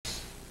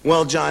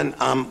Well, John,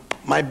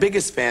 my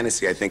biggest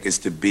fantasy, I think, is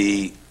to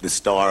be the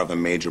star of a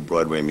major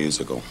Broadway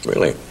musical.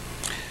 Really?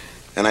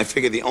 And I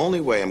figure the only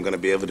way I'm going to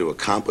be able to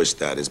accomplish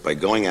that is by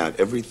going out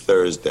every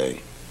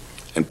Thursday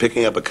and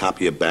picking up a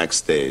copy of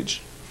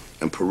Backstage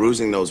and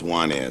perusing those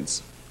want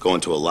ads,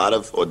 going to a lot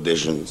of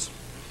auditions,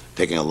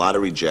 taking a lot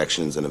of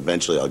rejections, and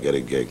eventually I'll get a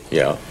gig.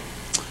 Yeah.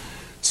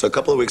 So a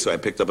couple of weeks ago, I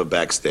picked up a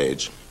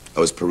Backstage. I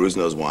was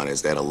perusing those want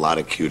ads. They had a lot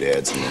of cute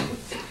ads in them.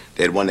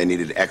 They had one they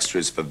needed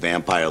extras for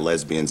vampire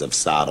lesbians of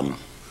Sodom.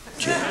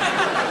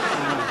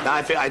 Now,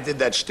 I did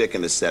that shtick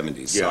in the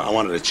 70s, so I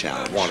wanted a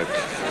challenge.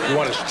 You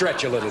want to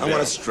stretch a little bit. I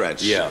want to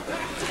stretch. Yeah.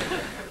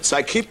 So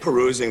I keep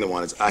perusing the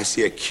ones. I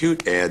see a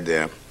cute ad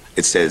there.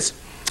 It says,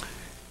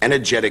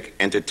 energetic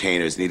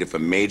entertainers needed for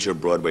major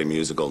Broadway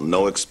musical,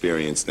 no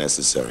experience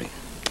necessary.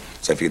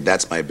 So I figured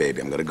that's my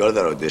baby. I'm going to go to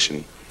that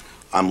audition.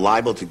 I'm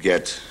liable to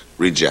get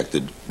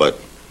rejected, but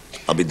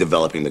I'll be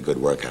developing the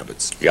good work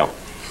habits. Yeah.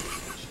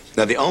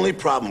 Now, the only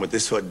problem with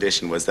this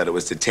audition was that it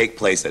was to take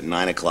place at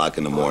 9 o'clock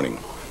in the morning.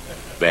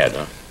 Bad,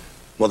 huh?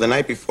 Well, the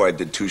night before, I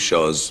did 2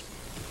 shows.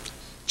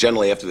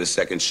 Generally, after the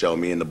second show,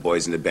 me and the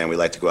boys in the band, we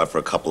like to go out for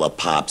a couple of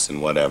pops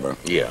and whatever.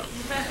 Yeah.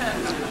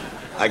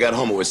 I got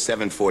home, it was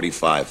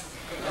 7:45.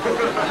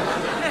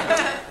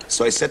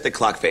 So I set the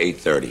clock for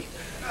 8:30.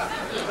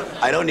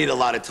 I don't need a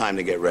lot of time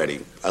to get ready.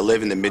 I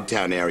live in the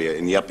Midtown area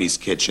in Yuppie's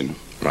kitchen.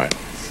 Right.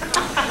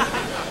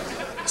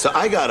 So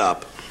I got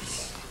up.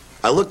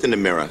 I looked in the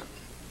mirror.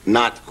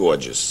 Not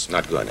gorgeous.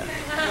 Not good, huh?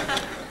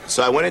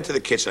 So I went into the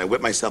kitchen. I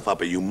whipped myself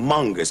up a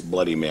humongous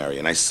Bloody Mary,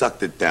 and I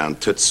sucked it down,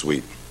 toot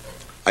sweet.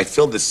 I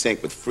filled the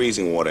sink with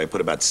freezing water. I put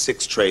about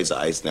 6 trays of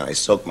ice in there. I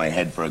soaked my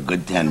head for a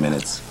good 10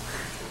 minutes.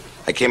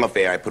 I came up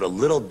there. I put a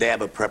little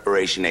dab of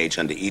Preparation H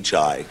under each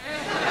eye.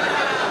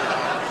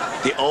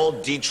 The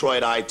old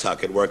Detroit eye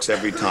tuck. It works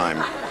every time.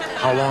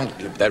 How long?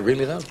 That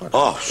really does work?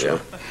 Oh, sure.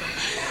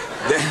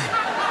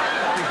 Yeah.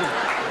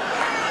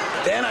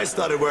 Then I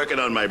started working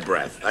on my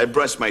breath. I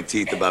brushed my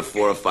teeth about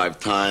 4 or 5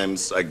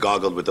 times. I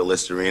goggled with the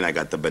Listerine. I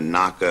got the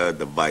Binaca,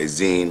 the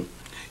Visine.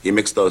 You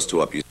mix those 2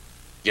 up.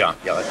 Yeah.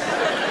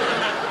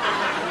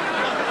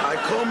 I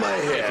comb my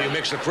hair. If you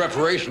mix the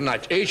preparation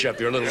H up,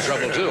 you're a little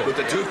trouble, too. With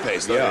the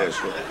toothpaste. Yeah.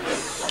 Sure.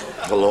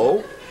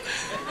 Hello?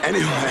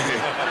 Anyway.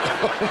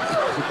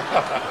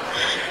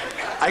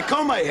 I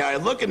comb my hair. I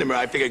look in the mirror.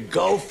 I figure,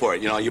 go for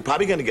it. You know, you're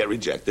probably going to get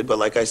rejected, but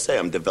like I say,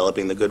 I'm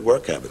developing the good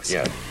work habits.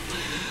 Yeah.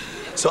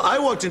 So I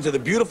walked into the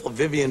beautiful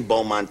Vivian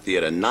Beaumont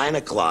Theater, 9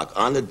 o'clock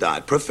on the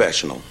dot,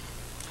 professional.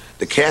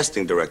 The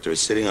casting director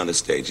is sitting on the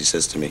stage. He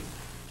says to me,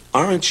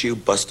 aren't you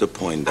Buster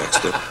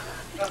Poindexter?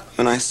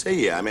 And I say,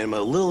 yeah. I mean, I'm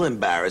a little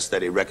embarrassed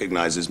that he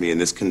recognizes me in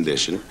this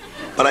condition,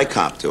 but I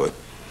cop to it.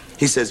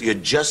 He says, you're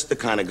just the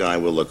kind of guy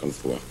we're looking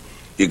for.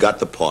 You got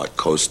the part,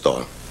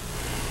 co-star.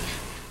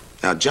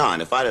 Now,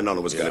 John, if I'd have known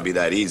it was going to be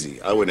that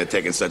easy, I wouldn't have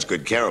taken such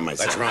good care of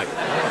myself. That's right.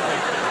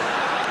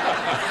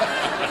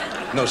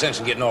 No sense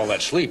in getting all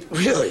that sleep.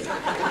 Really?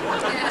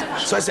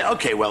 So I say,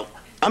 okay, well,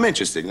 I'm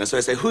interested. So I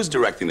say, who's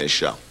directing this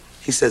show?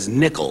 He says,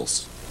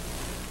 Nichols.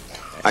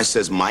 I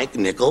says, Mike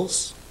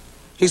Nichols?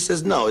 He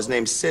says, no, his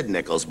name's Sid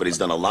Nichols, but he's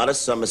done a lot of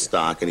summer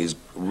stock, and he's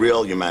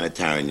real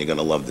humanitarian. You're going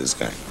to love this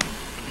guy.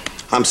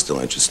 I'm still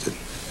interested.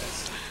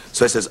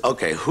 So I says,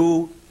 okay,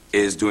 who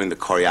is doing the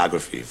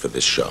choreography for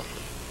this show?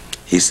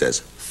 He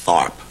says,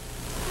 Tharp.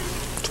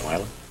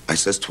 Twyla? I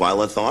says,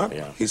 Twyla Tharp?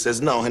 Yeah. He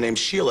says, no, her name's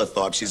Sheila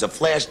Tharp. She's a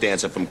flash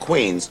dancer from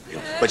Queens,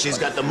 but she's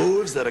got the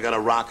moves that are going to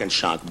rock and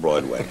shock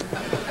Broadway.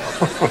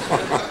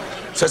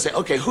 So I say,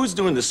 okay, who's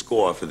doing the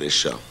score for this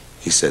show?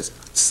 He says,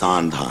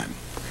 Sondheim.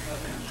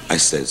 I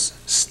says,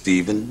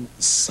 Stephen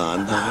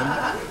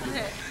Sondheim?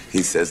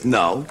 He says,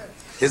 no.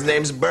 His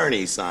name's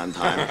Bernie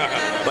Sondheim.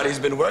 But he's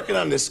been working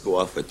on this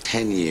score for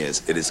 10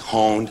 years. It is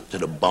honed to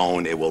the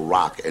bone. It will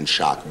rock and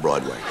shock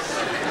Broadway.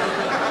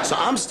 So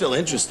I'm still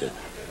interested.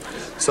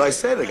 So I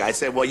said to the guy, I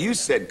said, well, you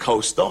said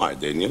co-star,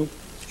 didn't you?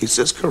 He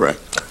says,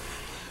 correct.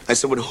 I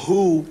said, well,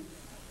 who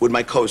would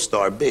my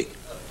co-star be?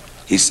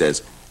 He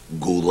says,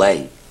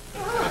 Goulet.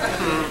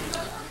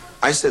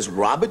 I says,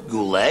 Robert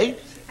Goulet?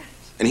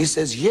 And he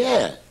says,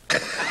 yeah.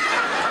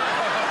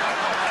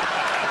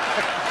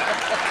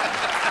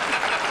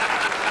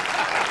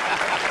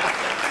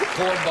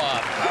 Poor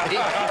Bob.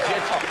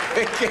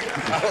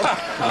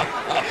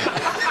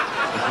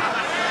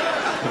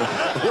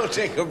 We'll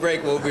take a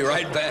break. We'll be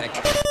right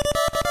back.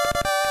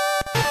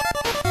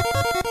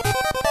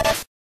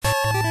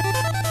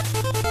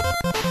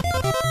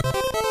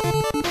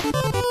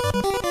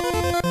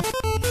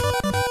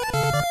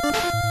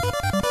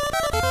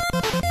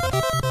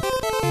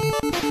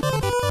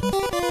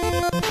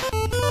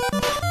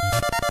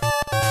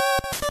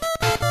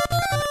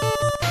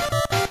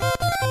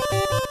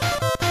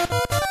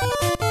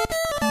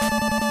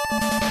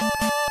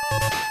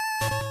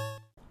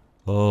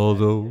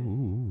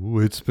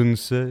 Although it's been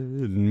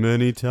said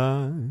many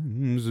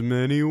times,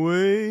 many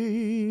ways,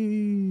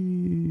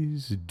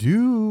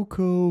 do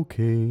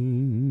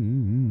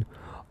cocaine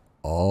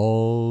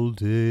all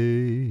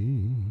day.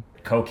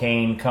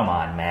 Cocaine, come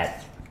on,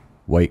 Matt.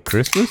 White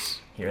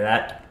Christmas? Hear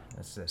that?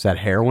 Is that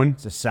heroin?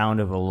 It's the sound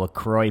of a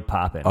LaCroix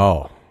popping.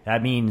 Oh.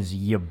 That means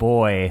your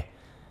boy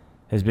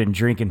has been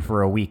drinking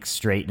for a week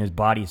straight and his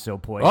body's so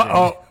poisoned.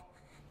 Uh-oh.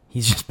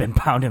 He's just been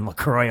pounding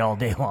LaCroix all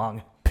day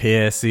long.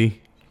 Pissy.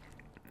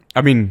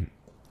 I mean,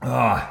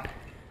 Oh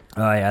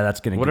yeah, that's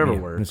gonna Whatever get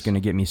me, works. It's gonna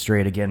get me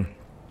straight again.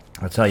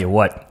 I'll tell you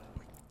what.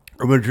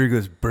 I'm going to drink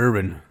this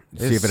bourbon.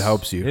 See if it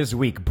helps you. This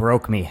week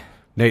broke me.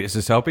 Nate, is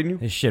this helping you?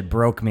 This shit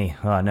broke me.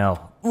 Oh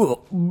no. Ugh.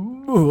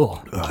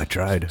 Oh, I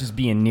tried. Just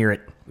being near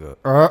it.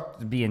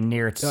 Just being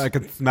near it's I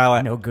can smell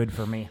it. no good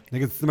for me. I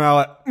can smell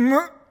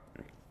it.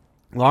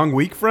 Long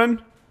week,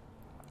 friend?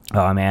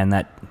 Oh man,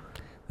 that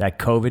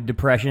COVID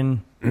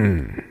depression.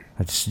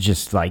 It's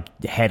just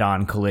like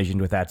head-on collision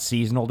with that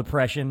seasonal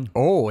depression.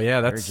 Oh,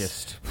 yeah,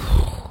 that's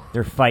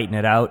They're fighting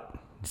it out.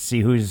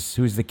 See who's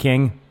the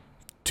king.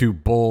 two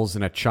bulls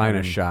in a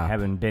china shop.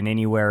 Haven't been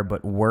anywhere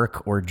but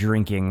work or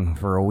drinking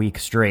for a week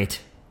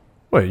straight.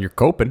 Well, you're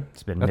coping.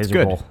 It's been That's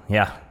miserable. good.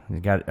 Yeah,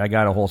 I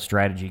got a whole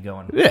strategy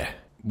going. Yeah,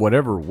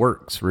 whatever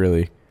works,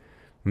 really.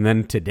 And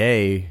then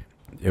today,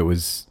 it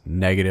was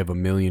negative a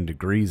million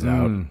degrees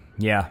out.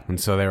 Yeah, And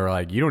so they were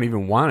like, you don't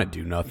even want to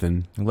do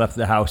nothing. left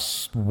the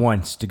house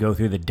once to go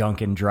through the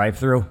Dunkin'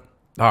 drive-through.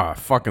 Oh, I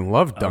fucking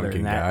love Other Dunkin',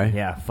 than that, guy.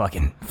 yeah,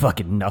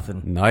 fucking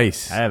nothing.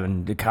 Nice. I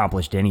haven't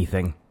accomplished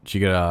anything. Did you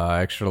get a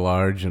extra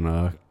large and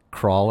a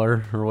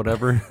crawler or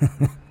whatever?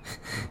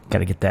 Got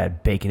to get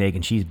that bacon, egg,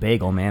 and cheese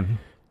bagel, man.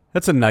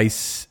 That's a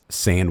nice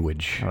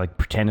sandwich. I like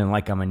pretending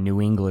like I'm a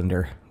New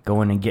Englander,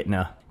 going and getting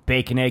a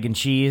bacon, egg, and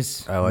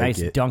cheese. I like nice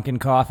it. Dunkin'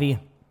 coffee.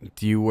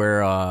 Do you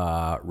wear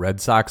Red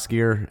Sox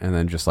gear and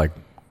then just like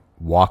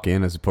walk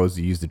in as opposed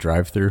to use the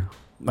drive-through?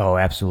 Oh,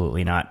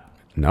 absolutely not.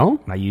 No?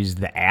 I use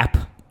the app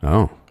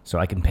Oh, so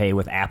I can pay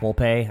with Apple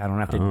Pay. I don't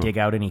have to dig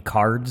out any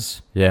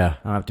cards. yeah.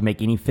 I don't have to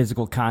make any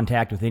physical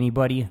contact with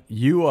anybody.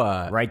 You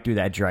Right through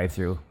that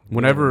drive-through.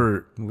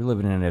 whenever We're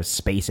living in a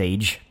space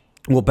age.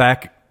 well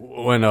back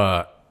when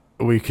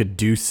we could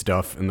do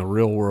stuff in the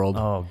real world,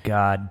 Oh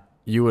God.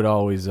 you would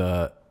always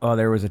Oh,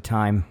 there was a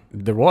time.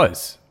 there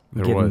was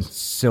Getting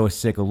so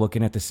sick of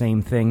looking at the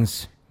same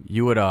things,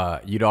 you would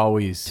you'd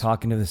always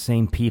talking to the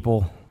same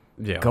people,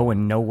 yeah.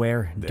 going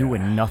nowhere,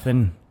 doing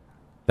nothing.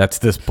 That's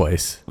this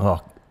place. Oh,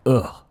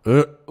 ugh.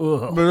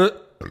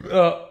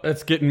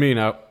 That's getting me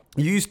now.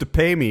 You used to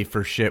pay me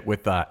for shit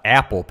with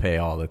Apple Pay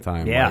all the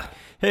time. Yeah. Like,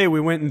 hey, we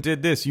went and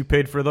did this. You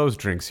paid for those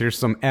drinks. Here's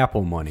some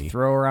Apple money.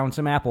 Throw around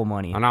some Apple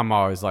money. And I'm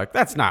always like,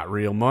 that's not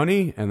real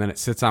money. And then it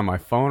sits on my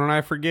phone and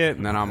I forget.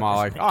 And then I'm all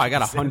like, oh, I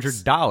got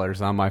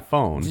 $100 on my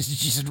phone. This is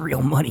just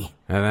real money.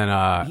 And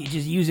then, You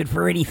just use it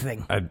for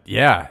anything.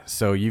 yeah.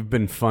 So you've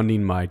been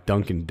funding my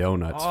Dunkin'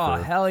 Donuts Oh,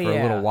 for hell a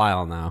yeah. little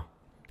while now.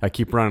 I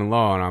keep running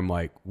low and I'm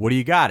like, what do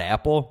you got,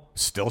 Apple?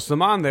 Still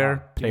some on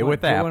there. Pay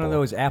with Get Apple. one of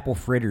those Apple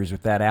fritters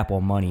with that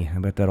Apple money. I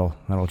bet that'll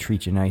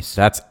treat you nice.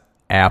 That's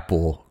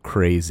Apple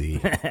crazy.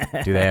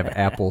 Do they have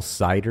apple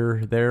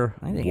cider there?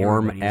 I think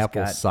Warm everybody's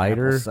apple got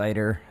cider? Apple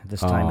cider this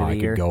time of I the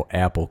year. could go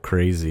apple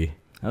crazy.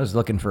 I was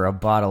looking for a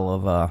bottle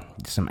of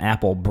some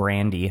apple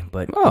brandy,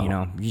 but Oh.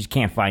 you just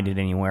can't find it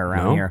anywhere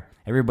around No? here.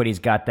 Everybody's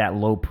got that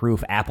low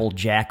proof Apple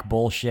Jack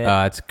bullshit.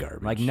 It's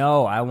garbage. Like,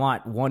 no, I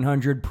want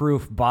 100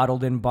 proof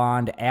bottled in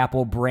bond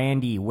apple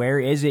brandy. Where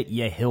is it,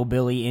 you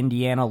hillbilly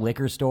Indiana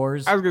liquor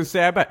stores? I was gonna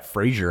say, I bet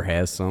Frazier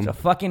has some. It's a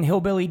fucking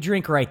hillbilly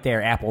drink right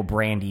there, apple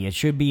brandy. It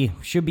should be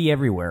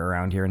everywhere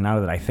around here. Now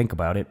that I think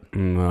about it,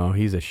 No,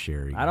 he's a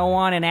sherry. I don't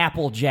want an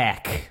Apple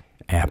Jack.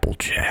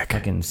 Applejack.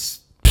 Fucking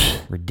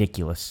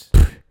ridiculous.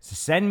 So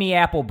send me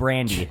apple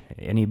brandy.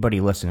 Anybody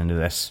listening to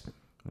this,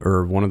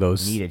 Or one of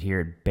those. need it here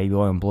at Baby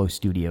Oil and Blow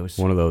Studios.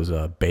 One of those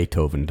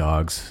Beethoven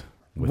dogs.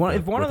 If one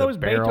of with a those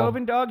barrel-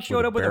 Beethoven dogs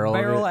showed up with a barrel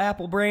of barrel it. of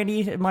apple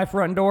brandy at my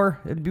front door,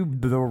 it'd be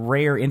the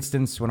rare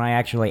instance when I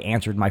actually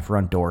answered my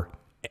front door.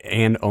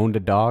 And owned a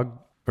dog?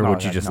 Or No,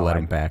 would you that- just no, let I-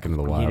 him back into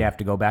the wild? You'd have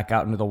to go back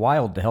out into the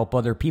wild to help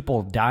other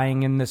people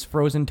dying in this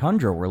frozen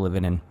tundra we're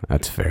living in.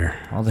 That's fair.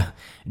 All the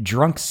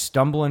drunks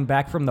stumbling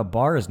back from the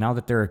bars now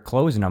that they're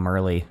closing them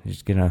early.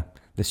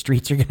 The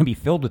streets are gonna be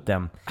filled with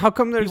them. How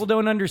come there's People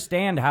don't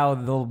understand how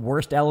the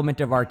worst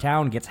element of our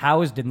town gets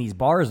housed in these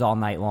bars all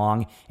night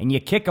long, and you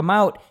kick them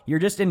out, you're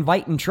just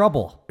inviting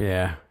trouble.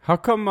 Yeah. How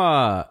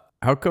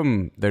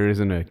come there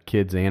isn't a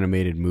kids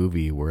animated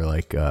movie where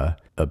like a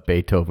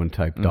Beethoven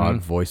type dog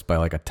voiced by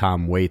like a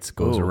Tom Waits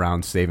goes Ooh.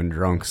 around saving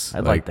drunks?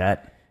 I'd like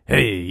that.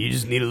 Hey, you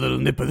just need a little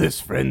nip of this,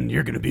 friend.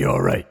 You're gonna be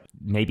all right.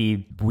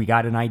 Maybe we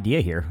got an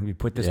idea here. We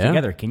put this Yeah?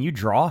 together. Can you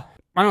draw?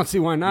 I don't see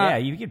why not. Yeah,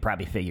 you could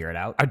probably figure it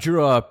out. I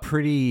drew a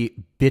pretty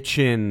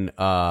bitchin'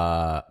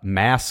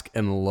 Mask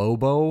and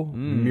Lobo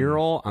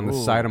mural on the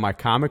side of my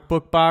comic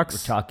book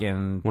box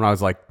Talking when I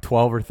was like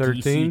 12 or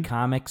 13. DC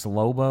Comics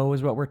Lobo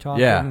is what we're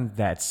talking. Yeah.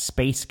 That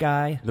space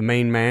guy. The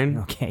main man.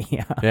 Okay,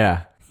 yeah.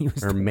 Yeah. He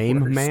was Or the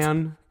Mame worst.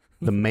 Man.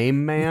 The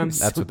Mame Man.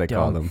 That's So what they dumb.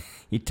 called him.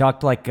 He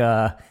talked like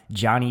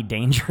Johnny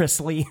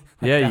Dangerously.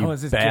 Like Yeah, that you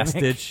was his gimmick.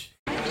 bastard.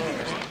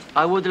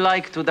 I would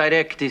like to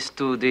direct this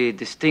to the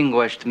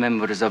distinguished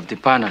members of the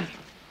panel.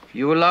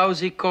 You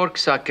lousy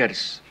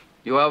corksuckers,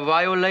 you have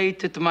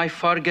violated my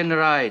Fargan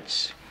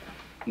rights.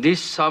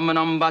 This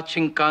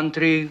Samanambachin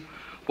country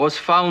was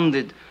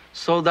founded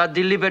so that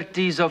the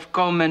liberties of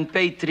common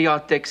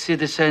patriotic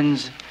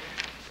citizens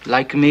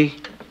like me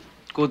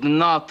could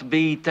not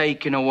be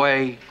taken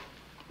away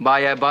by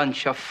a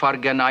bunch of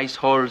Fargan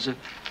iceholes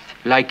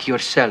like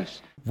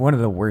yourselves. One of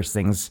the worst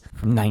things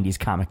from 90s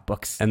comic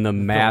books. And the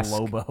mask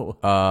Lobo.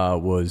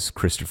 was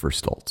Christopher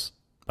Stoltz.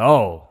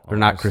 Oh. Or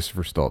not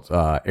Christopher Stoltz,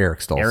 Eric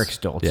Stoltz. Eric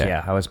Stoltz,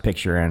 yeah. I was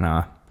picturing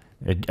a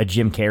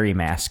Jim Carrey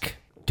mask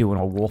doing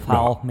a wolf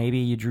howl. Maybe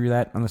you drew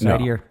that on the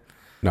side of your...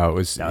 No, it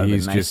was,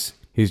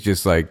 he's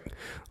just like,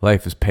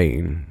 life is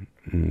pain.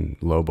 And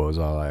Lobo's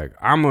all like,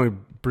 I'm going to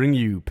bring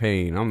you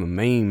pain. I'm the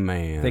main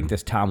man. I think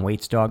this Tom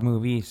Waits dog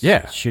movie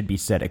should be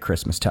set at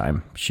Christmas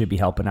time. Should be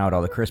helping out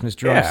all the Christmas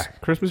drunks. Yeah,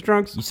 Christmas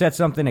drunks. You set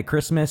something at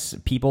Christmas,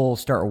 people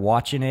start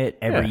watching it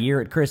every year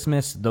at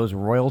Christmas. Those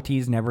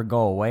royalties never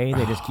go away.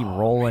 They just keep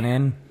rolling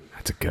in.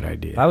 That's a good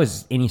idea. If I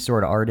was any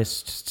sort of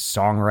artist,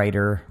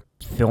 songwriter,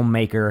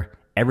 filmmaker,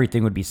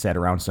 everything would be set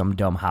around some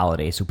dumb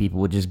holiday, so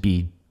people would just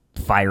be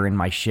firing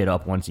my shit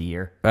up once a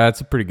year. That's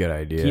a pretty good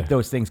idea. Keep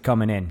those things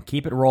coming in.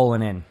 Keep it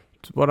rolling in.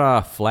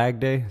 What, Flag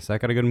Day? Has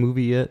that got a good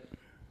movie yet?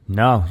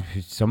 No.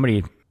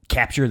 Somebody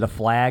Capture the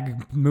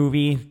Flag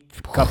movie.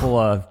 A couple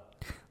of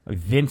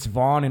Vince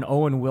Vaughn and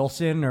Owen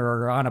Wilson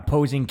are on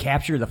opposing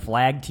Capture the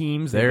Flag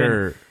teams.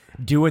 They're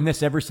doing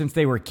this ever since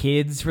they were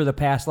kids for the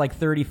past,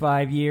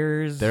 35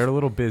 years. They're a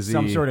little busy.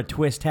 Some sort of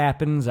twist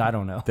happens. I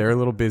don't know. They're a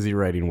little busy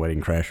writing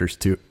Wedding Crashers,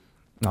 too.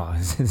 Oh,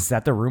 is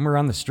that the rumor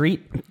on the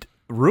street?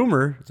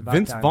 Rumor?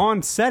 Vince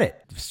Vaughn said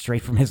it.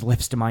 Straight from his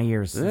lips to my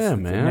ears. Yeah,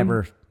 man.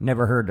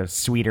 Never heard a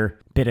sweeter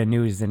bit of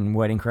news than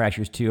Wedding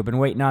Crashers 2. I've been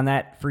waiting on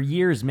that for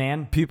years,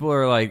 man. People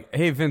are like,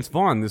 hey, Vince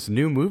Vaughn, this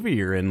new movie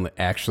you're in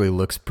actually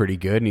looks pretty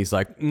good. And he's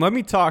like, let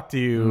me talk to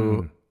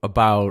you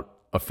about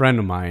a friend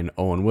of mine,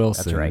 Owen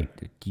Wilson. That's right.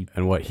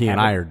 And what he and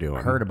I are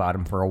doing. Heard about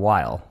him for a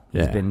while.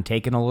 Yeah. He's been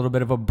taking a little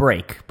bit of a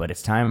break, but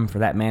it's time for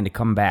that man to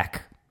come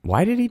back.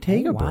 Why did he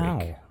take a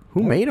break?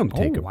 Who made him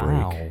take a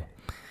break?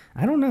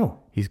 I don't know.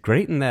 He's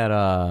great in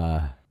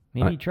that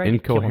maybe he tried to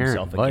kill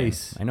himself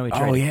Vice. Again.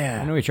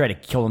 I know he tried to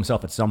kill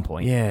himself at some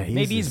point. Yeah,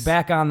 maybe he's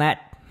back on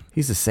that.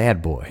 He's a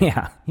sad boy.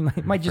 Yeah, he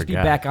might just be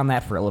back on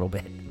that for a little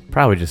bit.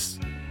 Probably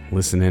just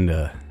listening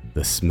to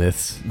the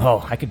Smiths.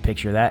 Oh, I could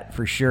picture that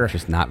for sure.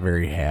 Just not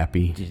very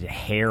happy. Just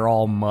hair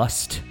all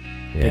mussed.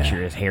 Yeah.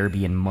 Picture his hair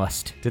being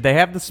mussed. Did they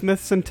have the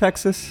Smiths in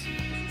Texas?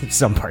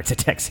 Some parts of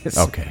Texas.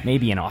 Okay.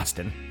 Maybe in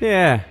Austin.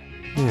 Yeah.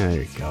 There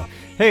you go.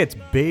 Hey, it's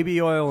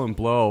Baby Oil and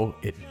Blow.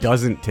 It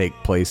doesn't take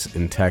place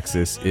in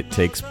Texas. It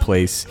takes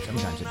place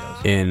Sometimes it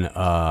does.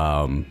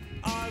 in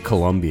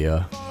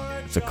Colombia.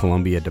 It's a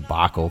Colombia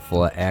debacle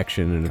full of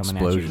action and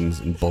explosions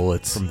and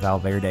bullets. From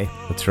Valverde.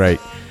 That's right.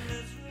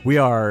 We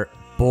are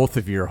both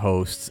of your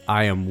hosts.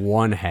 I am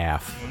one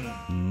half.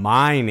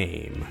 My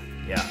name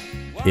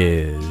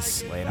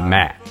is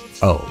Matt.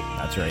 Oh,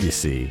 that's right. You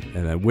see.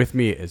 And then with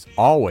me, as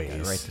always, got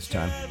it right this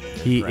time.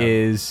 He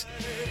is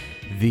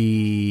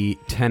the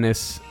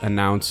tennis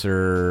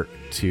announcer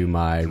to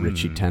my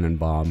Richie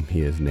Tenenbaum.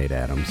 He is Nate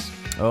Adams.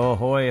 Oh,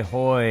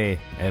 hoy,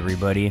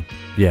 everybody.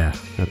 Yeah,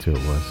 that's who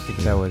it was. I think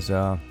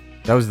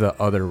that was the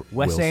other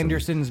Wes Wilson.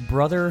 Anderson's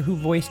brother who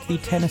voiced the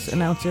tennis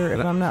announcer,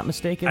 if I'm not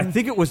mistaken. I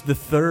think it was the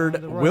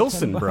third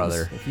Wilson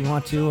brother. If you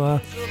want to,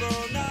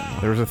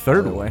 there was a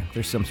third way, one.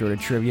 there's some sort of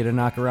trivia to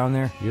knock around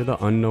there. You're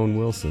the unknown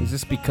Wilson. Does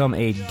this become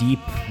a deep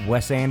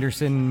Wes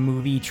Anderson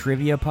movie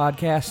trivia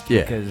podcast?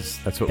 Yeah, because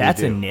that's what we that's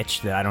do. a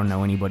niche that I don't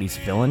know anybody's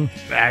filling.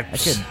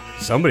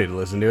 Somebody to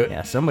listen to it.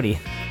 Yeah, somebody.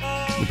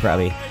 You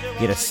probably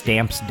get a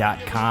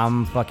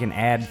stamps.com fucking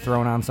ad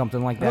thrown on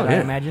something like that, Oh, yeah.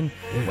 I imagine.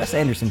 Wes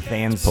Anderson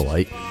fans.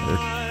 Polite.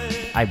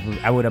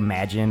 I would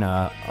imagine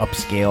a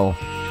upscale,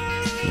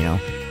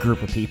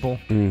 group of people.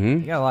 Mm-hmm.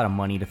 You got a lot of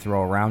money to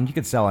throw around. You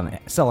could sell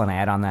an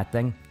ad on that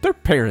thing. Their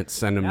parents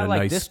send them Not to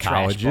like nice this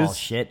colleges. trash ball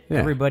shit. Yeah.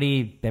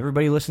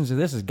 Everybody listens to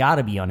this has got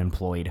to be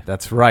unemployed.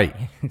 That's right.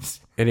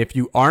 And if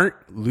you aren't,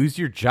 lose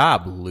your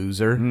job,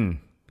 loser.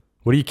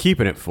 What are you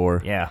keeping it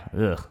for? Yeah.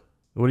 Ugh.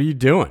 What are you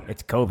doing?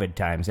 It's COVID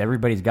times.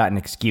 Everybody's got an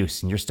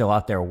excuse, and you're still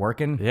out there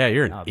working. Yeah,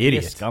 you're an Be a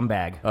idiot.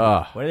 scumbag.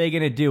 Ugh. What are they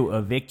gonna do?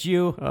 Evict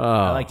you?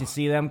 I like to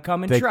see them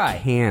come and They try.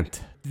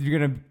 can't. You're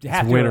gonna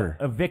have winter.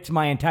 to evict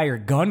my entire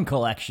gun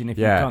collection if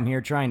Yeah. you come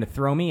here trying to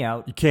throw me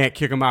out. You can't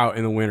kick them out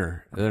in the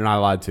winter. They're not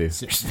allowed to.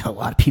 There's a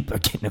lot of people are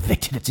getting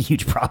evicted. It's a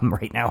huge problem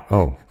right now.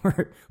 Oh.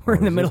 We're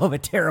in the middle of a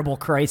terrible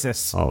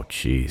crisis. Oh,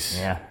 jeez.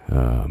 Yeah.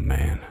 Oh,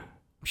 man.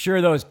 I'm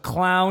sure those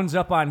clowns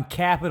up on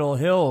Capitol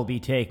Hill will be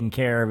taking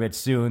care of it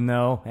soon,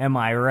 though. Am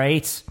I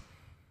right?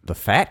 The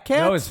fat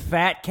cats? Those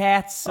fat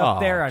cats up Oh,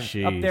 there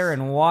jeez.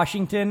 in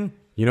Washington.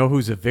 You know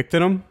who's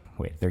evicted them?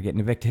 Wait, they're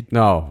getting evicted?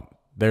 No,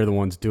 they're the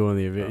ones doing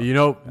the evicting. You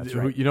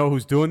know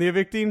who's doing the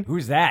evicting?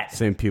 Who's that?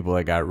 Same people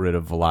that got rid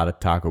of a lot of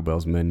Taco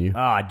Bell's menu.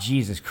 Oh,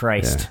 Jesus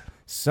Christ. Yeah.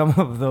 Some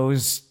of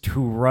those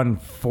who run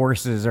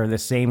forces are the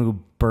same who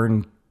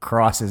burn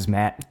crosses,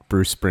 Matt.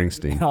 Bruce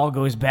Springsteen. It all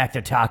goes back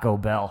to Taco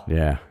Bell.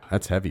 Yeah,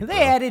 that's heavy. Have bro.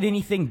 they added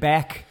anything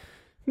back?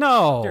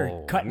 No.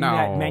 They're cutting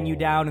that menu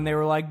down, and they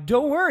were like,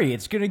 don't worry,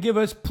 it's going to give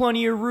us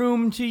plenty of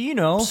room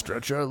to,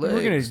 stretch our legs.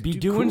 We're going to be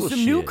doing cool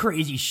some new shit.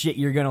 crazy shit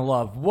you're going to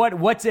love.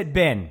 What's it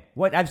been?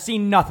 I've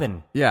seen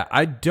nothing. Yeah,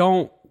 I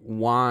don't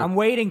want... I'm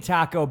waiting,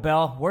 Taco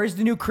Bell. Where's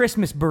the new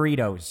Christmas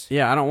burritos?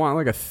 Yeah, I don't want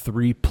like a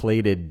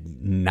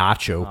 3-plated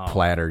nacho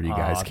platter you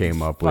guys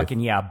came up with.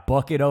 Fucking,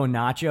 bucket o'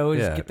 nachos.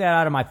 Yeah. Get that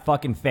out of my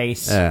fucking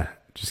face. Yeah,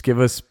 just give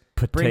us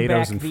Bring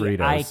back potatoes and the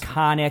Fritos.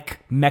 iconic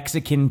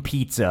Mexican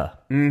pizza.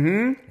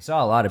 Mm-hmm. I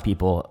saw a lot of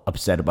people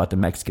upset about the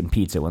Mexican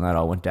pizza when that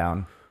all went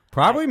down.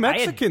 Probably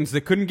Mexicans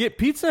that couldn't get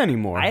pizza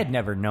anymore. I had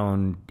never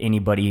known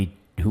anybody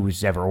who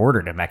was ever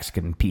ordered a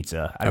Mexican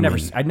pizza.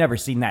 I'd never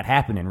seen that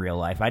happen in real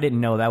life. I didn't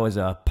know that was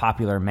a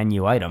popular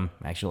menu item,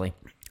 actually.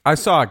 I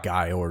saw a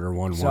guy order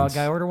one once. Saw a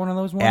guy order one of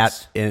those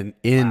once? In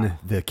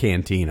the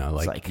cantina.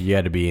 Like, you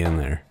had to be in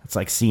there. It's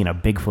like seeing a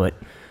Bigfoot.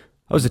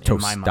 I was a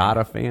In my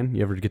tostada fan.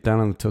 You ever get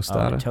down on the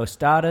tostada? The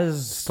tostadas.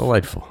 It's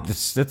delightful.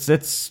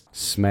 It's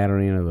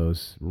Smattering of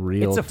those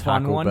real It's a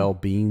fun Taco one. Bell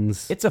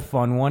beans. It's a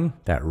fun one.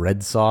 That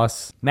red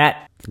sauce.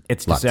 Matt,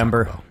 it's Lot of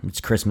December. Taco Bell.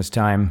 It's Christmas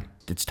time.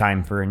 It's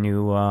time for a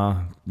new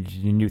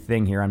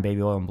thing here on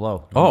Baby Oil and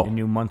Blow. Oh. A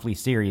new monthly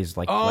series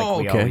like we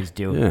okay. always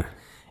do. Yeah.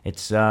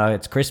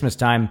 It's Christmas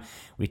time.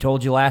 We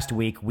told you last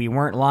week we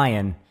weren't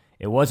lying.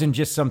 It wasn't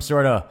just some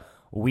sort of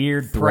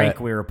weird prank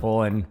we were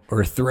pulling.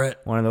 Or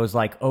threat. One of those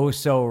like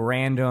so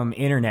random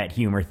internet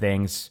humor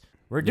things.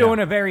 We're doing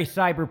a very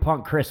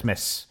cyberpunk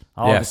Christmas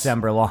all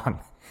December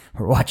long.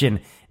 We're watching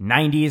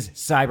 90s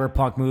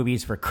cyberpunk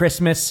movies for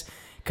Christmas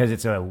because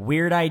it's a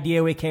weird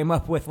idea we came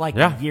up with like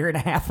a year and a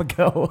half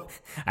ago.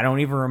 I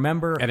don't even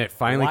remember. And it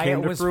finally why came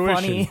it to was fruition.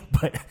 Funny,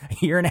 but a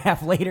year and a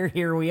half later,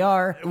 here we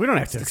are. We don't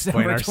have to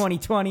explain December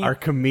 2020. our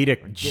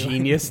comedic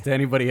genius to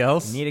anybody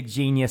else. Comedic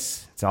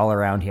genius. It's all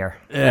around here.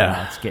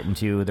 Yeah. Let's get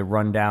into the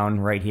rundown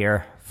right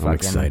here. I'm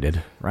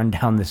excited.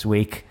 Rundown this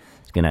week.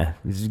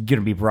 This is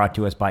gonna be brought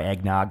to us by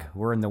Eggnog.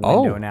 We're in the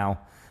window now.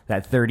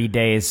 That 30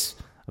 days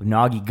of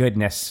noggy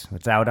goodness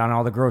that's out on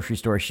all the grocery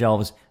store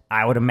shelves.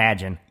 I would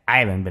imagine. I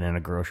haven't been in a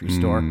grocery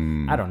store.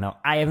 I don't know.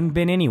 I haven't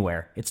been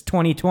anywhere. It's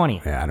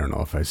 2020. Yeah, I don't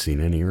know if I've seen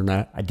any or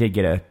not. I did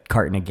get a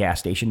carton of gas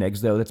station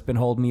eggs though. That's been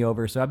holding me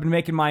over. So I've been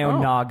making my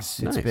own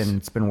nogs. Nice.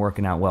 It's been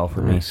working out well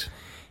for me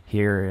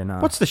here in.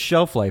 What's the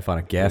shelf life on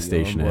a gas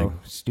station egg?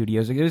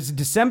 Studios. It was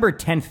December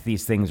 10th.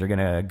 These things are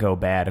gonna go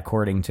bad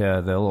according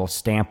to the little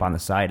stamp on the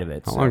side of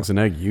it. How long's an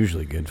egg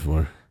usually good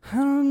for? I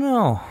don't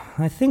know.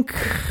 I think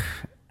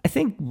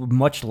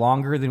much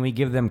longer than we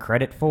give them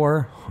credit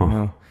for. You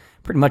know,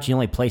 pretty much the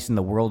only place in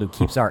the world who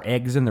keeps our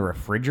eggs in the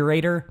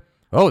refrigerator.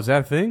 Oh, is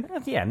that a thing?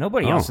 Yeah,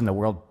 nobody else in the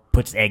world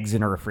puts eggs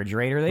in a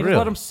refrigerator. They just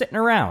let them sitting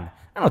around.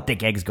 I don't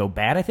think eggs go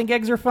bad. I think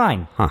eggs are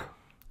fine.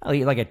 I'll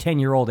eat like a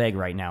 10-year-old egg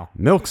right now.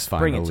 Milk's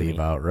fine Bring to it to leave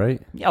me. out,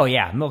 right? Oh,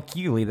 yeah. Milk,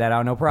 you leave that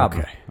out, no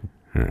problem. Okay.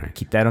 All right.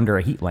 Keep that under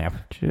a heat lamp.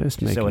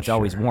 Just making so it's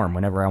always sure. warm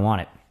whenever I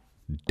want it.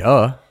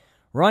 Duh.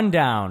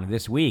 Rundown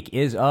this week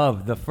is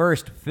of the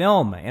first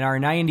film in our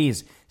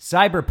 90s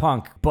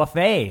cyberpunk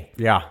buffet.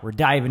 Yeah. We're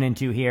diving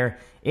into here.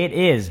 It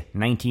is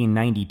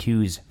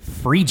 1992's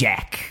Free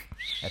Jack.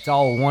 That's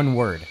all one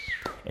word.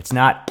 It's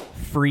not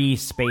Free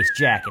Space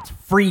Jack. It's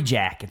Free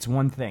Jack. It's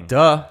one thing.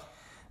 Duh.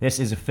 This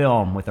is a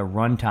film with a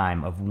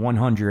runtime of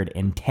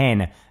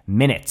 110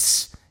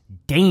 minutes.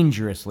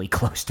 Dangerously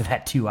close to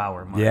that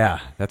 2-hour mark. Yeah,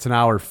 that's an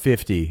hour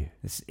 50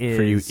 This for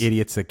you is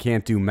idiots that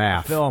can't do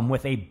math. film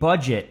with a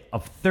budget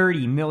of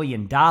 $30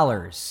 million.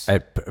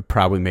 It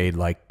probably made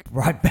like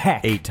Brought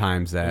back 8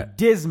 times that.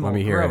 dismal Let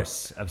me hear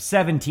gross of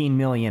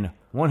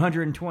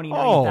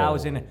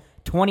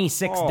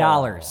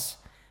 $17,129,026.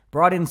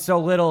 Brought in so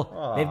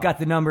little, they've got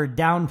the number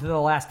down to the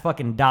last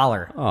fucking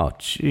dollar. Oh,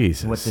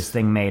 Jesus. What this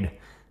thing made.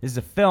 This is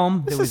a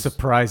film that This was is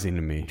surprising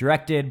to me.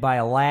 directed by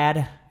a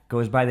lad,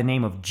 goes by the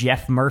name of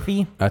Jeff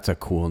Murphy. That's a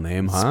cool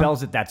name, huh?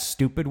 Spells it that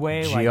stupid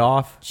way.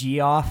 Geoff?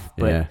 Geoff.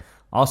 But Yeah.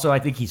 also, I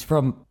think he's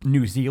from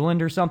New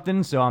Zealand or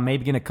something, so I'm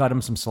maybe going to cut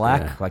him some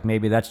slack. Yeah. Like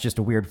maybe that's just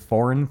a weird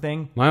foreign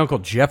thing. My Uncle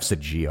Jeff's a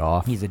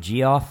Geoff. He's a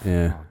Geoff?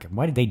 Yeah. Oh, God,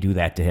 why did they do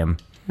that to him?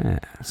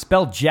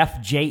 Spell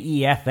Jeff,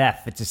 Jeff.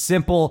 It's a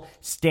simple,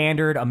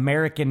 standard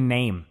American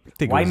name.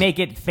 Why make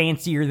it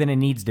fancier than it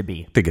needs to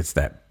be? I think it's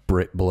that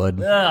Brit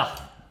blood. Ugh.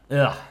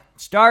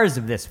 Stars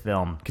of this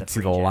film. Could see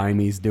the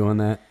Limeys doing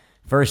that.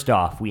 First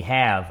off, we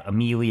have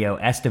Emilio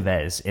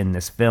Estevez in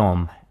this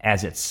film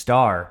as its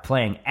star,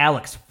 playing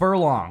Alex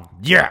Furlong.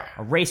 Yeah.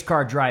 A race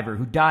car driver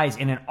who dies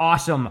in an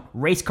awesome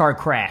race car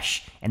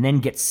crash and then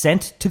gets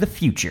sent to the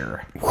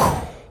future.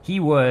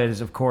 He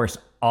was, of course,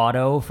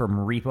 Otto from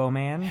Repo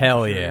Man.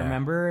 Hell if you yeah.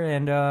 remember?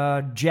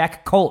 And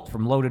Jack Colt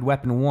from Loaded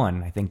Weapon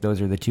 1. I think those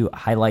are the two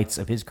highlights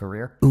of his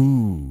career.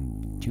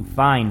 Ooh. Two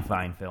fine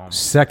films.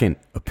 Second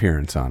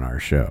appearance on our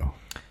show.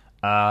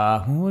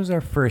 What was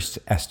our first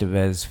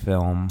Estevez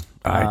film?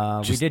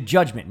 We did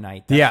Judgment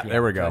Night.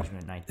 There we go.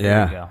 Judgment Night.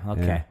 There we go.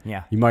 Okay,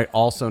 yeah. You might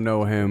also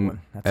know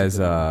him as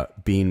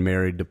being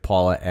married to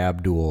Paula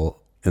Abdul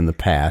in the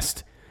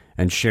past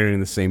and sharing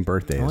the same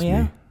birthday as me.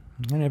 I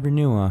never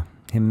knew him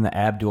and the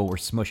Abdul were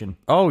smushing.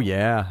 Oh,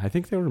 yeah. I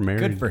think they were married.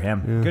 Good for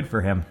him. Yeah. Good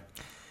for him.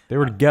 They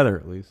were together,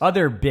 at least.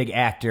 Other big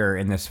actor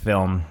in this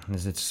film,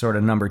 as its sort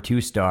of number 2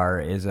 star,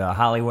 is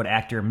Hollywood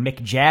actor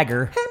Mick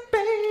Jagger,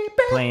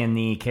 playing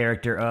the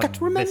character of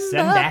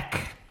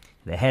Visendak,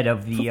 the head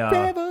of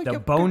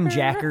the Bone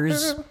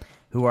Jackers,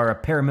 who are a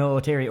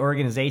paramilitary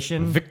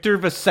organization. Victor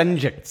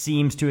Visendak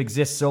Seems to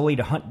exist solely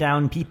to hunt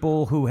down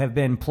people who have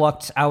been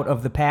plucked out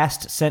of the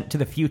past, sent to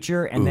the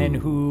future, and then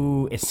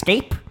who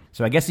escape.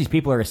 So I guess these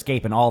people are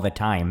escaping all the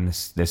time.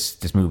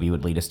 This movie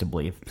would lead us to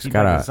believe. It's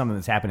something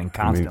that's happening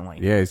constantly.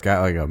 He's got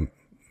like a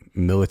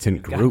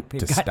militant group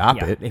to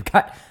stop it. They've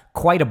got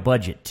quite a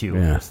budget too.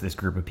 This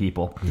group of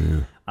people.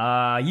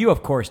 Yeah. You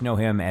of course know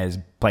him as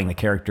playing the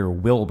character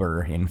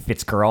Wilbur in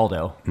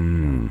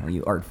Fitzcarraldo. Are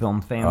you art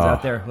film fans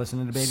out there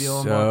listening to Baby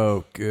Owen?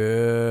 So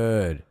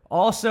good.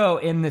 Also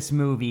in this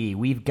movie,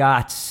 we've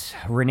got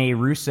Renee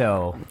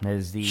Russo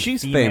as the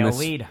She's female famous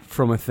lead.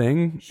 From a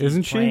thing,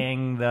 isn't she?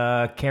 Playing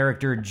the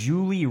character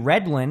Julie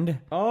Redland.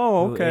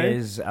 Oh, okay. Who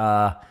is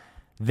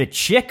the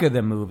chick of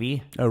the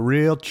movie. A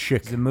real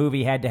chick. The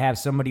movie had to have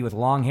somebody with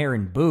long hair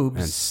and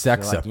boobs. And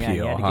sex appeal,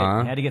 you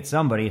had to get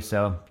somebody,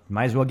 so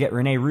might as well get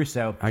Renee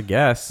Russo. I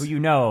guess. Who you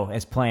know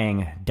as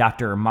playing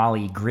Dr.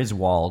 Molly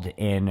Griswold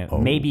in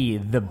maybe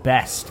the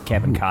best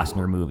Kevin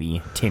Costner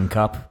movie, Tin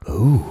Cup.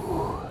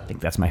 Ooh. I think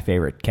that's my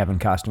favorite Kevin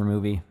Costner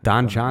movie.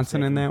 Don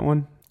Johnson in that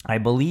one? I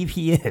believe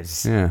he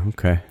is. Yeah,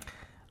 okay.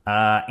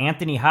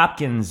 Anthony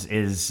Hopkins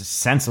is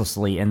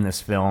senselessly in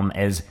this film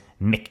as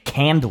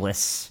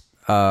McCandless,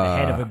 the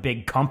head of a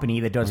big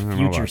company that does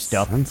future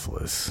stuff.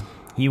 Senseless.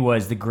 He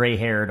was the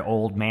gray-haired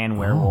old man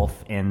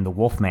werewolf in the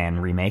Wolfman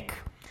remake.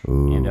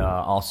 Ooh. And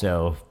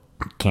also,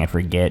 can't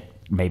forget,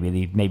 maybe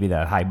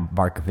the high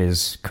mark of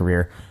his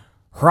career,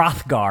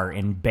 Hrothgar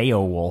in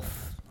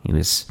Beowulf. He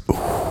was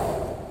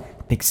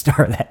big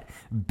star of that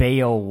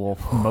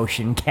Beowulf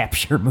motion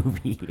capture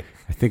movie.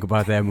 I think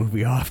about that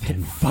movie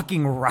often.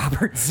 Fucking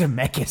Robert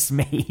Zemeckis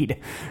made.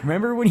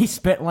 Remember when he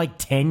spent like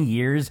 10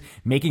 years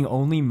making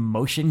only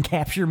motion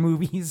capture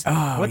movies?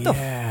 Oh, what the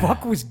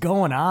fuck was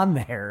going on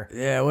there?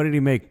 Yeah, what did he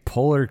make?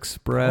 Polar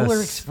Express?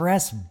 Polar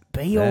Express,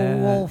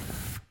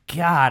 Beowulf.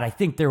 God, I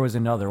think there was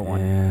another one.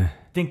 Yeah.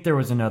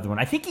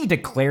 I think he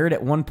declared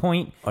at one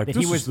point that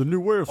he was the new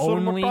way of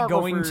only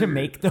going to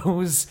make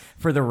those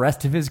for the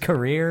rest of his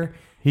career.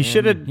 He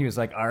should have. He was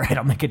like, "All right,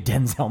 I'll make a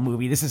Denzel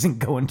movie. This isn't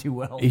going too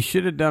well." He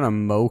should have done a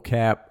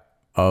mocap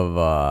of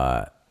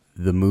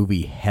the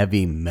movie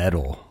Heavy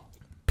Metal.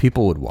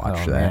 People would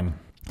watch that. Man.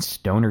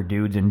 Stoner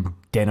dudes in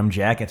denim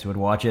jackets would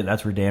watch it.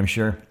 That's for damn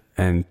sure.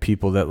 And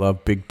people that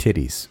love big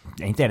titties.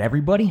 Ain't that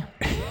everybody?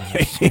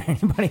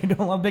 Anybody who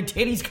don't love big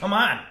titties? Come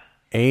on.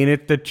 Ain't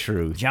it the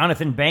truth?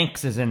 Jonathan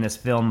Banks is in this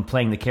film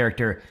playing the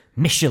character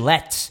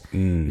Michelet,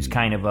 who's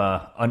kind of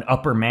an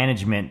upper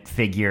management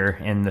figure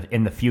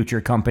in the future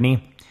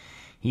company.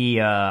 He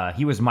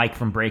was Mike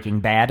from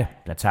Breaking Bad.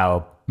 That's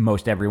how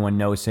most everyone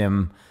knows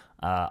him.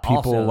 People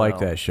also, like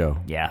though, that show.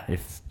 Yeah,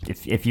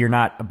 if you're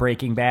not a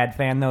Breaking Bad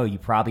fan though, you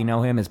probably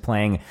know him as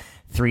playing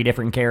 3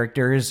 different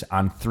characters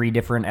on 3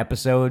 different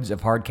episodes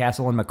of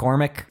Hardcastle and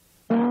McCormick.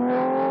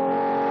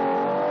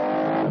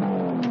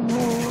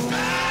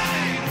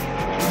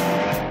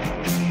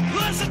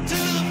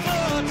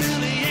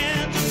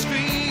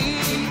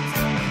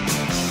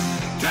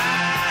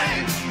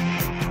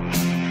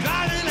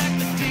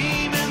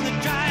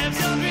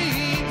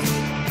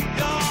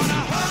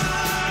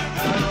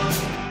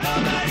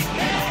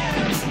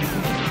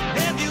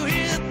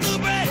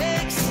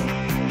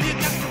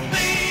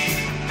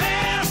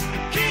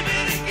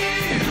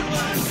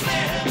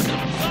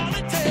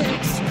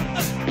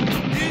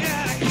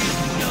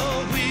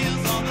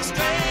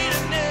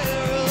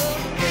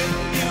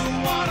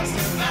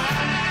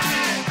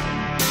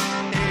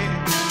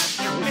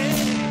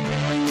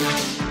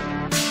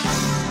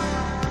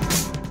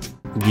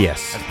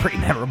 Yes. That's pretty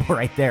memorable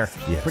right there.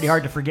 Yes. Pretty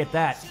hard to forget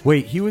that.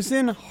 Wait, he was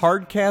in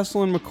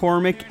Hardcastle and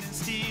McCormick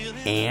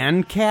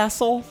and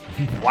Castle?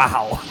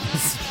 Wow.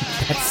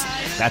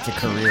 That's a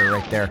career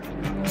right there.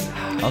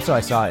 Also,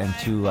 I saw it in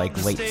 2 late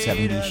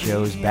 70s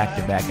shows back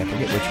to back. I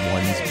forget which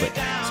ones,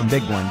 but some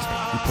big ones.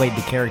 He played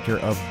the character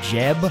of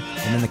Jeb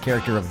and then the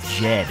character of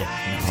Jed.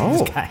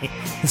 Oh.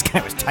 This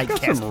guy was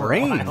typecast some for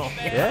range. a while.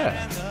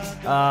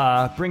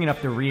 Yeah. Bringing up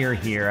the rear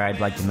here, I'd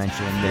like to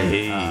mention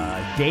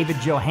that David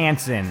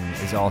Johansen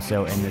is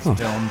also in this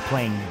film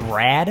playing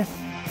Brad,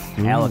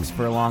 Alex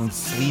Furlong's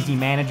sleazy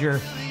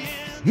manager.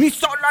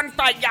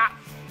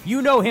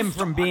 You know him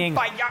from being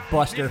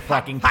Buster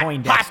fucking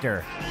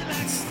Poindexter.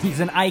 He's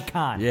an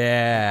icon.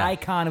 Yeah.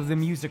 Icon of the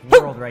music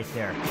world right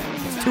there.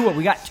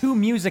 We got 2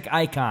 music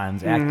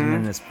icons acting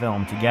in this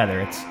film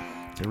together. It's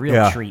a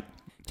real treat.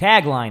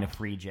 Tagline of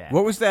Free Jack.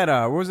 What was that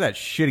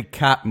shitty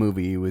cop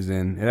movie he was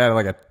in? It had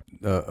like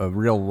a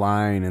real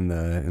line in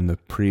the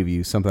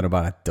preview, something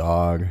about a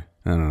dog.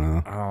 I don't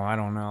know. Oh, I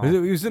don't know.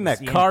 He was in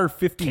that Car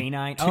 52.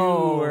 K9?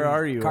 Oh, Where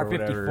Are You? Car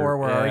 54,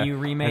 Where Are You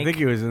remake? I think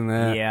he was in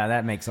that. Yeah,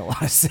 that makes a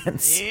lot of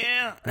sense.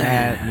 Yeah.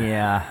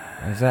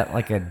 Yeah. Is that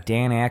like a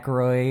Dan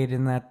Aykroyd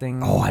in that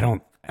thing? Oh, I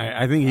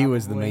I think he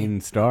was the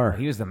main star.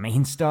 He was the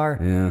main star?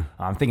 Yeah.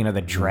 I'm thinking of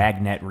the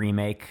Dragnet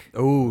remake.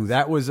 Oh,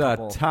 that was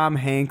Tom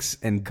Hanks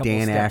and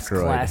Dan steps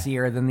Aykroyd.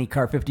 Classier than the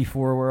Car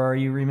 54 Where Are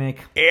You remake.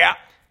 Yeah.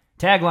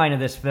 Tagline of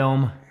this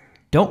film,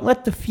 don't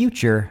let the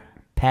future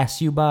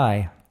pass you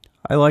by.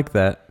 I like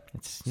that.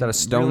 Is that a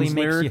Stones really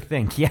makes lyric? you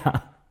think,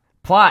 yeah.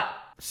 Plot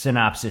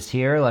synopsis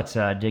here. Let's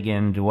dig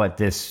into what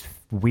this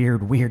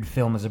weird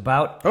film is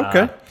about.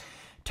 Okay.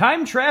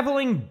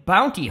 Time-traveling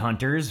bounty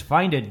hunters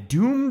find a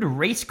doomed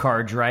race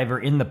car driver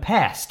in the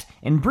past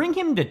and bring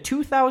him to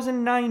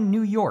 2009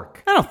 New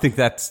York, I don't think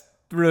that's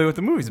really what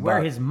the movie's about.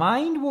 where his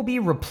mind will be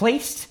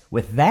replaced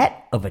with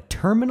that of a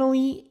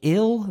terminally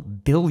ill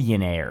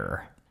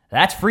billionaire.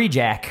 That's Free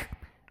Jack.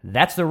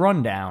 That's the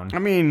rundown. I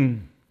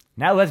mean,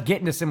 Now let's get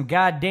into some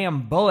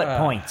goddamn bullet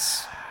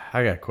points.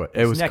 I got quit. It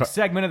This was next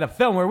segment of the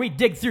film where we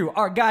dig through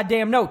our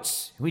goddamn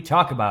notes. We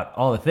talk about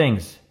all the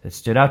things that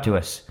stood out to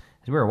us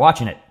as we were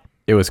watching it.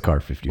 It was Car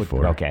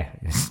 54. Okay.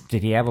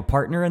 Did he have a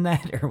partner in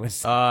that? Or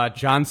was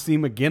John C.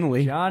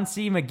 McGinley. John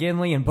C.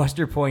 McGinley and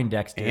Buster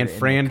Poindexter And in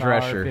Fran the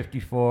Car Drescher.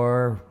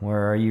 54,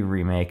 Where Are You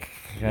remake.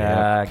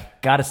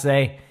 Yep. Gotta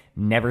say,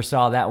 never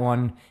saw that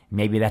one.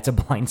 Maybe that's a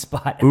blind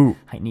spot. Ooh.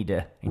 I need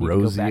to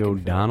Rosie go back and film.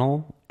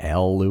 O'Donnell,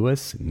 Al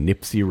Lewis,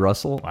 Nipsey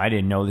Russell. I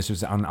didn't know this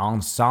was an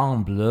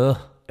ensemble.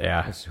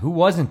 Yeah. Who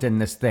wasn't in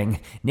this thing?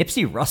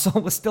 Nipsey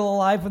Russell was still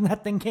alive when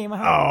that thing came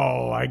out?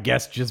 Oh, I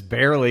guess just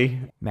barely.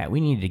 Matt,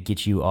 we need to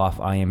get you off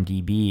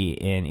IMDb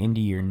and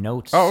into your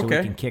notes Oh, so we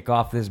okay. can kick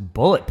off this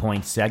bullet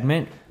point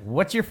segment.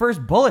 What's your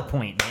first bullet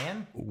point,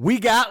 man? We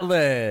got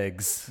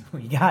legs.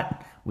 We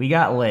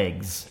got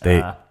legs.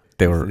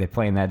 They were They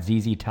playing that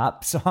ZZ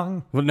Top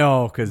song? well,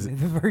 no, because The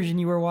version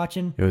you were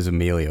watching? it was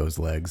Emilio's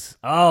legs.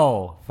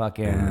 Oh,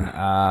 fucking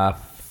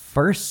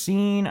first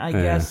scene, I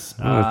guess.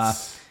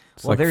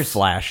 It's like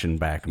flashing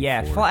back and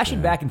forth.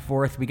 Flashing back and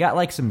forth. We got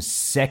like some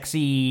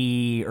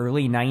sexy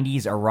early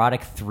 90s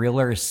erotic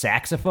thriller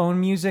saxophone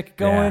music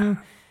going.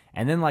 Yeah.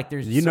 And then like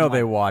there's You some, know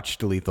they like,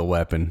 watched Lethal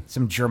Weapon.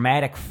 some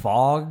dramatic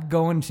fog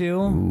going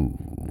too.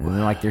 And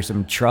then like there's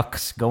some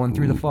trucks going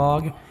through the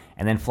fog.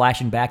 And then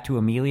flashing back to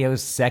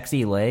Emilio's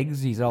sexy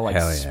legs. He's all like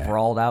Hell yeah.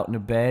 sprawled out in a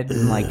bed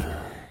and like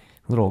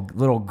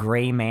little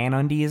gray man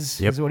undies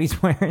is what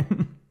he's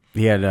wearing.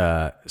 He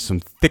had some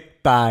thick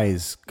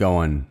thighs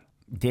going.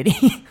 Did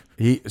he?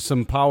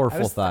 Some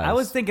powerful thighs. I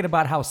was thinking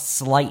about how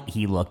slight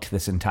he looked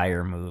this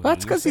entire movie.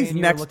 That's You 'cause he's saying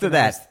you were next to looking at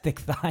that his thick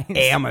thighs.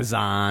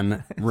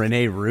 Amazon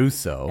Rene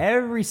Russo.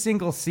 Every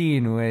single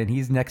scene when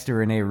he's next to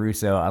Rene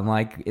Russo, I'm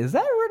like, is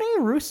that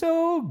Rene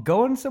Russo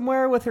going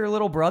somewhere with her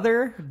little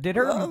brother? Did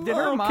her mom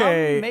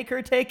make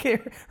her take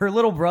her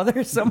little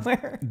brother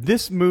somewhere?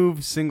 This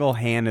move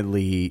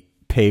single-handedly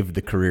paved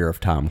the career of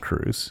Tom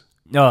Cruise.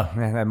 Oh,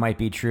 that might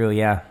be true,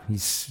 yeah.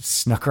 He's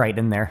snuck right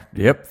in there.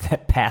 Yep.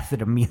 That path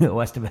that Emilio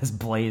Estevez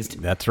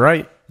blazed. That's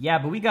right. Yeah,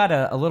 but we got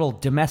a little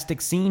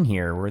domestic scene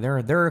here where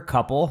they're a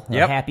couple, a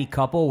Yep. happy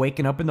couple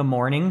waking up in the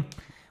morning.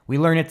 We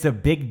learn it's a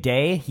big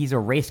day. He's a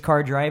race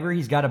car driver.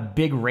 He's got a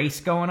big race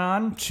going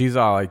on. She's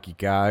all like, you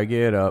gotta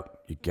get up.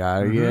 You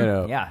gotta get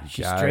up. Yeah, You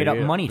she gotta straight up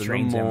get money in the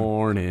trains him.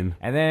 morning.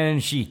 And then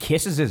she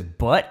kisses his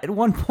butt at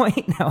one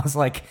point. And I was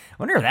like, I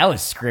wonder if that was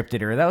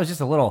scripted or that was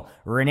just a little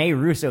Rene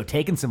Russo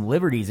taking some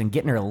liberties and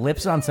getting her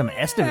lips on some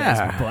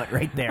Estevez butt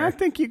right there. I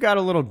think you got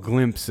a little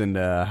glimpse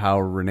into how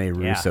Rene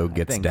Russo I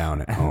gets think-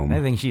 down at home. I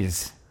think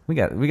we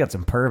got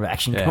some perv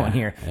action Yeah, going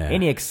here. yeah.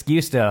 Any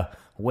excuse to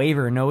wave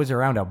her nose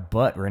around a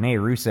butt, Rene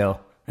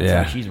Russo. That's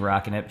Yeah. how she's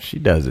rocking it. She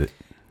does it.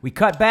 We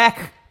cut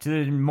back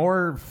to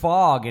more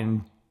fog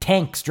and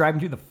tanks driving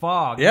through the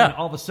fog. Yeah. And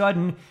all of a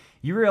sudden,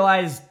 you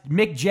realize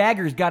Mick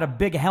Jagger's got a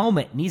big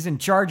helmet and he's in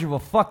charge of a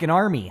fucking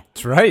army.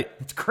 That's right.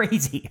 It's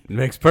crazy. It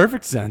makes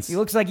perfect sense. He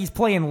looks like he's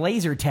playing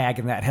laser tag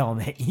in that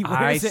helmet. He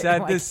I wears it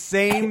said in, the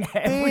same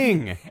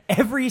thing.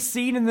 Every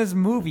scene in this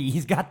movie,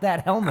 he's got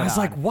that helmet. I was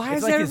like, why it's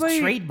is like everybody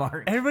his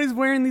trademark? Everybody's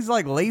wearing these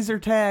like laser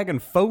tag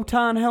and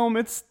photon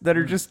helmets that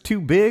are just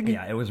too big.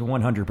 Yeah, it was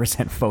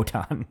 100%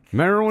 photon.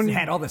 Remember when It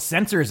had all the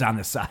sensors on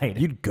the side.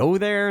 you'd go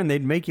there and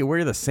they'd make you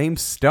wear the same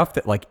stuff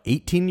that like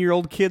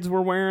 18-year-old kids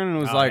were wearing, and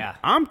it was Oh, like, yeah.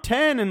 I'm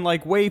 10 and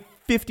like weigh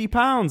 50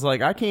 pounds.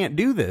 Like, I can't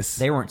do this.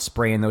 They weren't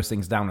spraying those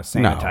things down with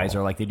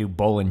sanitizer like they do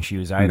bowling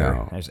shoes either.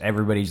 No.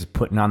 Everybody's just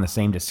putting on the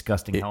same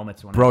disgusting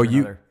helmets. One Bro, after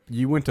another,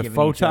 you went to giving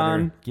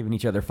Photon. giving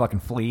each other fucking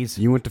fleas.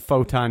 You went to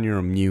Photon. You're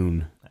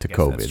immune to Guess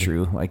COVID. That's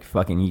true. Like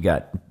fucking, you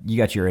got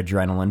your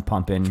adrenaline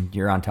pumping.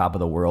 You're on top of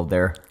the world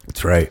there,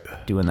 That's right.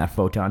 doing that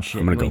photon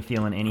shit. I'm gonna You go. ain't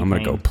feeling any I'm gonna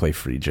pain. go play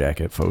Free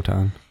Jack at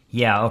Photon.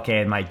 Yeah,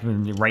 okay. My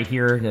right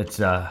here, it's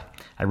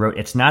I wrote,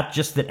 it's not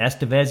just that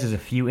Estevez is a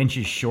few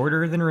inches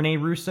shorter than Rene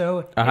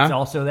Russo. Uh-huh. It's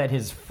also that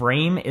his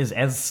frame is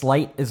as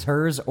slight as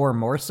hers or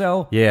more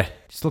so. Yeah.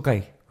 Just look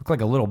like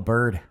a little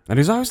bird. And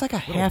he's always like a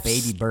half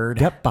baby bird.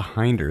 step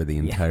behind her the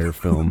entire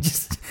film.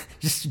 Just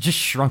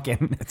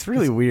shrunken. It's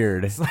really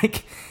weird. It's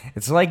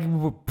like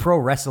pro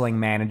wrestling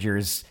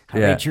managers. How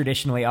Yeah. they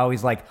traditionally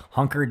always like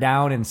hunker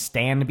down and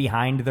stand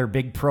behind their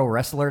big pro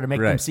wrestler to make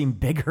them Right. seem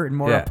bigger and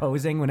more Yeah.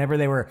 opposing whenever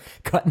they were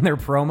cutting their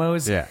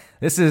promos. Yeah.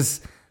 This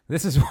is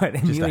This is what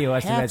Emilio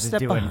Estevez is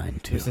doing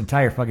this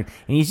entire fucking...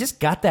 And he's just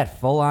got that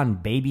full-on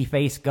baby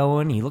face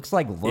going. He looks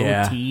like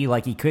low T,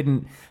 like he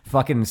couldn't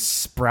fucking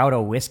sprout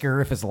a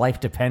whisker if his life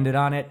depended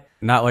on it.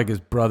 Not like his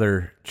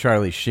brother,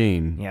 Charlie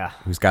Sheen. Yeah.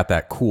 Who's got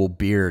that cool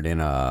beard in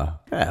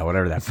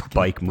whatever that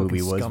bike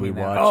movie was we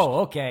watched.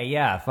 Oh, okay,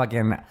 yeah.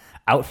 Fucking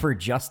Out for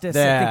Justice,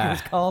 I think it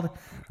was called.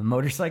 The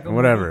motorcycle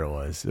Whatever movie.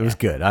 It was. It was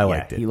good. I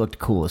liked it. He looked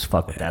cool as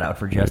fuck with that Out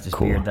for Justice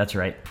beard. That's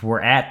right.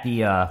 We're at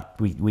the...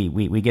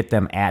 We get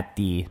them at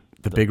the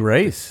big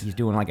race. He's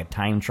doing like a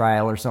time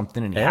trial or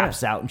something, and he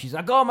hops out, and she's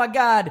like, "Oh my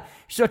God, you're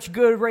such a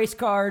good race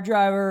car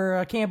driver!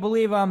 I can't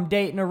believe I'm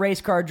dating a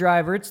race car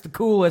driver. It's the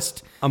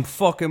coolest. I'm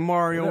fucking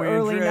Mario The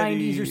early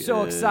 '90s are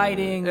so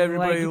exciting.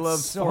 Everybody like,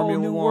 loves it's Formula a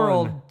whole new 1.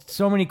 world.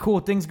 So many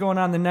cool things going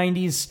on in the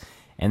 '90s."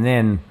 And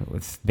then,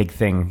 with big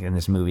thing in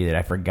this movie that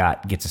I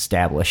forgot gets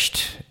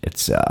established,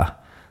 it's the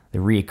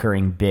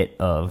reoccurring bit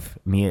of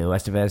Emilio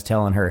Estevez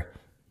telling her,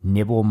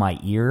 "Nibble my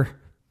ear."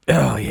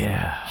 Oh,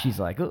 yeah. She's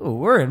like, "Oh,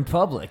 we're in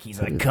public."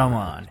 He's like, come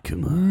on,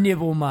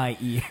 nibble my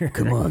ear."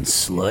 Come on,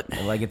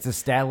 slut. Like it's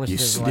established You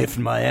as sniffed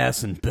like, my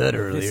ass in bed this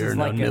earlier, is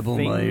now like nibble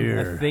my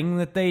ear. a thing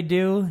that they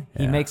do.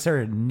 He makes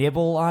her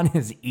nibble on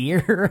his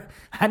ear.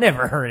 I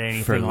never heard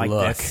anything For like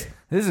luck. this.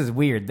 This is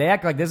weird. They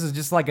act like this is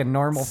just like a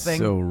normal thing.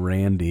 So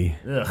randy.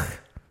 Ugh.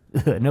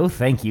 No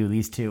thank you,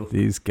 these two.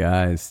 These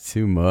guys,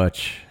 too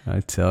much, I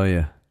tell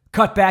you.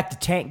 Cut back to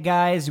tank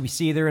guys. We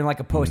see they're in like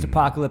a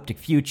post-apocalyptic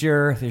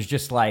future. There's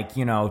just like,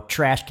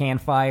 trash can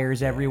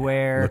fires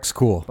everywhere. Looks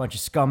cool. A bunch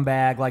of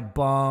scumbag like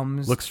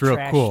bums. Looks real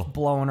trash cool.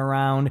 blowing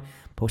around.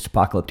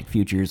 Post-apocalyptic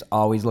futures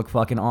always look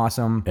fucking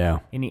awesome. Yeah.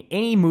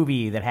 Any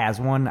movie that has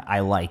one, I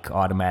like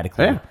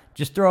automatically. Yeah.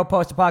 Just throw a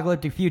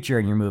post-apocalyptic future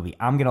in your movie.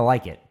 I'm going to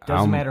like it.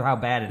 Doesn't matter how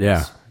bad it is.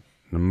 Yeah.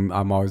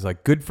 I'm always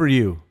like, good for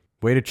you.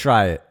 Way to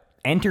try it.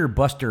 Enter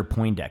Buster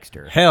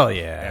Poindexter. Hell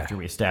yeah. After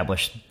we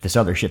establish this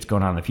other shit's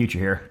going on in the future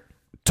here.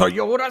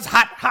 Toyota's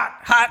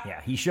hot.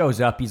 Yeah, he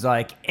shows up. He's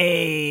like,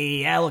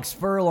 "Hey, Alex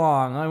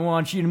Furlong, I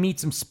want you to meet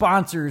some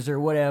sponsors or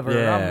whatever.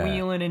 Yeah. I'm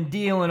wheeling and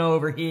dealing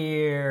over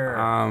here."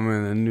 I'm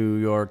in the New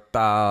York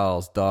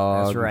Dolls,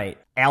 dog. That's right.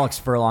 Alex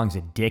Furlong's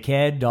a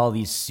dickhead to all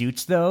these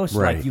suits, though. So,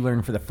 Right. like, you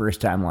learn for the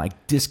first time,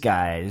 like, this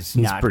guy's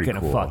He's not pretty going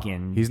to cool.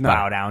 fucking He's not-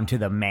 bow down to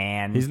the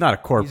man. He's not a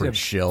corporate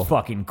He's a shill.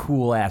 fucking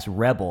cool-ass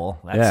rebel.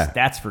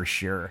 That's for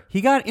sure.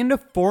 He got into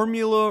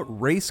Formula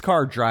race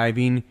car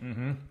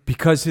driving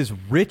because his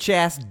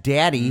rich-ass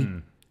daddy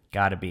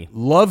Gotta be.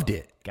 loved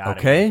it, Gotta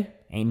okay?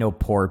 be. Ain't no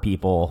poor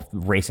people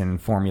racing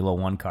Formula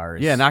 1 cars.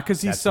 Yeah, not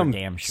because he's That's some for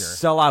damn sure.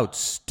 sellout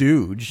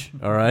stooge,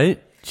 all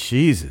right?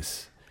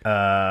 Jesus.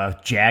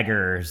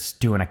 Jagger's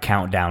doing a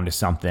countdown to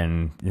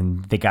something,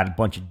 and they got a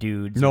bunch of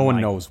dudes. No in, one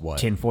like, knows what.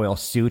 Tinfoil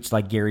suits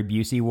like Gary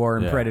Busey wore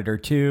in Yeah. Predator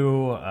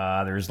 2.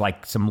 There's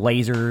like some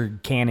laser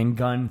cannon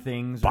gun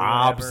things. or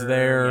Bob's whatever.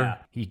 there. Yeah.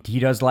 He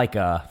does like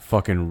a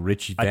Fucking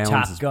Richie Top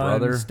Valens' Gun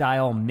brother.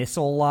 style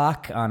missile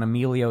lock on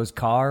Emilio's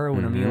car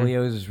when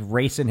Emilio's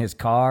racing his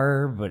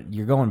car, but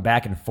you're going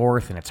back and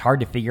forth, and it's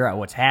hard to figure out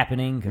what's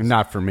happening. 'Cause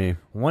Not for me.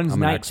 one's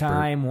I'm an expert.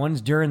 nighttime,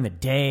 one's during the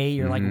day.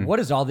 You're like, what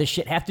does all this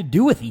shit have to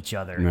do with each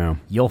other? No.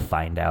 You'll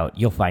find out.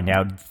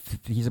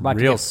 He's about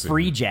to Real get soon.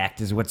 free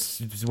jacked is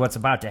what's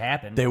about to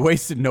happen. They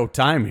wasted no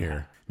time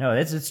here. No,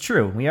 it's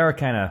true. We are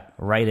kind of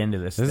right into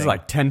this. This is thing.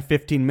 like 10,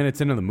 15 minutes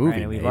into the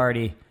movie. Right, we've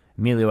mate.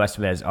 Emilio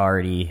Estevez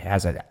already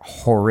has a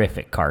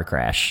horrific car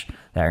crash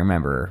that I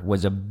remember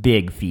was a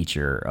big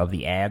feature of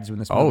the ads when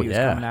this movie was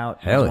coming out.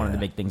 It Hell was one of the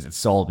big things that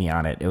sold me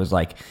on it. It was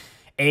like,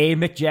 A,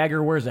 Mick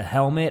Jagger wears a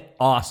helmet,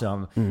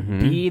 awesome.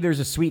 B,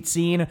 there's a sweet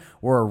scene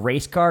where a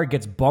race car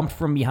gets bumped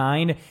from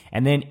behind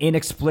and then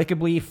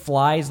inexplicably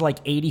flies like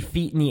 80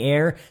 feet in the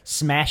air,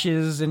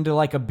 smashes into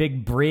like a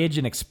big bridge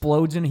and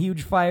explodes in a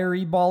huge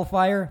fiery ball of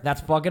fire.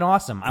 That's fucking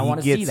awesome. I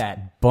want to see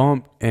that.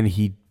 Bumped and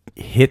he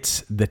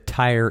hits the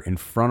tire in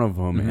front of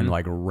him and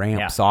like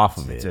ramps off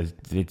of it.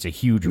 It's a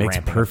huge Makes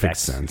ramping perfect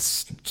effect.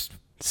 sense.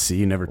 See,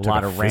 you never A took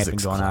lot a of ramping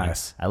physics going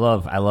class. on.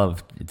 I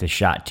love the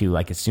shot too.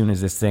 Like as soon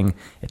as this thing,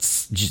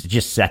 it's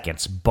just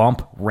seconds.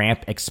 Bump,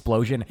 ramp,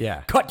 explosion.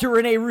 Yeah. Cut to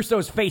Rene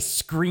Russo's face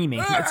screaming.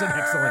 It's an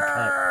excellent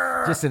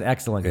cut. Just an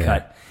excellent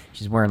cut.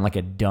 She's wearing like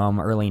a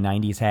dumb early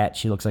 '90s hat.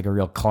 She looks like a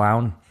real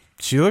clown.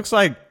 She looks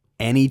like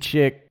any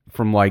chick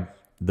from like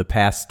the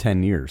past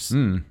 10 years.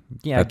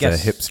 Yeah, That's I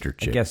guess a hipster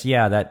chick. I guess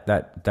that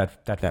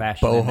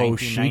fashion boho in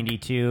chic.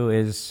 1992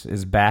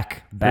 is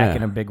back Yeah.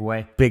 in a big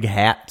way. Big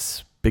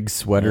hats, big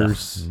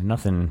sweaters.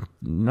 Nothing,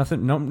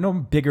 no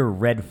bigger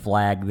red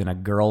flag than a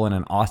girl in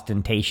an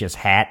ostentatious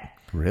hat.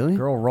 Really?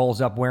 Girl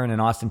rolls up wearing an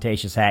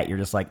ostentatious hat. You're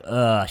just like,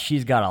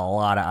 she's got a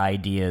lot of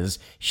ideas.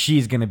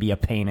 She's going to be a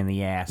pain in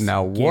the ass.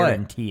 Now what?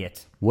 Guarantee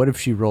it. What if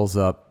she rolls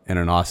up in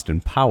an Austin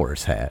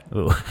Powers hat?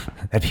 Ooh,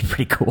 that'd be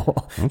pretty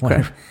cool.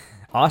 Okay.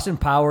 Austin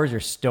Powers or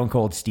Stone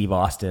Cold Steve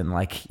Austin,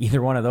 like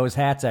either one of those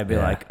hats, I'd be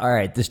like, all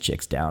right, this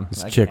chick's down.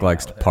 This chick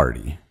likes to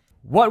party.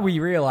 What we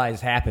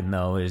realized happened,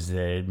 though, is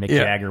that Mick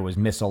Jagger was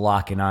missile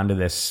locking onto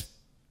this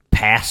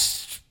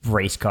past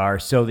race car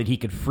so that he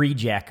could free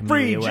jack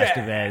Emilio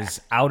Estevez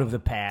out of the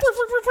past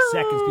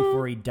seconds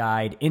before he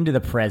died into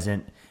the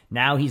present.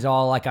 Now he's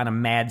all like on a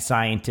mad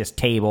scientist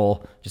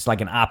table, just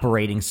like an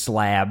operating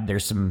slab.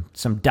 There's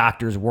some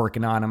doctors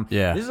working on him.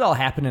 Yeah. This is all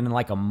happening in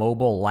like a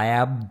mobile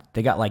lab.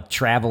 They got like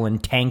traveling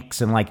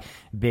tanks and like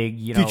big,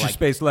 Future like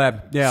Space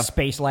Lab. Yeah.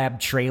 space lab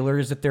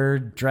trailers that they're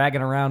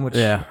dragging around, which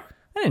I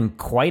didn't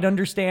quite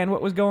understand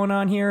what was going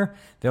on here.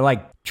 They're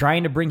like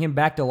trying to bring him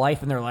back to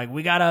life, and they're like,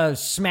 we gotta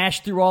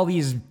smash through all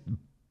these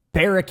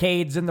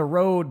barricades in the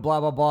road, blah,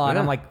 blah, blah. And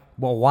I'm like,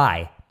 well,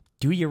 why?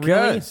 Do you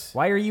really? 'Cause-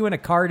 Why are you in a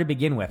car to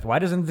begin with? Why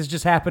doesn't this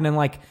just happen in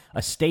like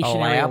a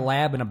stationary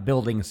lab in a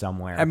building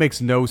somewhere? That makes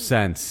no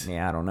sense.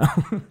 Yeah, I don't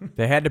know.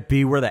 They had to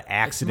be where the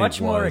accident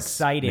Much more was,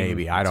 exciting.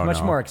 Maybe. I don't know.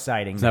 It's much more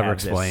exciting. It's to never have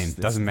this. explained.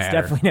 Doesn't matter.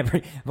 It's definitely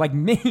never, like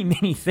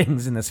many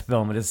things in this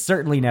film, it is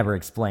certainly never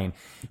explained.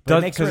 But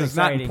it makes for an 'cause it's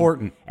not exciting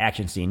important.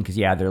 action scene, because,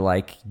 yeah, they're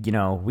like,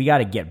 we got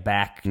to get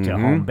back to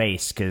home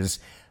base, because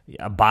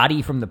a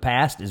body from the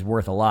past is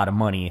worth a lot of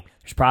money.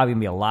 There's probably going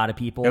to be a lot of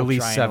people At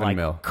least trying 7 to like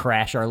mil.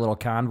 crash our little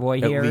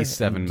convoy At here. least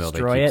 7 and mil, they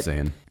destroy keep it.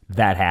 saying.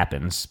 That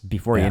happens.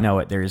 Before you know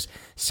it, there's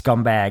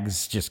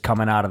scumbags just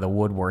coming out of the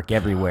woodwork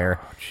everywhere.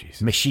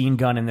 Machine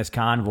gun in this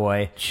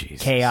convoy.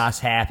 Jesus. Chaos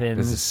happens.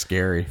 This is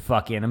scary.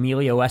 Fucking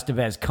Emilio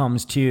Estevez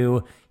comes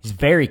to. He's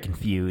very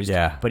confused.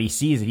 Yeah. But he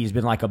sees that he's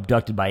been like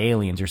abducted by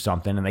aliens or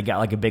something, and they got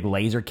like a big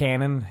laser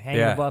cannon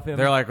hanging above him.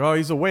 They're like, oh,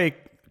 he's awake.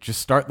 Just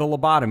start the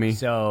lobotomy.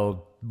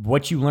 So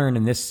what you learn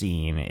in this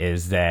scene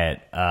is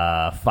that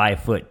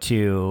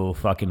 5'2",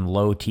 fucking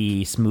low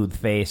T, smooth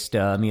faced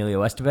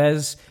Emilio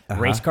Estevez,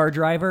 race car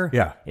driver,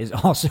 is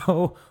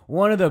also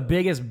one of the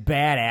biggest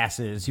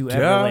badasses who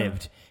ever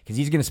lived. Because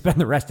he's going to spend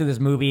the rest of this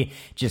movie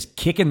just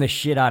kicking the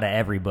shit out of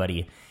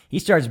everybody. He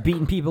starts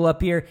beating people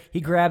up here. He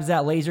grabs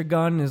that laser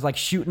gun and is like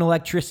shooting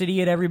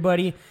electricity at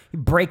everybody. He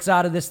breaks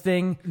out of this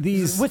thing.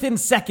 Within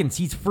seconds,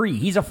 he's free.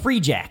 He's a free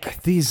jack.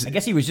 I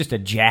guess he was just a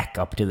jack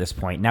up to this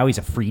point. Now he's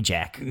a free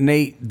jack.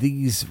 Nate,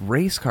 these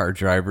race car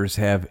drivers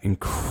have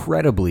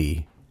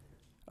incredibly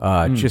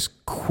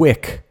just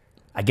quick.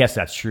 I guess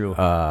that's true.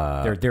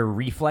 Their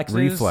reflexes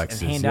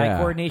and hand-eye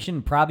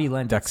coordination probably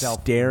lend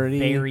dexterity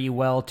itself very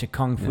well to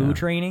kung fu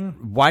training.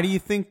 Why do you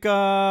think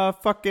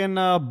fucking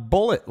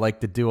Bullet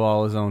liked to do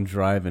all his own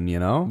driving,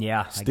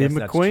 Yeah, Steve I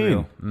guess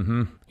McQueen. That's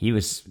true. He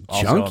was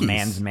also Junkies. a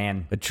man's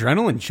man.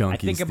 Adrenaline junkies, I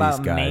think about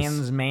these guys.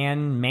 man's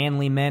man,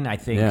 manly men. I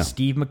think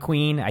Steve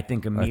McQueen. I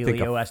think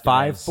Emilio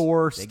Estevez.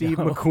 5'4" Steve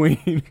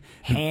McQueen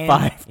hand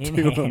and in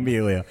 5'2" hand.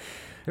 Emilio.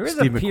 There was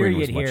Steve a McQueen period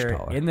was much here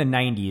taller. in the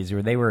 90s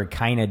where they were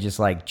kind of just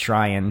like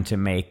trying to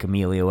make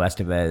Emilio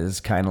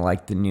Estevez kind of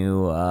like the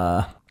new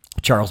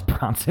Charles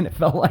Bronson, it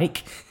felt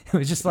like. It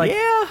was just like,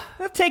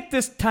 let's take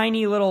this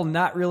tiny little,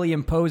 not really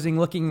imposing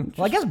looking.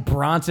 Well, I guess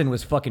Bronson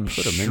was fucking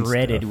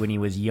shredded when he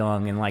was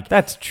young and like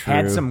That's true.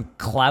 had some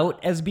clout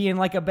as being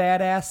like a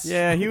badass.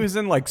 Yeah, he was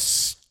in like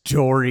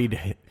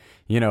storied,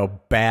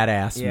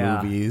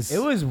 badass movies.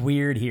 It was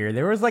weird here.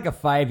 There was like a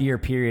 5-year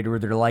period where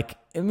they're like,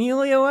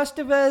 Emilio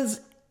Estevez,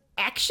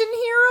 action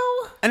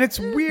hero? And it's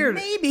weird.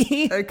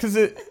 Maybe. Because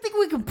I think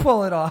we could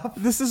pull it off.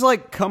 this is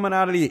like coming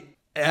out of the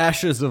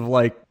ashes of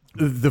like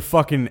the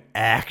fucking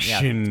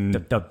action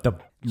The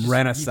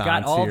renaissance. You've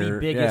got all here. the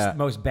biggest,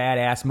 most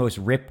badass, most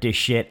ripped as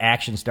shit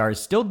action stars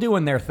still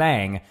doing their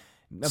thing.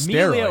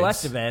 Emilio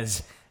Steroids.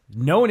 Estevez,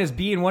 known as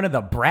being one of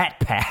the Brat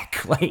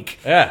Pack, like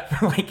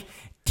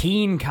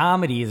teen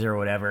comedies or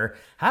whatever.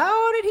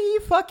 How did he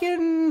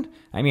fucking...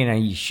 I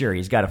mean, sure,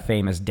 he's got a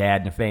famous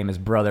dad and a famous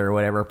brother or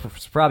whatever.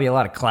 It's probably a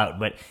lot of clout,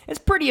 but it's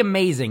pretty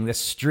amazing, this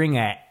string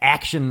of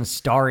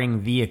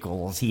action-starring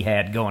vehicles he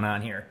had going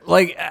on here.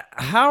 Like,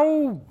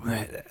 how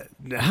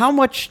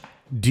much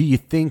do you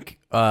think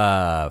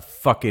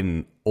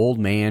fucking old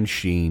man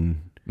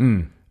Sheen...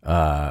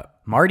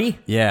 Marty?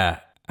 Yeah.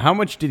 How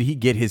much did he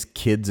get his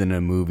kids into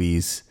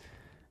movies?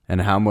 And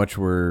how much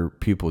were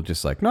people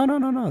just like, no,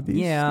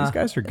 these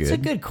guys are good? It's a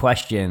good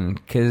question,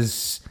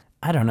 because,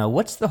 I don't know,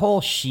 what's the whole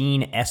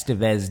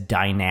Sheen-Estevez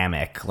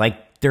dynamic?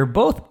 Like, they're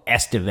both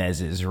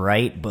Estevezes,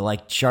 right? But,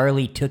 like,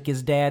 Charlie took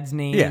his dad's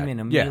name,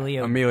 and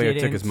Emilio Emilio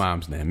didn't. took his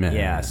mom's name.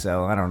 Yeah,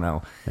 so I don't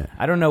know. Yeah.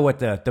 I don't know what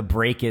the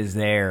break is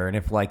there, and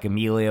if, like,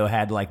 Emilio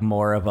had, like,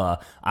 more of a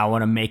I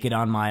want to make it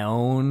on my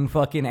own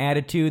fucking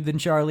attitude than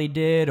Charlie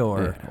did,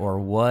 or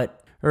what.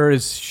 Or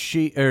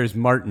is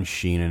Martin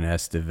Sheen and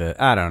Estevez?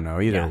 I don't know.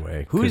 Either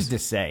way, who's to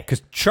say?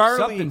 Because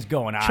Something's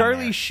going on.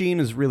 Charlie there. Sheen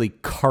is really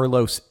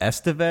Carlos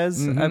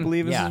Estevez, I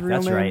believe is his real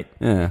that's name. right.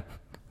 Yeah,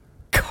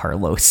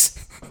 Carlos.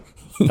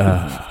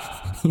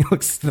 He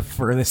looks the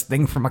furthest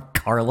thing from a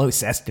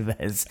Carlos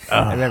Estevez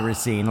I've ever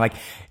seen. Like,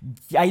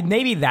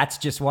 maybe that's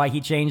just why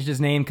he changed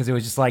his name, because it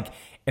was just like,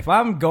 if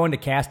I'm going to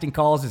casting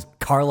calls as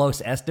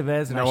Carlos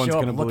Estevez and No I one's show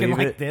up gonna looking believe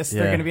like it. this, Yeah.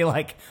 they're going to be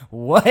like,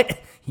 what?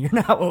 You're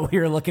not what we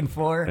were looking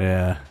for.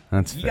 yeah,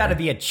 that's You got to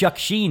be a Chuck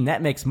Sheen.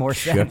 That makes more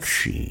Chuck sense.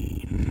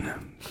 Sheen.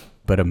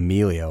 But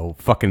Emilio,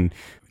 fucking,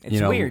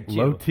 It's weird, too.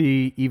 low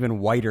T, even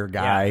whiter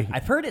guy. Yeah.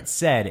 I've heard it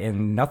said,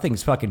 and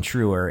nothing's fucking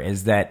truer,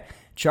 is that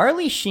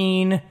Charlie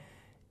Sheen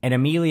and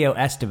Emilio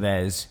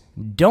Estevez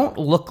don't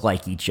look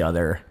like each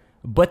other,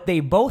 but they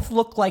both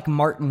look like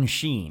Martin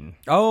Sheen.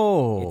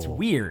 Oh. It's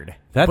weird,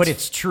 but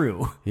it's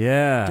true.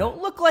 Yeah.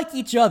 Don't look like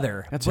each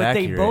other, That's but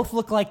accurate. they both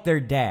look like their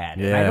dad.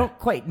 Yeah. And I don't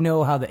quite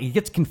know how that... It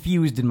gets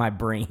confused in my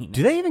brain.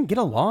 Do they even get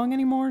along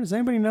anymore? Does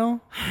anybody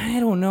know? I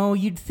don't know.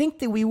 You'd think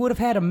that we would have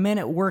had a Men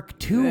at Work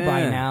 2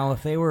 by now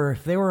if they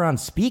were on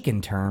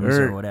speaking terms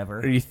or whatever.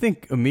 Or you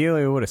think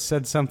Emilio would have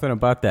said something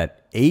about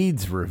that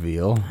AIDS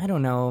reveal? I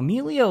don't know.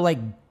 Emilio,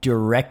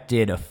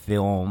 directed a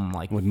film,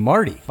 with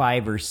Marty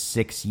 5 or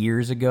 6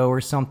 years ago or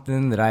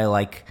something that I,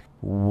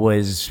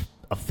 was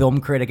a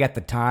film critic at the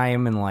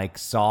time and,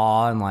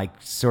 saw and,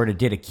 sort of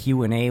did a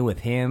Q&A with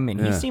him. And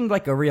he seemed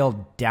like a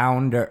real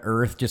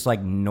down-to-earth, just,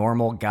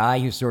 normal guy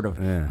who sort of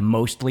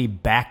mostly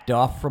backed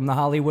off from the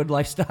Hollywood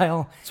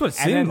lifestyle. That's what it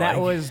seemed And then like.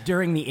 that was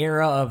during the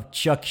era of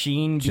Chuck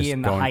Sheen Just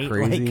being the going height.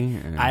 crazy.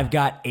 I've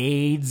got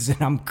AIDS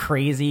and I'm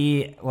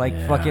crazy,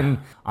 fucking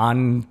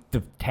on the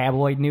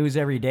tabloid news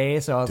every day.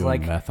 So I was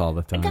doing meth all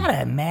the time. I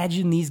gotta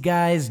imagine these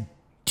guys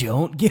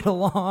don't get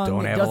along.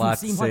 Don't It have a doesn't lot to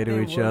seem say like to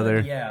they each would. other.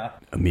 Yeah.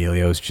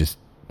 Emilio's just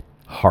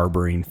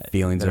harboring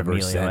feelings of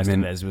Emilio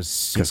resentment. Estevez was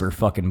super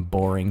fucking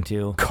boring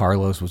too.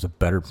 Carlos was a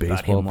better About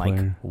baseball him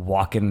player.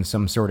 walking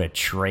some sort of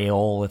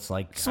trail. It's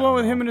like It's the one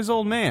with him and his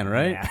old man,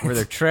 right? Yeah. Where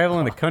they're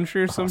traveling the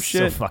country or some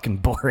shit. So fucking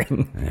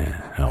boring.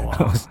 Yeah. Oh, well.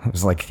 I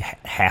was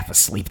half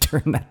asleep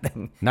during that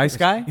thing. Nice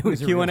guy? It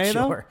was The a real Q&A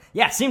though? chore.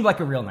 Yeah, seemed like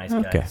a real nice guy.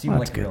 Okay, Seemed well,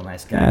 like that's a real good.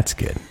 nice guy. That's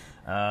good.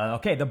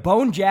 Okay, the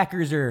Bone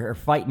Jackers are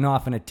fighting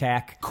off an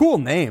attack. Cool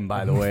name,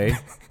 by the way.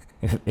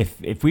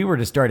 If we were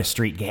to start a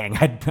street gang,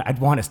 I'd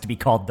want us to be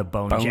called the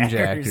Bone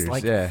Jackers.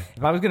 Yeah.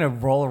 If I was gonna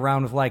roll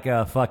around with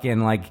a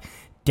fucking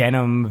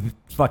denim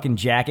fucking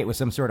jacket with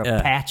some sort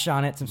of patch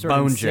on it, some sort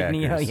Bone of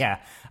insignia, Jackers. yeah,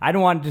 I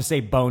don't want it to say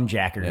Bone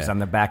Jackers on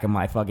the back of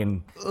my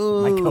fucking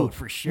my coat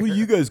for sure. What are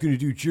you guys gonna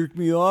do? Jerk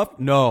me off?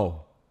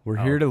 No. We're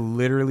here to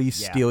literally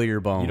steal your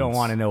bones. You don't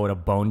want to know what a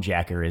bone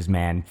jacker is,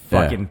 man.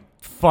 Fucking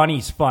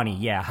funny's funny.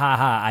 Yeah,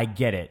 haha, I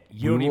get it.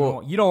 You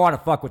don't want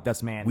to fuck with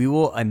us, man. We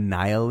will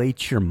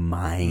annihilate your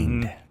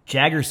mind.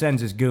 Jagger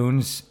sends his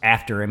goons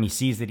after him. He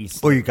sees that he's...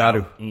 Oh, you got to.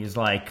 And he's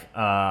like,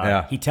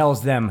 he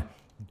tells them,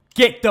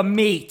 get the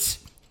meat.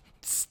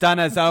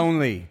 Stunners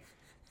only.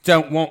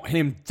 Don't want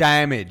him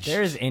damaged.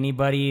 There's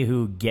anybody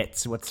who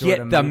gets what sort Get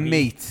of the movie,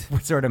 meat.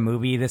 what sort of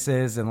movie this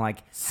is, and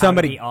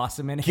Somebody how to be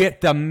awesome in it. Get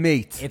the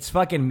meat. It's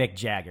fucking Mick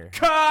Jagger.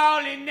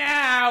 Calling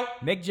out.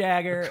 Mick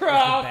Jagger,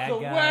 Across is the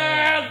the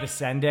bad guy,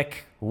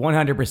 Vicendic,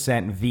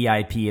 100%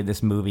 VIP of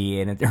this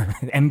movie and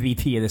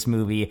MVP of this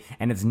movie,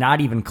 and it's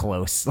not even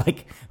close.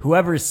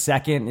 Whoever's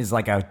second is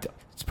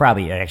it's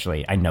probably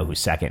actually I know who's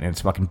second, and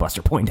it's fucking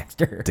Buster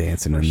Poindexter.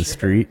 Dancing in the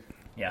street.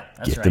 Yeah,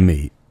 that's Get right. the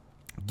meat.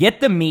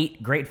 Get the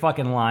meat. Great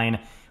fucking line.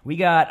 We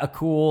got a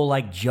cool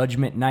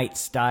Judgment Night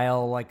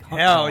style hunt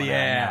Hell going on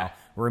yeah. now,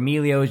 where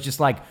Emilio is just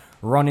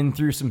running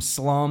through some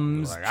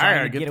slums, I trying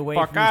gotta to get get the away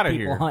fuck from outta these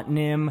people here. hunting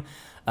him.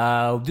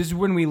 This is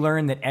when we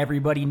learn that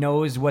everybody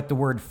knows what the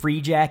word free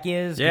jack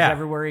is. 'Cause Yeah.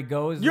 everywhere he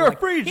goes, You're they're a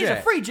free He's a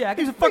jack. free jack.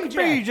 He's a free fucking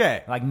free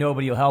jack.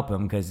 Nobody will help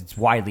him because it's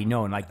widely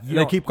known.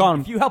 They keep calling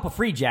him. If you help a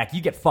free jack, you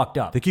get fucked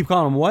up. They keep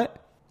calling him what?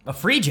 A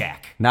free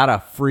jack. Not a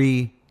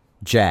free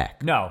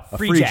jack. No, a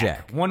free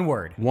jack. One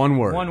word. One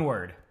word. One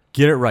word.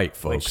 Get it right,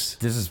 Which folks.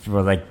 this is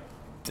for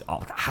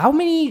how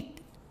many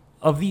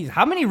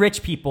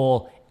rich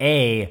people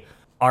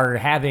are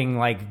having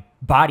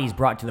bodies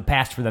brought to the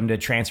past for them to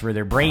transfer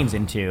their brains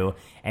into,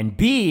 and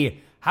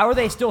B, how are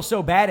they still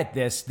so bad at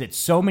this that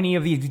so many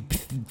of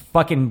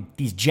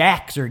these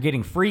jacks are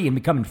getting free and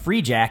becoming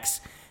free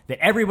jacks that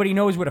everybody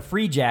knows what a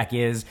free jack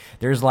is?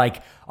 There's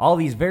all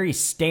these very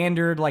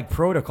standard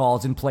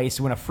protocols in place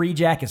when a free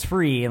jack is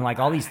free, and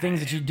all these things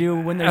that you do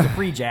when there's a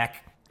free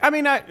jack. I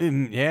mean,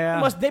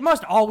 yeah. They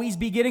must always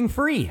be getting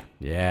free.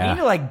 Yeah.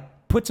 You need to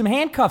put some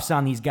handcuffs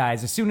on these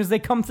guys as soon as they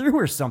come through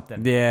or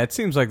something. Yeah, it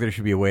seems like there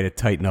should be a way to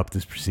tighten up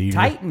this procedure.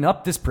 Tighten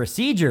up this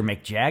procedure,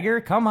 Mick Jagger.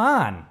 Come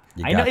on.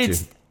 I know got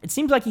to. it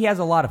seems like he has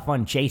a lot of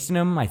fun chasing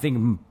them. I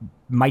think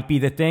might be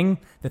the thing.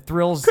 The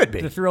thrills Could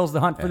be. the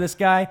hunt for this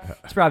guy.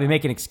 He's probably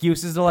making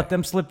excuses to let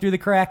them slip through the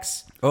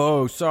cracks.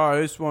 Oh,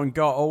 sorry, this one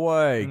got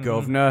away,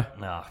 governor.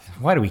 Oh,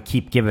 why do we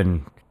keep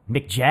giving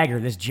Mick Jagger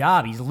this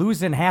job? He's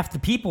losing half the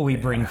people we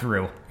bring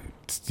through.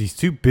 He's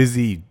too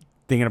busy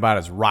thinking about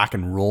his rock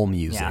and roll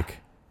music. Yeah.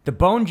 The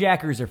Bone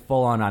Jackers are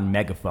full on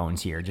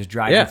megaphones here, just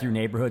driving through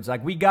neighborhoods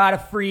we got a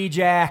free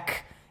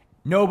jack.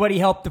 Nobody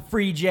help the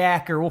free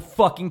jack or we'll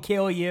fucking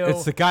kill you.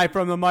 It's the guy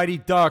from the Mighty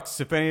Ducks,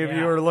 if any of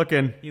you are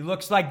looking. He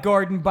looks like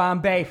Gordon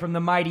Bombay from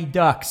the Mighty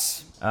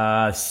Ducks.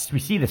 We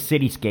see the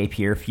cityscape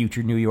here,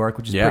 future New York,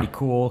 which is pretty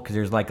cool because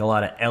there's a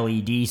lot of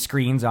LED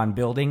screens on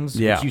buildings,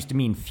 which used to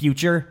mean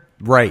future.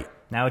 Right.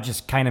 Now it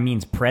just kind of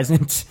means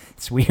present.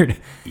 It's weird.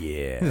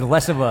 Yeah. There's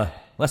less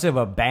of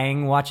a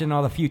bang watching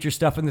all the future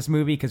stuff in this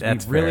movie because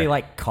we've really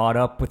fair. caught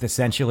up with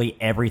essentially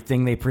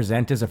everything they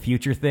present as a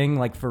future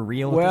thing, for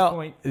real at this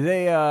point.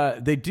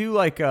 They do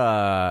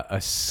a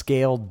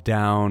scaled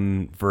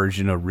down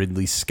version of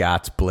Ridley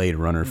Scott's Blade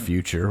Runner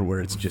Future, where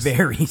it's just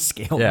Very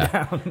scaled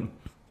down.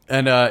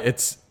 and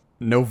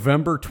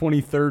November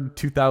 23rd,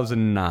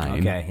 2009.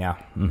 Okay, yeah.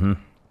 Mm-hmm.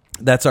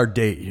 That's our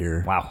date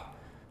here. Wow.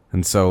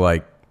 And so,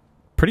 like,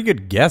 pretty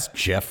good guess,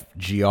 Jeff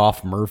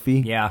Geoff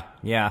Murphy. Yeah.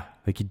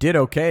 Like, you did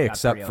okay,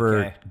 except pretty for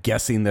okay.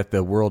 guessing that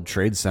the World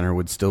Trade Center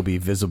would still be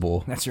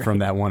visible That's right. from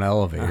that one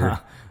elevator.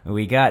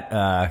 We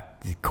got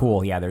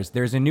cool. Yeah,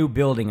 there's a new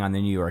building on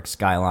the New York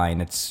skyline.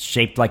 It's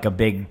shaped like a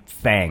big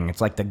fang.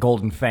 It's like the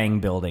Golden Fang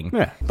building.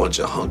 Yeah. Bunch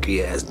of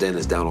hunky ass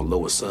dentists down on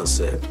Lower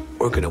Sunset,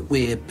 working a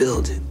weird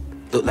building.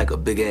 Look like a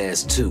big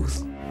ass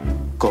tooth.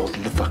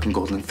 The fucking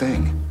golden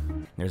thing.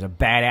 There's a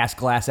badass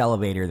glass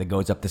elevator that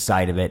goes up the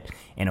side of it,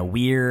 and a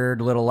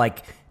weird little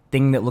like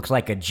thing that looks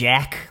like a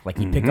jack, like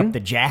you pick up the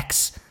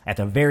jacks at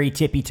the very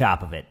tippy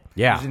top of it.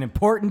 Yeah. It's an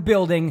important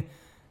building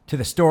to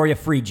the story of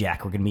Free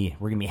Jack. We're gonna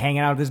be hanging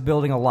out at this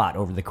building a lot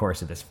over the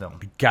course of this film.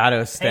 You gotta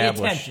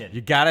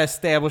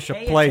establish a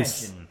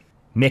place. Attention.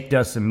 Mick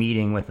does some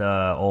meeting with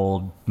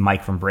old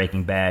Mike from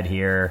Breaking Bad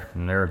here,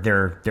 and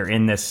they're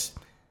in this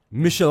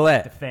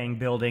Michelet. Fang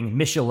building.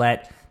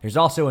 Michelet. There's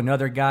also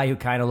another guy who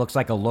kind of looks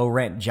like a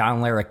low-rent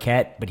John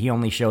Larroquette, but he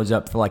only shows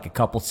up for like a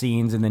couple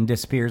scenes and then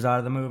disappears out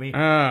of the movie. Oh,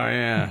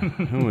 yeah.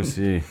 Who was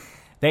he?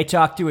 They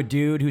talk to a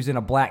dude who's in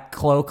a black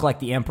cloak like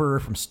the Emperor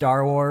from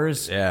Star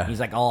Wars. Yeah. He's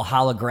like all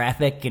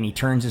holographic, and he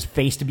turns his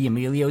face to be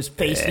Emilio's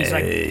face. And he's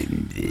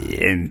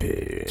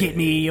like, "Get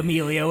me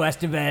Emilio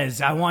Estevez.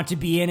 I want to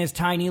be in his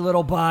tiny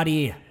little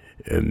body."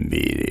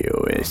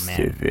 Emilio Man, I want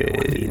to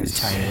be in his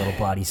tiny little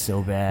body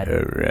so bad.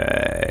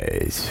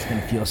 Alright. It's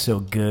going to feel so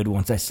good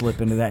once I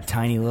slip into that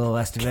tiny little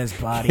Estevez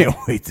body. Can't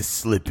wait to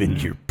slip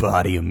into your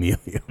body,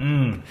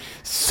 Emilio.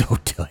 So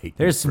tight.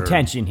 There's some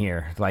tension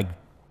here. Like,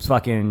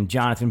 fucking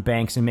Jonathan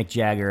Banks and Mick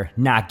Jagger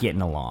not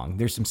getting along.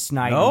 There's some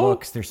snide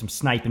looks. There's some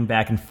sniping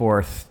back and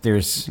forth.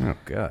 Oh,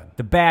 God.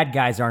 The bad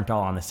guys aren't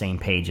all on the same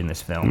page in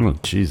this film. Oh,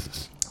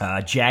 Jesus.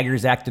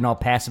 Jagger's acting all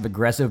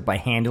passive-aggressive by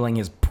handling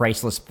his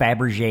priceless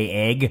Fabergé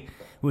egg,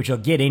 which will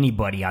get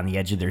anybody on the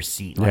edge of their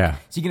seat. Like, Yeah.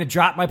 Is he going to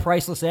drop my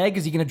priceless egg?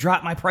 Is he going to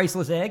drop my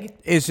priceless egg?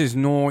 This is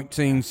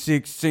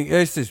 1916.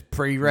 This is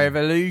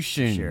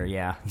pre-revolution. Sure,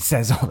 yeah. He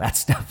says all that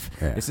stuff.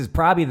 Yeah. This is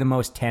probably the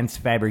most tense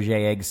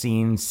Fabergé egg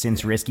scene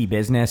since Risky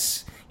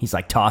Business. He's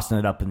like tossing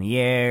it up in the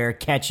air,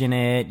 catching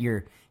it.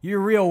 You're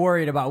real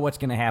worried about what's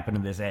going to happen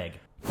to this egg.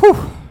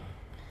 Whew.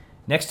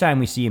 Next time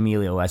we see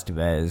Emilio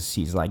Estevez,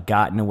 he's like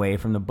gotten away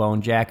from the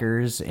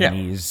Bonejackers and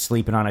he's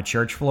sleeping on a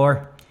church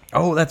floor.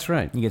 Oh, that's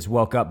right. He gets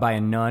woke up by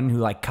a nun who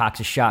like cocks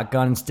a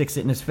shotgun and sticks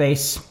it in his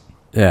face.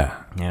 Yeah.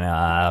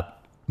 And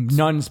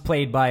nun's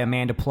played by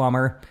Amanda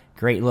Plummer,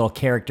 great little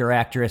character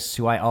actress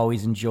who I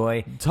always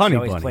enjoy. Honey She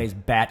always Bunny. plays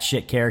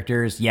batshit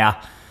characters.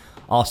 Yeah.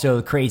 Also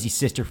the crazy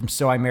sister from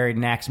So I Married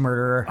an Axe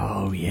Murderer.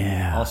 Oh,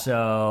 yeah.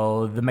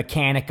 Also the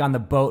mechanic on the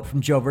boat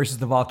from Joe versus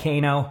the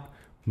Volcano.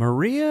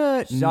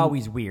 Maria. She's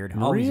always weird.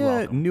 Always Maria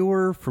welcome. knew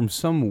her from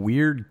some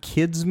weird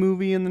kids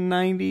movie in the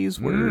 90s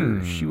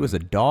where she was a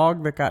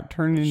dog that got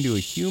turned into a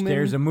human.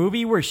 There's a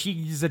movie where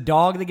she's a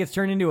dog that gets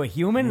turned into a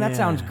human? That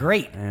sounds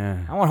great. Yeah.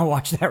 I want to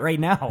watch that right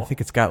now. I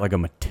think it's got like a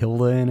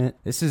Matilda in it.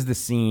 This is the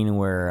scene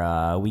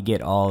where we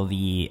get all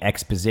the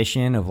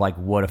exposition of like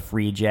what a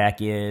free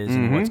jack is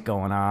and what's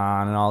going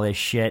on and all this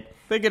shit.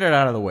 They get it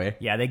out of the way.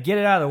 Yeah, they get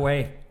it out of the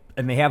way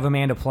and they have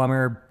Amanda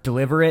Plummer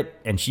deliver it,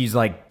 and she's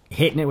like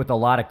hitting it with a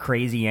lot of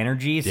crazy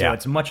energy, so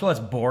it's much less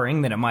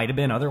boring than it might have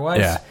been otherwise.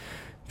 Yeah.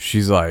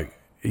 He's like,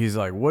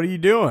 what are you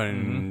doing?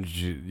 And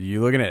you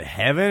looking at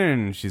heaven?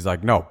 And she's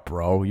like, no,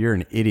 bro, you're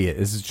an idiot.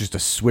 This is just a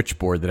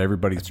switchboard that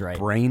everybody's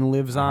brain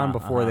lives on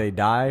before they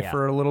die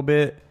for a little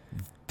bit.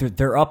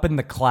 They're up in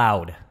the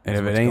cloud. And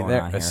if it ain't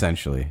there,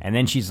 essentially. And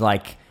then she's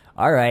like,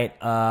 all right,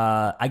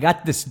 I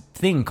got this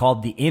thing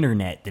called the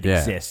internet that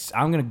exists.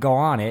 I'm going to go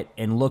on it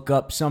and look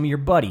up some of your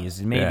buddies,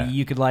 and maybe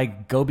you could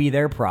like go be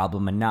their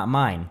problem and not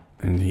mine.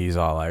 And he's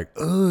all like,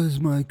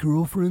 is my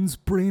girlfriend's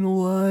brain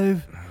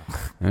alive?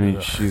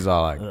 And she's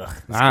all like,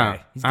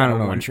 He's got a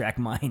one-track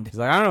mind. He's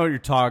like, I don't know what you're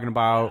talking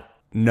about.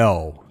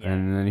 No. Yeah.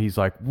 And then he's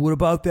like, what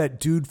about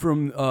that dude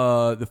from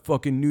the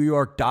fucking New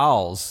York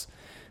Dolls?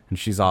 And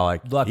she's all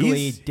like,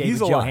 luckily, David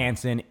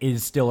Johansen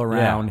is still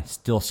around,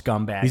 still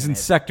scumbag. He's in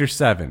Sector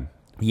 7.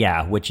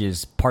 Yeah, which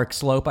is Park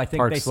Slope, I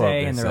think they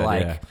say. And they're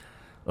like,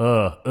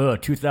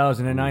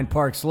 2009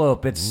 Park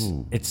Slope. It's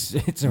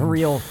a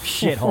real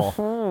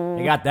shithole.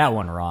 They got that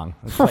one wrong.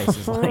 The place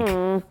is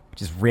like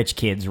just rich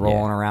kids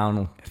rolling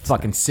around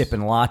fucking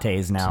sipping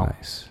lattes now.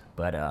 Nice.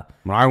 But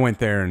when I went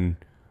there in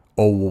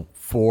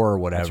 2004 or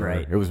whatever, that's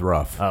right. It was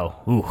rough.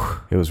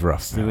 It was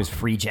rough. It was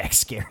Free Jack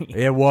scary.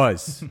 It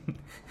was.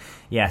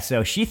 Yeah,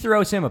 so she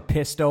throws him a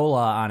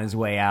pistola on his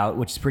way out,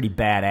 which is pretty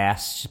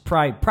badass. She's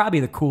probably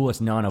the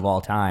coolest nun of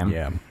all time.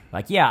 Yeah.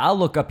 Like, I'll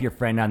look up your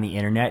friend on the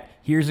internet.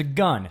 Here's a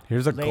gun.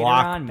 Here's a Later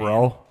Glock, on,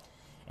 bro. Man.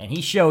 And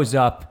he shows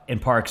up in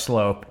Park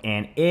Slope,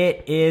 and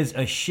it is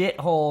a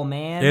shithole,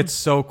 man. It's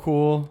so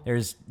cool.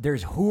 There's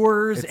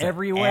whores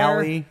everywhere.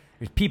 Alley.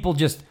 There's people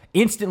just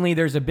instantly.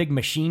 There's a big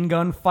machine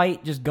gun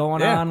fight just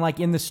going on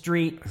like in the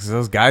street. So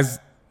those guys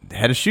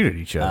had to shoot at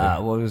each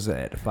other. What was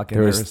it? Fucking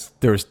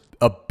there was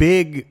a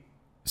big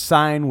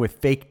sign with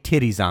fake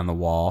titties on the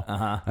wall.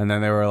 And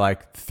then they were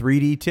like,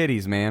 3D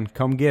titties, man.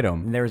 Come get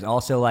them. And there was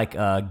also like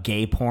a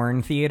gay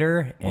porn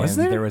theater. And Was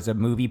there? There was a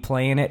movie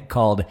playing it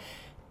called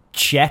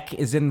Czech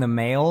is in the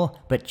Mail,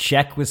 but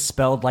Czech was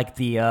spelled like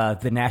the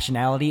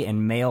nationality,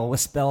 and male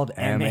was spelled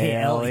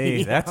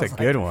M-A-L-E. That's a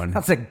good one.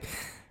 That's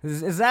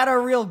is that a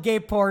real gay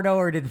porno,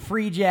 or did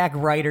Free Jack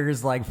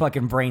writers like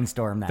fucking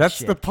brainstorm that That's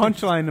shit? the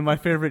punchline to my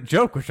favorite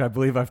joke, which I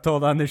believe I've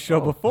told on this show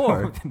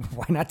before.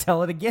 Why not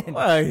tell it again?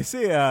 Well, you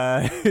see,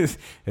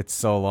 it's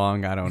so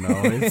long, I don't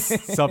know.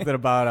 It's something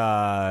about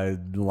a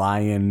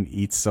lion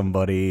eats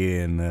somebody,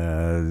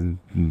 and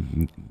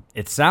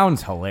It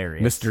sounds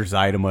hilarious. Mr.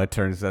 Zaidama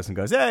turns to us and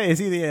goes, "Hey, you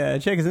see the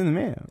check is in the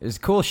mail." There's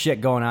cool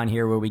shit going on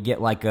here where we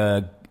get like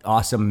a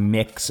awesome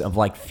mix of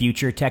like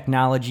future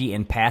technology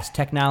and past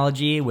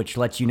technology, which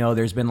lets you know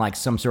there's been like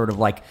some sort of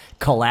like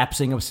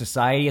collapsing of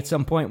society at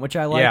some point, which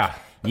I like. Yeah.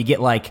 You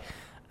get like,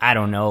 I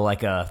don't know,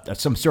 like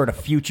some sort of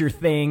future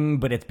thing,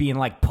 but it's being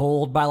like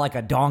pulled by like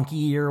a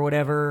donkey or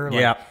whatever. Like,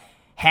 Yeah.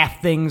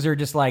 half things are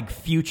just like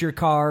future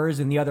cars,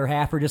 and the other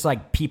half are just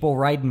like people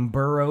riding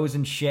burros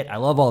and shit. I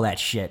love all that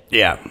shit.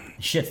 Yeah.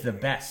 Shit's the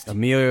best.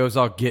 Emilio's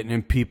all getting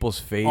in people's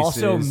faces.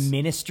 Also,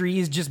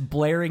 Ministries just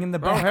blaring in the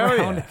hell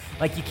background. yeah.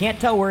 Like, you can't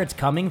tell where it's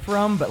coming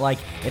from, but, like,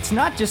 it's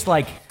not just,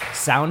 like,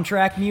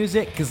 soundtrack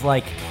music, because,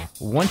 like,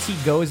 once he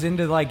goes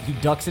into, like, he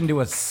ducks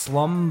into a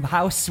slum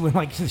house when,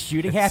 like, the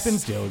shooting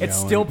happens, still it's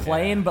going, still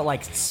playing, but,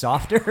 like,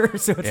 softer.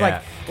 So it's Yeah.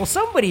 like, well,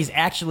 somebody's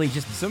actually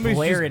just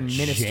blaring just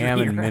Ministry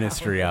jamming around.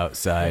 Ministry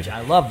outside. Which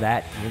I love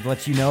that. It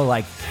lets you know,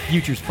 like,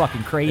 future's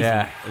fucking crazy.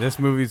 Yeah, this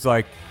movie's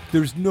like,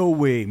 there's no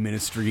way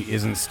Ministry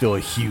isn't still a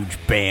huge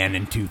band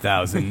in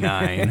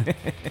 2009.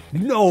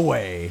 No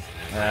way.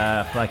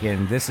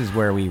 Fucking, this is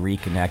where we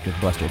reconnect with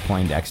Buster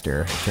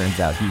Poindexter. Turns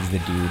out he's the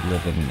dude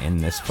living in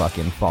this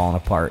fucking falling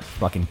apart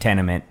fucking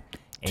tenement.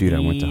 And Dude, I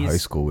went to he's- high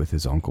school with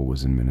his uncle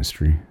was in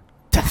Ministry.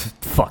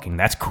 Fucking,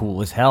 that's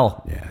cool as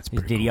hell. Yeah, it's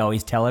pretty Did he cool.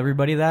 always tell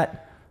everybody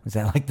that? Is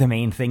that like the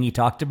main thing he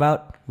talked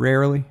about?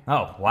 Rarely.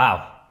 Oh,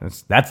 wow.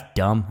 That's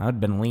dumb. I'd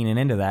been leaning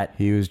into that.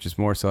 He was just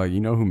more so like, you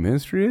know who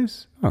Ministry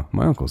is? Oh,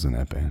 my uncle's in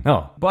that band.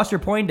 Oh, Buster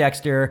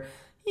Poindexter,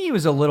 he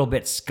was a little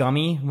bit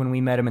scummy when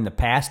we met him in the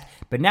past,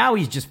 but now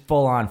he's just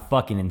full on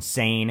fucking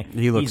insane.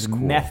 He looks He's cool.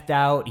 methed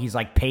out. He's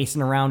like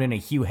pacing around in a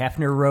Hugh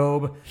Hefner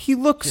robe. He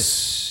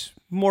looks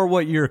more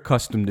what you're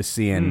accustomed to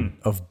seeing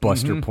of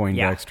Buster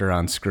Poindexter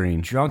on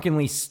screen.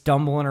 Drunkenly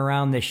stumbling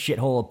around this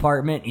shithole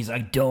apartment. He's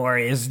like, don't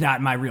worry, it's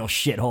not my real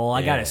shithole.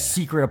 I got Yeah. a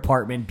secret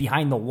apartment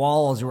behind the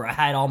walls where I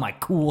hide all my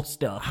cool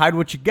stuff. Hide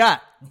what you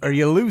got, or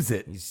you lose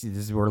it. You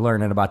see, we're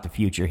learning about the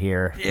future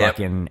here. Yep.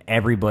 Fucking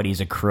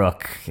everybody's a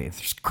crook.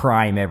 There's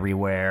crime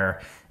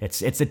everywhere.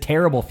 It's a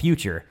terrible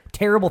future.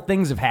 Terrible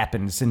things have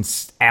happened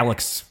since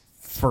Alex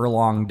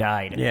Furlong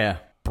died. Yeah.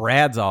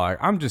 Brad's all like,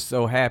 I'm just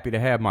so happy to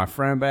have my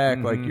friend back.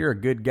 Like, you're a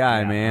good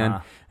guy,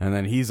 man. And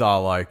then he's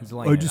all like,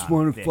 laying I it just on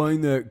want to thick.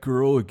 find that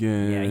girl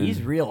again. Yeah,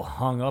 he's real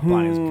hung up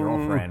on his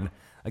girlfriend.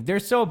 Like,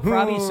 there's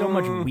probably so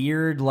much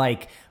weird,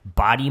 like,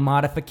 body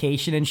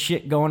modification and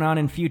shit going on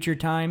in future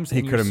times. He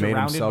and could have you're made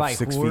surrounded himself by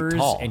 6 feet whores,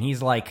 tall. And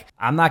he's like,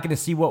 I'm not going to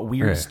see what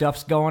weird Yeah.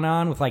 stuff's going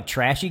on with, like,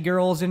 trashy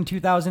girls in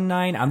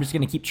 2009. I'm just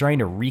going to keep trying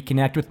to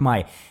reconnect with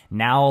my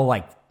now,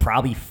 like,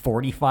 probably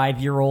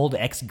 45-year-old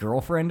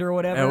ex-girlfriend or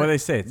whatever. And what do they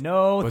say? It's-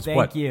 No, was thank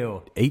what,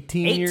 you.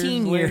 18 years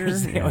 18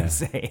 years, later? they would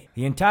say.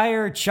 The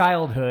entire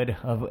childhood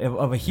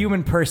of a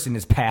human person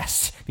is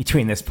passed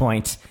between this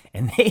point,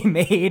 and they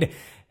made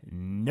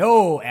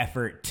no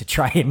effort to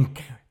try and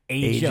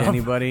age up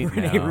anybody?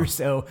 Rene No.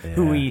 Russo,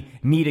 who we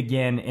meet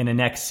again in the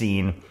next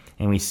scene,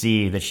 and we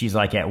see that she's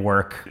like at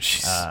work.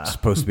 She's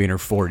supposed to be in her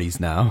 40s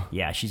now.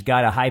 Yeah, she's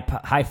got a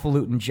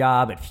highfalutin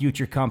job at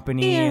Future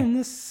Company.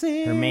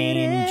 Her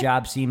main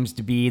job seems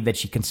to be that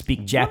she can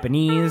speak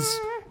Japanese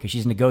because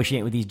she's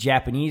negotiating with these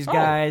Japanese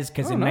guys.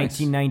 Because in nice.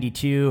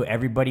 1992,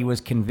 everybody was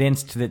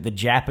convinced that the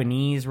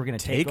Japanese were going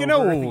to take Taking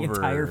over the over.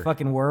 entire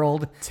fucking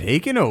world.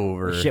 Taking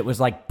over. Shit was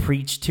like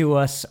preached to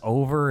us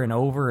over and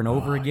over and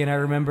over again. I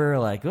remember,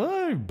 like,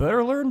 oh, you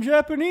better learn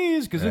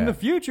Japanese because in the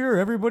future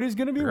everybody's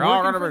going to be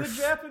working for the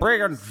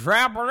Japanese.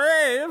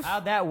 Japanese.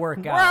 How'd that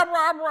work out?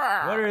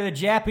 What are the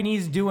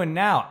Japanese doing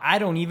now? I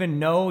don't even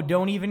know.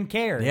 Don't even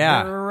care.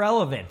 Yeah. They're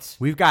irrelevant.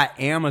 We've got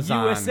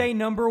Amazon USA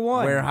 #1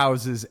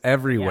 warehouses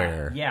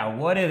everywhere. Yeah.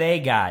 What do they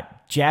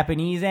got?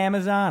 Japanese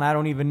Amazon? I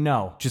don't even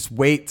know. Just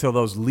wait till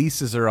those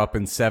leases are up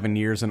in 7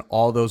 years and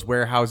all those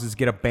warehouses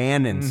get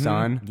abandoned,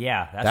 son.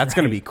 Yeah, that's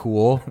gonna right. be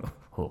cool.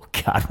 Oh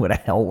God, what a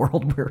hell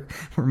world we're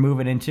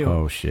moving into.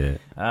 Oh shit.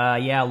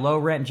 Yeah, low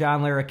rent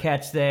John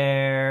Larroquette's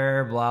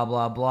there, blah,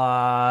 blah,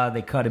 blah.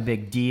 They cut a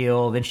big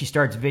deal. Then she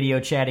starts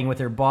video chatting with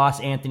her boss,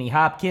 Anthony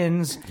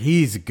Hopkins.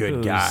 He's a good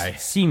who guy.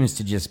 Seems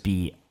to just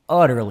be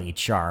utterly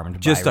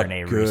charmed Just by a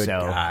Rene good Russo.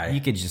 guy. You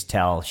could just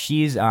tell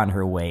she's on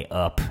her way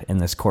up in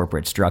this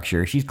corporate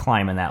structure. She's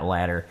climbing that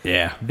ladder.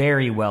 Yeah.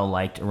 Very well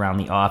liked around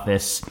the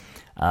office.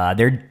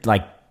 They're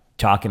like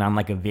talking on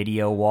like a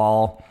video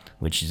wall,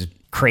 which is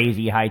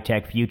crazy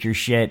high-tech future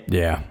shit.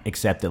 Yeah.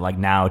 Except that like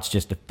now it's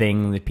just a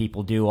thing that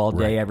people do all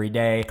day, every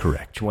day.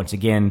 Correct. Which once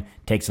again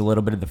takes a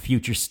little bit of the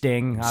future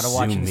sting out of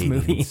watching this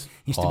movie. meetings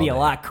Used to be a all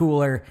lot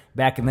cooler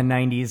back in the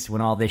 90s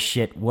when all this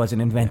shit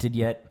wasn't invented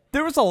yet.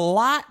 There was a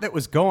lot that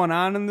was going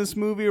on in this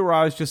movie where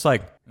I was just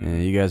like,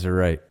 you guys are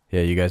right.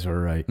 Yeah, you guys were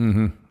right.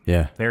 Mm-hmm.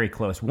 Yeah. Very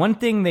close. One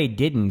thing they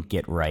didn't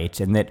get right,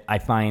 and that I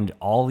find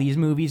all these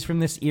movies from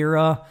this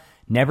era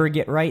never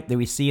get right, that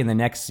we see in the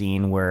next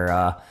scene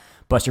where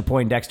Buster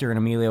Poindexter and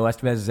Emilio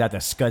Estevez is at the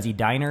Scuzzy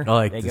Diner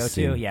they go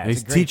to. Yeah,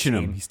 he's teaching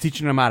him. He's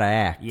teaching him how to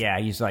act. Yeah,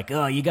 he's like,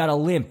 oh, you got to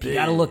limp. You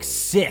got to look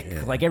sick.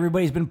 Yeah. Like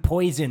everybody's been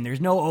poisoned.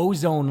 There's no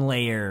ozone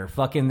layer.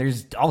 Fucking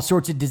there's all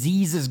sorts of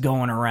diseases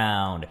going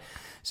around.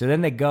 So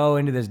then they go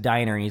into this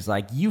diner, and he's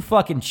like, you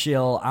fucking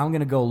chill. I'm going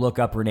to go look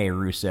up Rene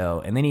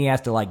Russo. And then he has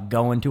to, like,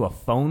 go into a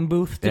phone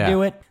booth to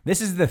do it.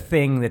 This is the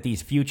thing that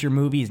these future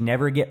movies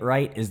never get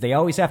right, is they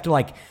always have to,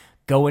 like,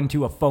 go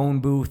into a phone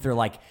booth or,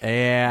 like,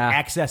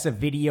 access a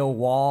video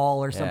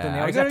wall or something. They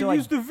always have to, like,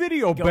 use the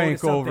video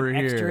bank over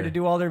here. Extra to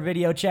do all their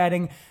video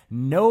chatting.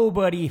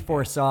 Nobody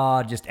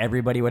foresaw just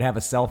everybody would have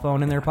a cell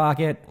phone in their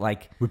pocket.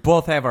 Like, we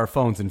both have our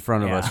phones in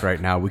front of us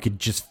right now. We could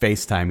just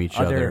FaceTime each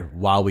other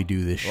while we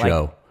do this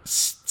show.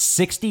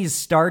 60s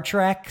Star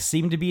Trek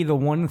seemed to be the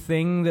one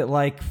thing that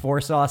like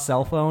foresaw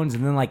cell phones,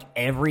 and then like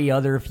every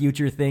other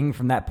future thing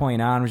from that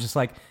point on was just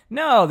like,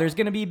 no, there's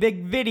going to be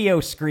big video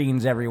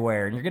screens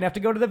everywhere, and you're going to have to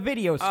go to the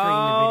video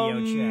screen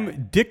to video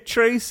chat. Dick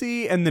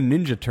Tracy and the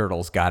Ninja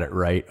Turtles got it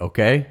right,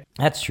 okay?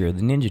 That's true.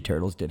 The Ninja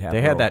Turtles did have.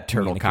 They had that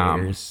turtle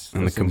comm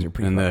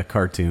in the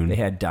cartoon. They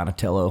had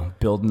Donatello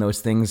building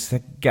those things.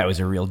 That guy was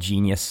a real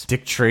genius.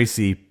 Dick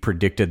Tracy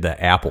predicted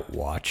the Apple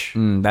Watch.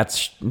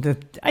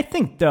 I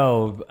think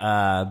though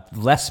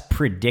less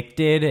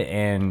predicted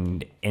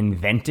and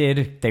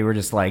invented. They were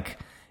just like,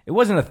 it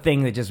wasn't a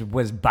thing that just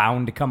was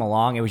bound to come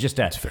along. It was just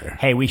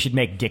hey, we should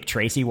make Dick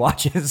Tracy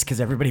watches because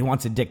everybody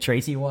wants a Dick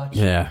Tracy watch.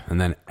 Yeah, and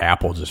then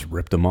Apple just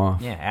ripped them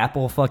off. Yeah,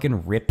 Apple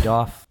fucking ripped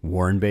off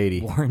Warren Beatty,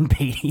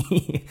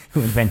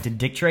 who invented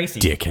Dick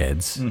Tracy.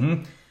 Dickheads.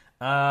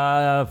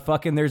 Mm-hmm.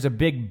 Fucking there's a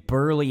big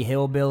burly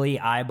hillbilly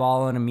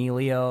eyeballing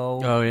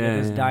Emilio at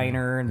his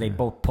diner, and they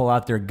both pull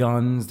out their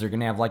guns. They're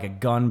gonna have like a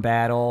gun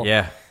battle.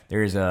 Yeah.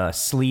 There's a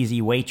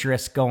sleazy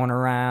waitress going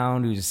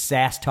around who's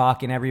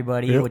sass-talking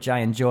everybody, which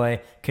I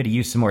enjoy. Could have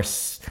used some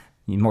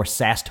more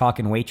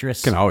sass-talking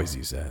waitress. Can always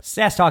use that.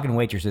 Sass-talking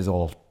waitresses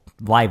will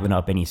liven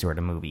up any sort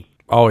of movie.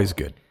 Always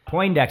good.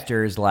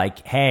 Poindexter is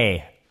like,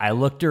 hey, I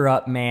looked her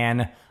up,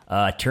 man.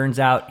 Turns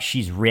out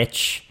she's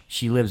rich.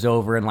 She lives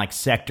over in like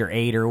Sector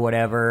 8 or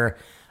whatever.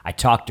 I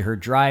talked to her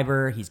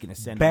driver. He's going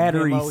to send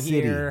Battery a limo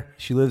City. Here.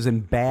 She lives in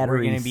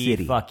Battery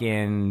City.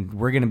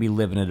 We're going to be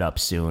living it up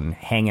soon,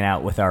 hanging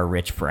out with our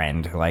rich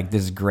friend. Like,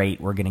 this is great.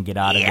 We're going to get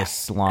out of this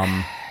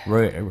slum.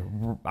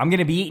 I'm going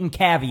to be eating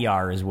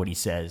caviar is what he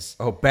says.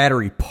 Oh,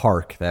 Battery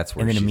Park. That's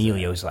where And then she's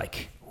Emilio's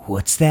like,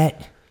 what's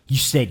that? You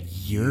said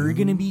you're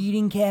going to be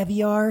eating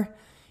caviar?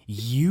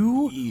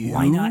 You?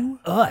 Why not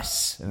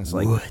us? And it's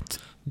like, what?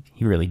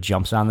 He really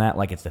jumps on that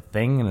like it's a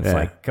thing, and it's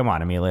like, come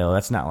on, Emilio,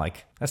 that's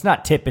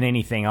not tipping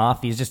anything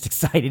off. He's just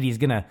excited. He's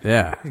gonna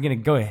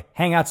go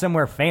hang out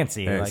somewhere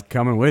fancy. Yeah, he's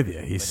coming with you.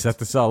 He set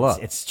this all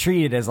up. It's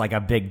treated as like a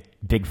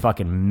big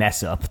fucking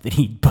mess up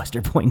that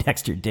Buster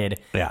Poindexter did.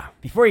 Yeah.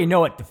 Before you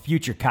know it, the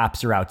future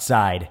cops are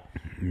outside.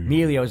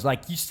 Emilio's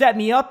like, you set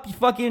me up, you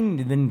fucking.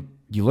 And then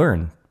you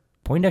learn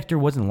Poindexter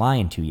wasn't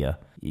lying to you.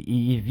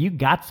 If you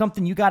got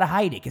something, you got to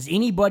hide it, because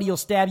anybody will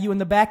stab you in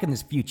the back in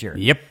this future.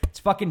 Yep. It's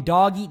fucking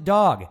dog eat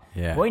dog.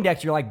 Yeah.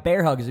 Poindexter like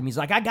bear hugs him. He's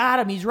like, I got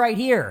him. He's right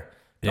here.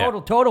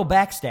 Total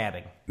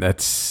backstabbing.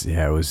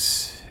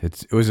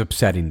 It was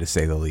upsetting to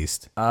say the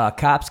least.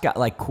 Cops got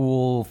like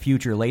cool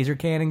future laser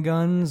cannon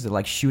guns that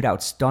like shoot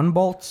out stun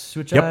bolts,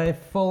 which I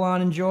full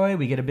on enjoy.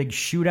 We get a big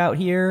shootout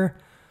here.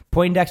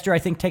 Poindexter, I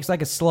think, takes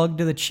like a slug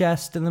to the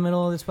chest in the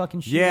middle of this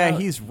fucking shootout. Yeah,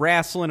 he's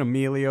wrestling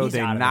Emilio.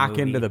 They knock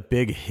into the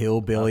big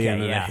hillbilly,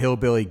 and then the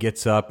hillbilly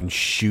gets up and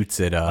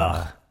shoots at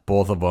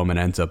both of them and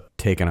ends up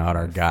taking out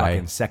our guy.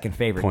 Fucking second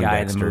favorite guy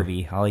in the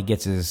movie. All he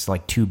gets is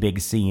like 2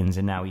 big scenes,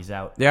 and now he's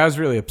out. Yeah, I was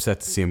really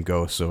upset to see him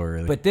go so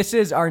early. But this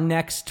is our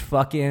next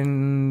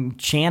fucking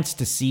chance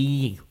to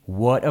see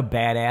what a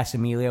badass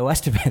Emilio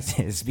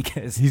Estevez is,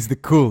 because he's the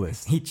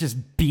coolest. He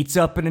just beats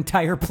up an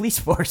entire police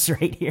force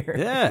right here.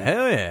 Yeah,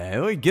 hell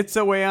yeah. He gets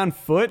away on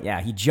foot.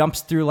 Yeah, he jumps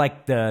through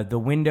like the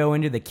window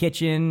into the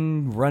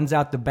kitchen, runs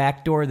out the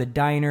back door of the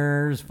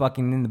diners,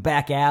 fucking in the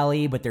back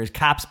alley, but there's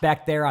cops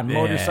back there on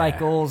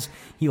motorcycles.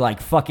 He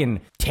like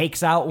fucking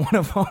takes out one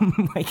of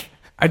them. Like,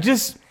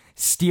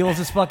 steals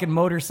his fucking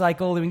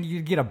motorcycle, and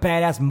you get a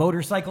badass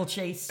motorcycle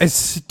chase. As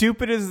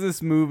stupid as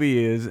this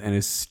movie is, and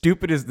as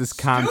stupid as this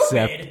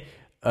concept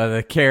of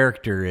the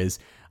character is,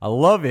 I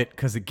love it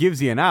because it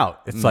gives you an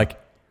out. It's like,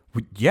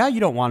 Yeah, you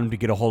don't want him to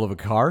get a hold of a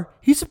car.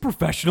 He's a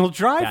professional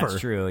driver.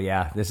 That's true.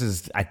 Yeah, this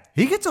is.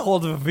 He gets a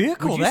hold of a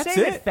vehicle. Would you That's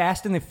say it. that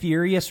Fast and the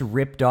Furious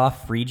ripped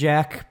off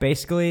Freejack?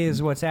 Basically,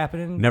 is what's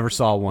happening. Never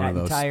saw one of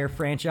That those. entire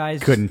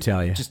franchise. Couldn't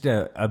tell you. Just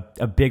a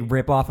big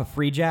rip off of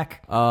Freejack.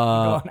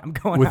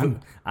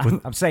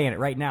 I'm saying it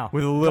right now.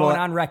 with a little- going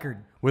on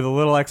record. With a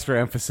little extra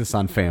emphasis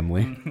on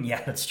family.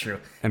 Yeah, that's true.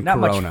 And Not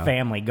Corona. much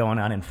family going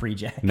on in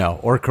Freejack. No,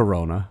 or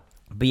Corona.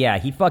 But yeah,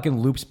 he fucking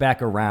loops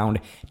back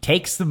around,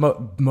 takes the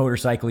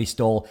motorcycle he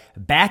stole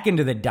back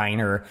into the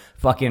diner,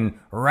 fucking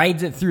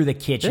rides it through the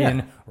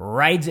kitchen,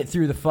 rides it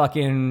through the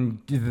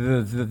fucking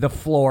the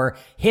floor,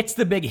 hits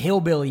the big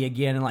hillbilly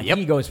again, and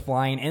he goes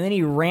flying, and then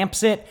he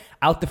ramps it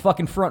out the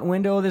fucking front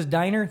window of this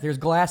diner. There's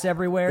glass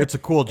everywhere. It's a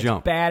cool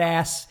jump.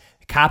 Badass.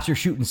 Cops are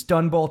shooting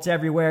stun bolts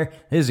everywhere.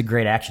 This is a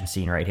great action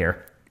scene right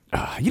here.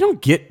 You don't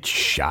get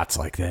shots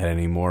like that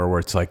anymore where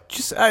it's like,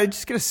 just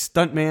get a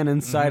stuntman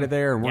inside of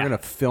there and we're going to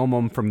film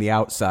him from the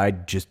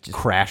outside just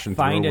crashing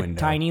through a Find window. a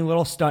tiny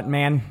little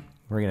stuntman.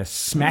 We're going to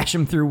smash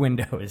him through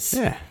windows.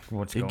 Yeah.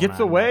 What's He going gets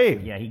on? away.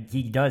 Yeah,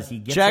 he does. He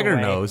gets Jagger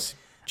away. knows.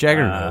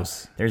 Jagger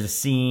knows. There's a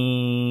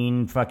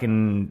scene,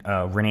 fucking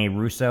Renee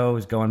Russo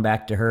is going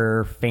back to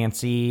her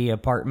fancy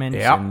apartment.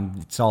 Yep.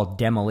 And it's all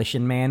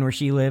Demolition Man where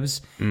she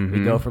lives.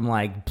 We go from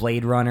like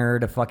Blade Runner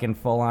to fucking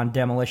full-on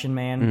Demolition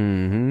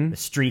Man. The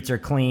streets are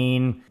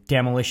clean.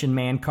 Demolition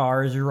Man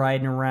cars are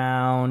riding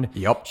around.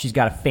 Yep. She's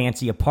got a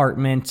fancy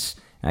apartment.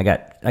 I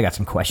got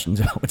some questions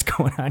about what's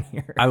going on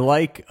here. I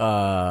like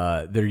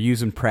they're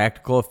using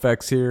practical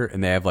effects here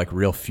and they have like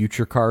real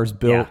future cars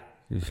built.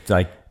 Yeah. It's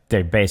like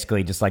they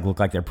basically just like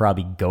look like they're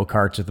probably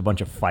go-karts with a bunch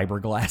of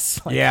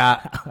fiberglass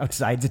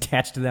outsides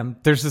attached to them.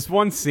 There's this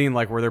one scene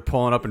like where they're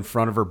pulling up in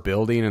front of her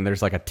building and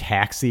there's like a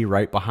taxi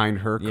right behind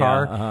her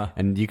car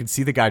and you can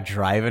see the guy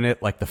driving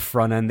it, like the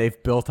front end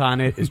they've built on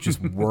it is just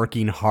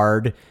working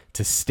hard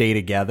to stay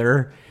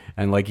together.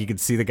 And like you could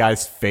see the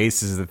guy's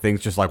face as the thing's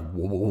just like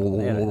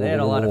They had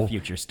a lot of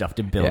future stuff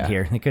to build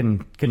here. They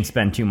couldn't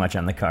spend too much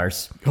on the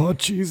cars. Oh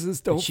Jesus,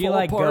 don't She fall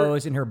like apart.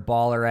 goes in her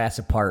baller ass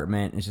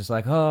apartment and it's just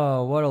like,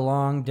 oh, what a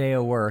long day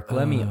of work.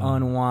 Let me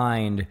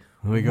unwind.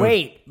 We go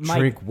Wait, my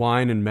drink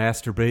wine and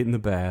masturbate in the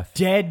bath.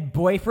 dead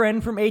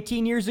boyfriend from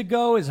 18 years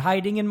ago is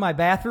hiding in my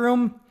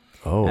bathroom.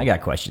 Oh. I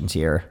got questions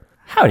here.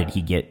 How did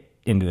he get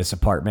into this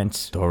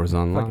apartment? Door was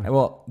unlocked.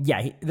 Well,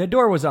 yeah, the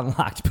door was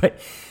unlocked, but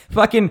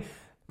fucking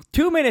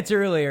 2 minutes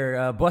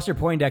earlier, Buster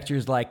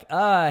Poindexter's like,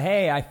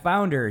 hey, I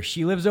found her.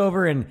 She lives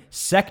over in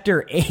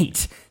Sector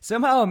 8.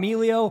 Somehow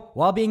Emilio,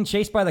 while being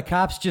chased by the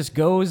cops, just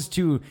goes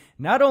to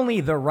not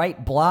only the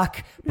right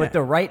block, but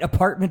the right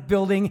apartment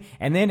building,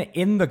 and then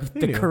in the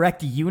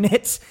correct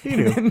units,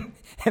 and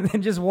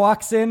then just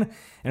walks in.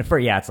 And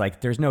it's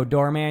like, there's no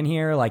doorman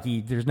here, like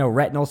there's no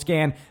retinal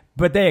scan,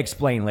 but they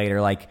explain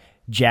later, like,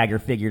 Jagger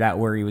figured out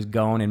where he was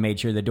going and made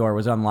sure the door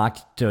was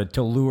unlocked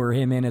to lure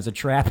him in as a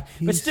trap.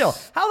 But still,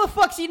 how the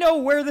fuck's he know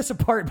where this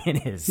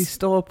apartment is? He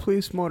stole a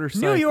police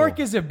motorcycle. New York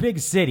is a big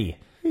city.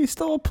 He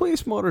stole a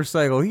police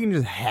motorcycle. He can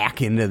just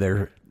hack into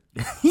their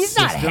He's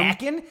not system.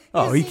 hacking.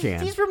 Oh, he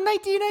can. He's from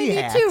 1992. He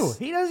hacks.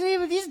 He doesn't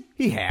even.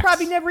 He hacks.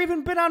 Probably never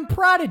even been on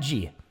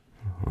Prodigy.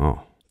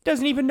 Oh,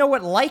 Doesn't even know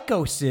what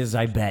Lycos is,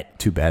 I bet.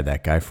 too bad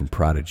that guy from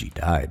Prodigy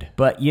died.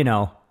 But,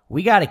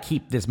 we got to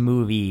keep this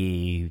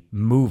movie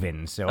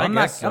moving. So I'm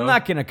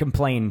not going to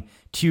complain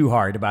too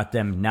hard about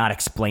them not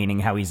explaining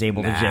how he's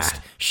able to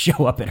just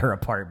show up at her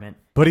apartment.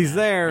 But he's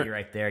there.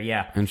 Right there,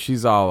 yeah. And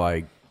she's all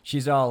like,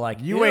 She's all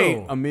like, you "Ew,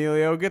 ain't,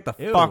 Emilio. Get the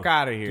ew, fuck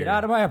out of here. Get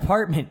out of my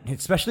apartment,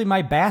 especially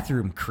my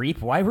bathroom,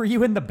 creep. Why were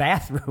you in the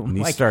bathroom? And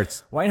he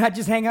starts- Why not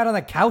just hang out on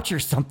the couch or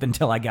something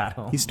till I got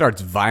home? He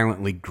starts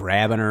violently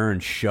grabbing her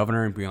and shoving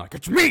her and being like,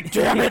 it's me,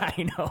 damn it.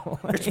 I know.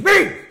 It's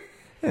me.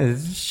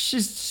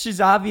 She's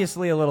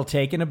obviously a little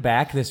taken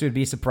aback. This would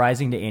be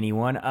surprising to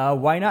anyone.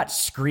 Why not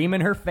scream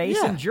in her face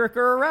and jerk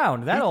her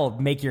around? That'll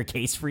make your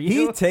case for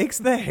you. He takes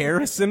the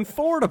Harrison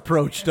Ford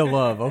approach to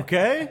love,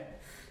 okay?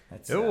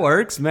 It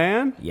works,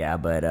 man. Yeah,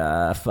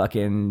 but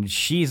fucking,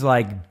 she's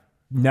like,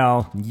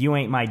 no, you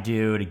ain't my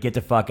dude. Get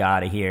the fuck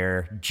out of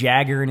here.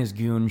 Jagger and his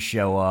goons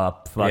show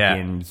up.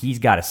 Fucking, he's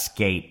got to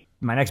skate.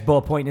 My next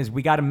bullet point is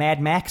we got a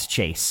Mad Max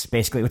chase.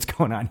 Basically, what's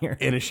going on here?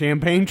 In a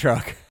champagne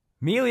truck.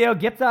 Emilio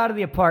gets out of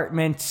the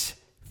apartment,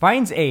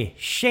 finds a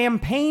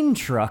champagne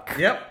truck.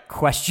 Yep.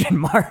 Question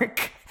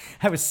mark.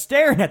 I was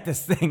staring at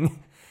this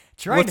thing.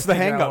 Trying What's to the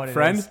figure out hang-up, what it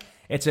friend? is.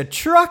 It's a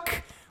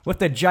truck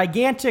with a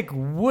gigantic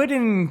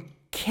wooden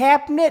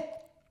cabinet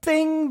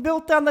thing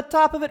built on the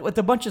top of it with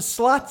a bunch of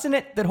slots in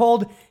it that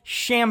hold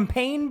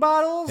champagne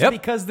bottles. Yep.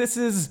 Because this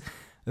is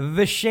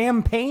the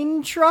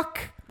champagne truck.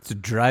 It's a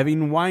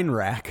driving wine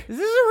rack. Is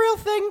this a real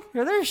thing?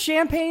 Are there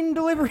champagne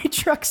delivery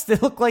trucks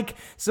that look like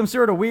some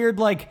sort of weird,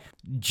 like,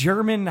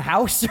 German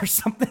house or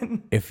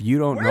something? If you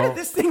don't Where know, did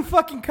this thing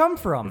fucking come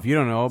from? if you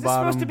don't know Is this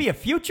about supposed him, to be a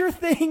future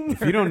thing?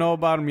 if you don't know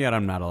about him yet,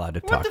 I'm not allowed to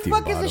What talk the to you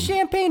fuck is about a him.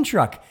 champagne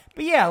truck?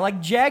 But yeah,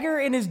 like Jagger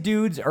and his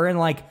dudes are in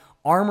like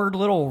armored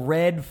little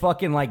red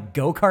fucking like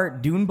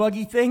go-kart dune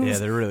buggy things. Yeah,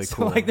 they're really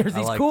cool. So like there's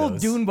these cool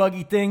dune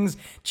buggy things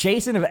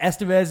chasing of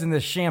Estevez in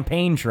the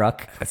champagne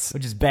truck,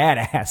 which is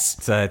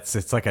badass. So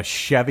it's like a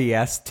Chevy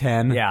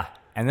S10. Yeah.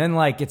 And then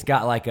like it's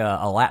got like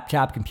a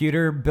laptop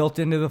computer built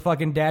into the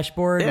fucking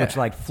dashboard, which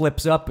like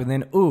flips up, and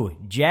then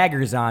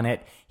Jagger's on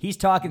it. He's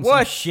talking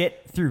some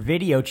shit through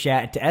video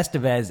chat to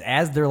Estevez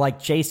as they're like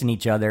chasing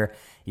each other.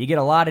 You get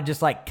a lot of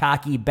just like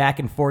cocky back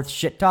and forth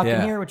shit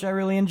talking here, which I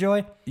really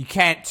enjoy. You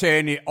can't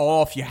turn it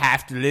off. You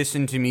have to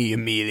listen to me,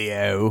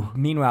 Emilio.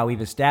 Meanwhile,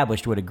 we've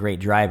established what a great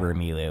driver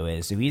Emilio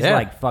is. So he's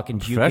like fucking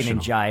juking and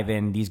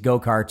jiving. These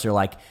go-karts are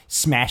like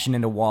smashing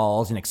into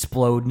walls and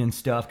exploding and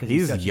stuff because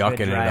he's such a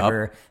good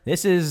driver. It up.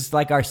 This is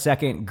like our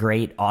second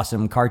great,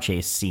 awesome car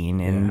chase scene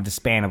in the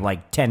span of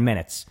like 10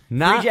 minutes.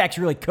 Free Jack's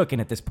really cooking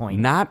at this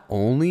point. Not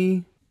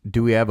only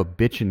do we have a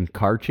bitchin'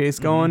 car chase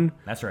going,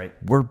 that's right.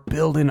 We're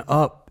building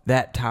up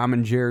that Tom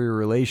and Jerry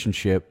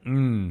relationship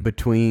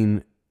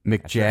between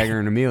Mick Jagger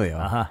and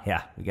Emilio.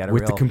 Yeah. We got a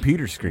with the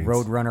computer screens.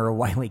 Roadrunner or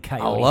Wile E.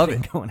 Coyote. I love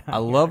it. Going on I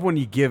love when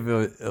you give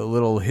a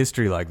little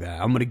history like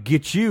that. I'm going to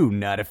get you,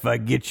 not if I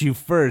get you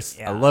first.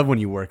 Yeah. I love when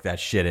you work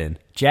that shit in.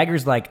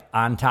 Jagger's like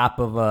on top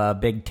of a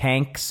big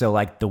tank, so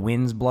like the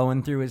wind's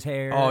blowing through his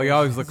hair. Oh, he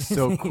always looks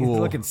so cool. He's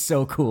looking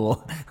so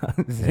cool.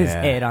 His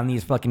head on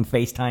these fucking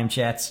FaceTime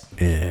chats.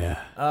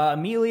 Yeah.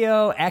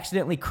 Emilio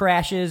accidentally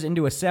crashes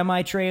into a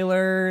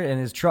semi-trailer, and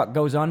his truck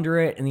goes under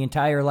it, and the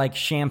entire like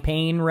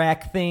champagne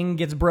rack thing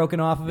gets broken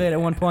off of it at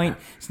one point.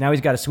 So now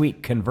he's got a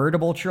sweet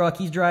convertible truck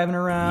he's driving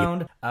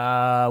around.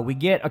 Yep. We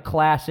get a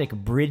classic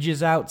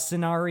bridges out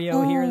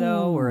scenario here,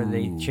 though, where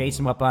they chase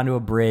him up onto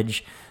a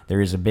bridge.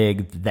 There's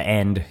the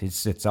end.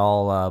 It's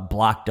all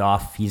blocked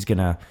off. He's going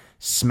to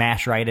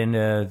smash right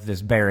into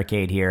this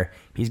barricade here.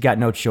 He's got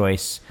no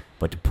choice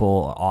but to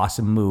pull an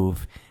awesome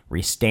move where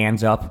he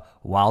stands up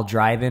while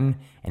driving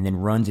and then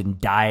runs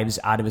and dives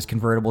out of his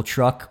convertible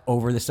truck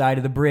over the side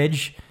of the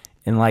bridge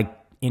and like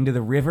into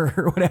the river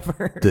or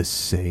whatever. The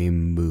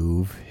same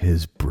move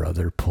his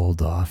brother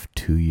pulled off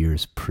 2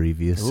 years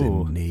previous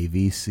in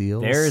Navy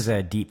SEALs. There's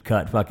a deep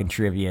cut fucking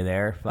trivia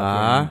there.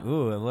 A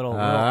little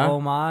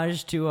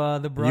homage to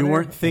the brother. You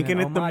weren't thinking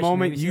at the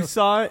moment you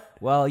saw it?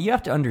 Well, you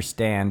have to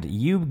understand,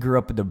 you grew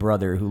up with a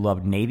brother who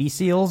loved Navy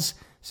SEALs,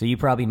 so you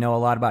probably know a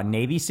lot about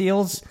Navy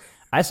SEAls.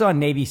 I saw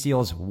Navy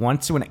SEAls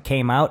once when it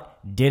came out,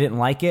 didn't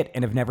like it,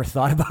 and have never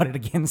thought about it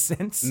again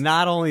since.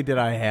 Not only did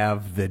I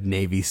have the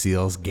Navy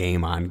SEAls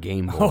game on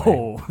Game Boy.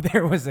 Oh,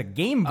 there was a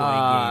Game Boy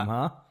game,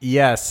 huh?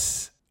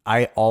 Yes.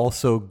 I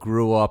also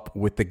grew up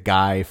with the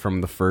guy from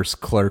the first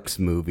Clerks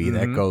movie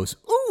that goes,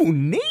 ooh,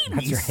 Navy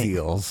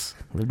SEAls.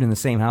 Lived in the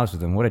same house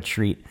with him. What a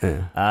treat.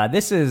 Yeah.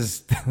 This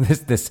is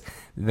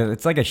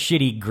it's like a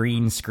shitty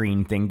green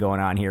screen thing going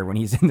on here when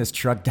he's in this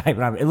truck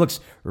diving on. It looks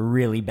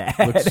really bad.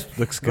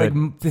 Looks good.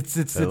 Like, it's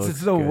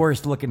the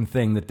worst looking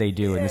thing that they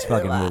do in this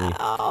fucking movie.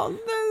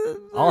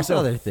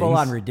 Also, full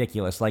on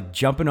ridiculous. Like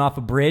jumping off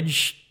a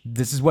bridge.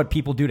 This is what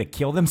people do to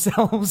kill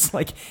themselves.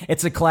 Like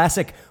it's a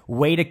classic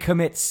way to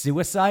commit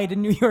suicide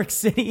in New York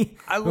City.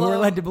 We're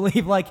led to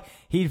believe like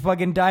he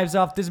fucking dives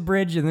off this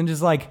bridge and then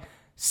just like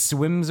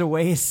swims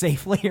away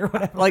safely or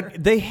whatever.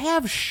 Like they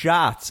have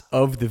shots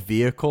of the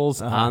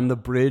vehicles on the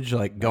bridge,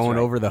 like going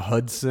over the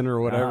Hudson or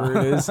whatever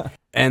it is,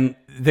 and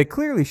they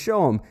clearly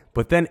show them.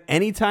 But then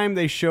anytime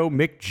they show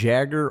Mick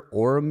Jagger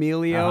or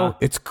Emilio,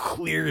 it's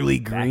clearly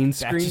green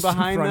screen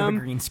behind them.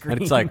 Green screen.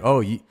 And it's like,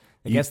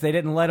 I guess they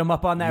didn't let him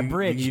up on that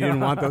bridge. You didn't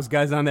want those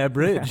guys on that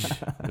bridge.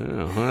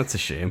 Well, that's a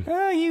shame.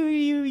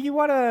 You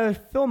want to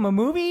film a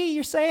movie,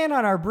 you're saying,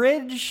 on our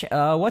bridge?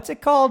 What's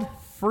it called?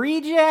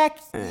 Free Jack?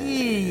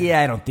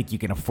 Yeah, I don't think you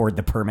can afford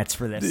the permits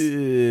for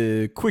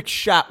this. Quick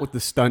shot with the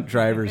stunt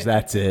drivers,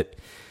 that's it.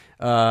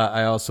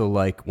 I also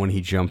like when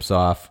he jumps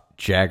off,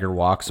 Jagger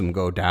walks him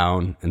go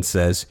down and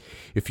says,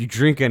 if you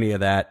drink any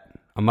of that,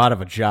 I'm out of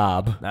a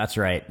job. That's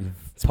right.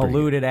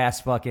 Polluted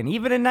ass fucking.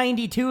 Even in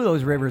 92,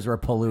 those rivers were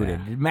polluted.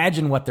 Yeah.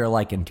 Imagine what they're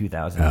like in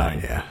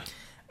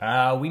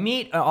 2009. We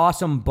meet an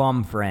awesome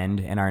bum friend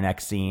in our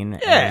next scene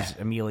as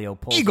Emilio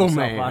pulls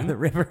himself on the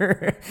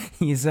river.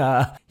 He's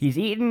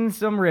eating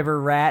some river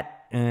rat.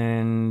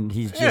 And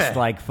he's just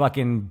like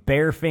fucking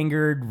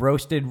bare-fingered,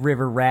 roasted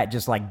river rat,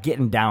 just like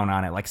getting down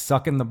on it, like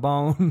sucking the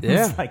bone.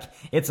 Yeah.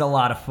 It's a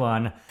lot of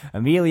fun.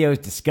 Emilio's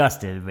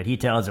disgusted, but he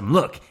tells him,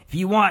 look, if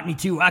you want me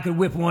to, I could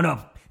whip one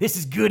up. This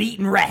is good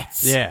eating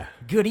rats. Yeah.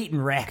 Good eating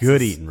rats.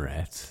 Good eating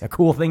rats. A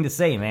cool thing to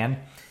say, man.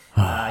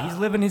 He's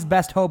living his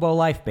best hobo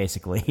life,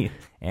 basically.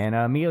 And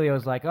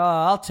Emilio's like,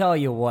 I'll tell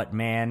you what,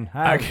 man.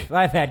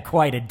 I've had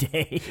quite a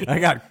day. I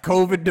got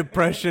COVID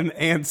depression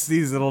and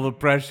seasonal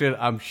depression.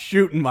 I'm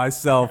shooting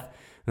myself.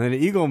 And then the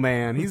Eagle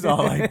Man, he's all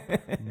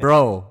like,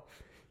 bro,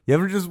 you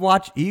ever just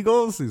watch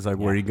Eagles? He's like,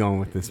 where are you going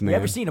with this, man? You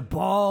ever seen a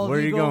bald Where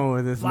are you eagle going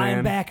with this, flying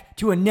man? back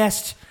to a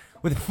nest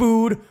with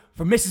food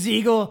for Mrs.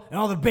 Eagle and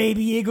all the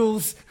baby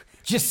eagles?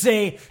 Just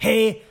say,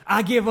 hey,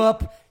 I give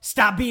up.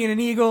 Stop being an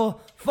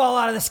eagle. Fall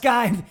out of the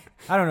sky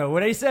I don't know.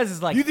 What he says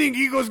is like, You think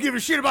Eagles give a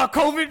shit about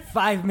COVID?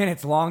 5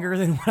 minutes longer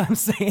than what I'm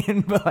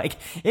saying, but like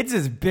it's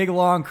this big,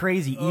 long,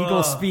 crazy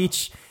Eagle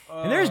speech.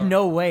 And there's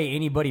no way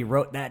anybody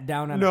wrote that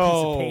down on a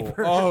piece of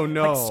paper. Oh,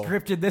 no. Like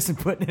scripted this and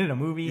put it in a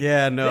movie.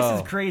 Yeah, no.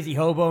 This is crazy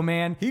hobo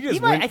man.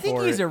 Went I think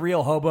for he's it. a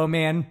real hobo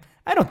man.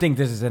 I don't think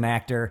this is an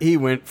actor. He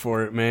went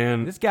for it,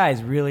 man. This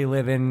guy's really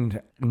living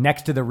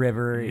next to the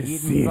river,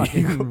 eating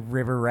fucking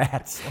river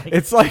rats. Like,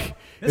 It's like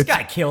this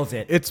guy kills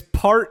it. It's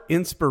part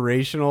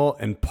inspirational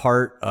and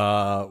part He's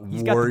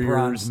got the Warriors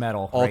bronze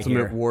medal right Ultimate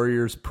here.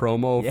 Warriors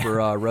promo for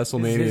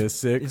WrestleMania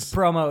 6. His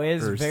promo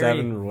is or very,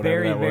 7 or whatever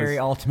very, that was. very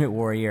Ultimate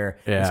Warrior.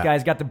 Yeah. This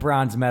guy's got the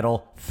bronze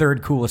medal,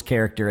 third coolest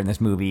character in this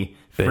movie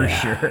for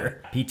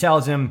sure. He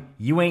tells him,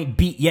 "You ain't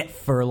beat yet,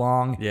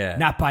 Furlong. Yeah.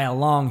 Not by a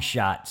long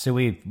shot." So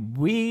we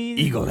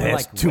Eagle we're has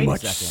like, too wait a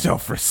much second.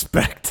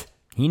 self-respect.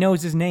 He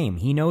knows his name.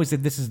 He knows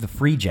that this is the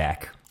Free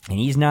Jack. And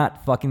he's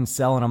not fucking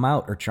selling them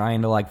out or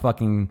trying to like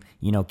fucking,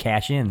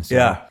 cash in. So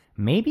Yeah.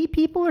 maybe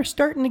people are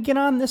starting to get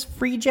on this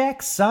Free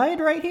Jack side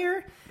right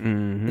here.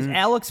 Mm-hmm. Is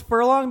Alex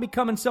Furlong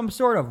becoming some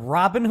sort of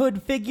Robin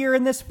Hood figure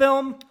in this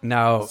film?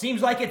 Now,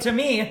 Seems like it to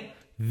me.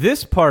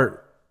 this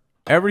part,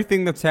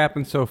 everything that's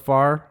happened so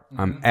far,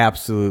 I'm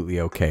absolutely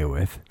okay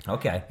with.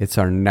 Okay. It's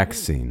our next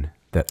scene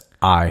that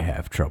I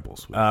have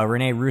troubles with.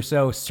 Renee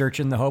Russo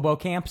searching the hobo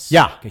camps.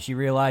 Yeah. Because she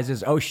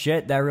realizes, oh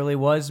shit, that really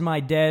was my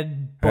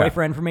dead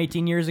boyfriend from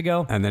 18 years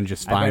ago. And then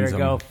just I finds better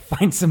him. go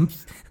find some,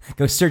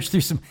 go search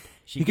through some.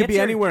 He could gets be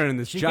anywhere in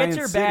this She giant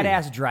gets her city.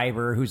 badass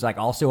driver, who's like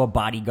also a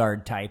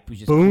bodyguard type, who's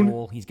just Boone?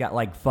 cool. He's got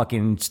like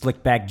fucking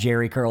slick back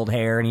Jerry curled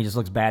hair, and he just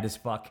looks bad as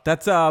fuck.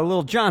 That's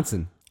Lil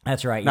Johnson.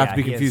 That's right. Not yeah, to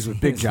be he confused is- with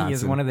Big He is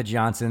Johnson. one of the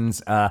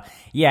Johnsons.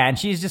 Yeah, and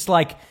she's just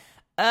like,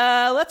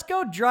 let's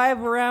go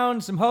drive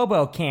around some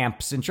hobo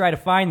camps and try to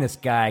find this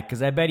guy,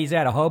 because I bet he's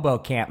at a hobo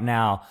camp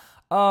now.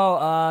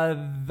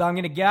 I'm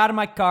going to get out of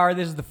my car.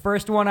 This is the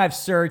first one I've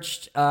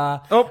searched.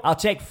 I'll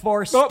take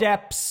 4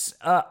 steps.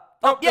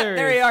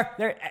 There you are.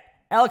 There,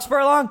 Alex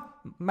Furlong,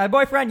 my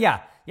boyfriend. Yeah,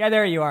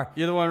 there you are.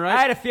 You're the one, right?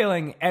 I had a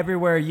feeling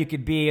everywhere you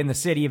could be in the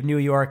city of New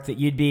York that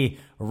you'd be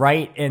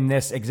right in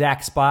this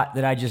exact spot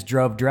that I just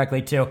drove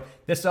directly to.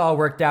 This all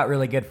worked out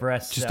really good for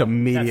us. Just so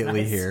immediately that's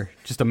nice. here.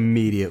 Just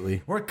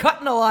immediately. We're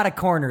cutting a lot of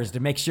corners to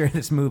make sure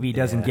this movie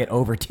doesn't get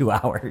over 2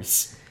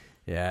 hours.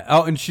 Yeah.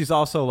 Oh, and she's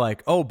also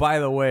like, oh, by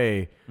the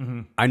way,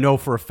 I know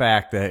for a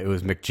fact that it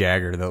was Mick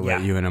Jagger that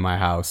let Yeah. you into my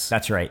house.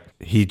 That's right.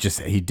 He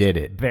did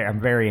it. I'm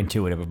very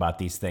intuitive about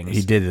these things.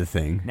 He did the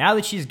thing. Now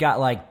that she's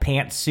got like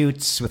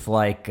pantsuits with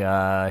like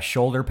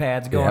shoulder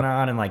pads going Yep.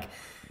 on and like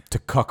To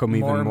cuck him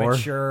more even more.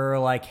 mature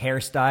like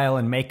hairstyle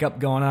and makeup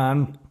going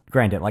on.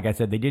 Granted, like I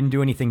said, they didn't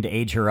do anything to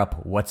age her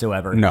up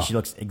whatsoever. No. She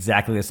looks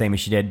exactly the same as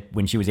she did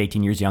when she was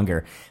 18 years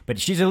younger. But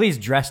she's at least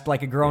dressed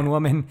like a grown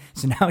woman,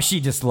 so now she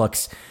just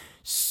looks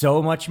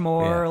so much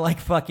more like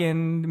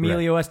fucking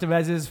Emilio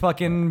Estevez's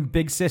fucking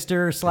big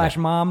sister /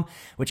 mom,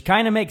 which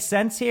kind of makes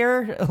sense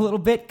here a little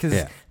bit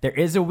because there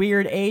is a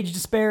weird age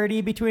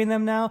disparity between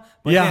them now.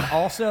 But then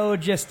also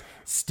just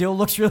still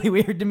looks really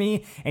weird to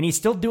me. And he's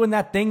still doing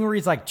that thing where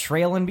he's like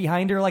trailing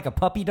behind her like a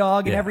puppy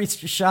dog in every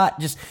shot,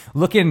 just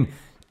looking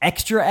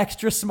extra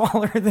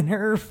smaller than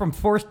her from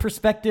forced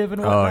perspective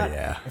and whatnot. Oh,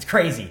 yeah. It's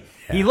crazy.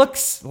 He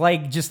looks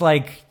like just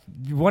like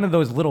one of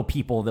those little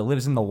people that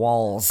lives in the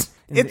walls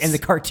in the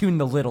cartoon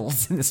The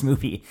Littles in this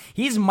movie.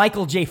 He's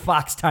Michael J.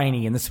 Fox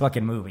tiny in this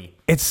fucking movie.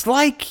 It's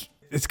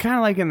kind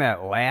of like in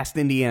that last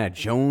Indiana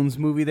Jones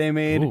movie they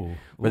made,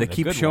 where they the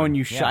keep good showing one.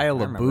 you Yeah, I Shia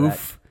remember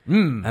LaBeouf,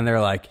 and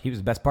they're like, He was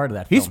the best part of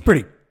that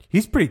film.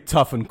 he's pretty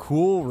tough and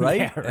cool, right?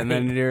 Yeah, right. And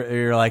then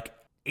you're like,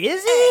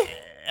 Is he?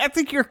 I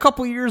think you're a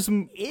couple years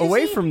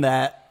away he? from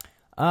that.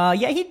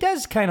 Yeah, he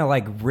does kind of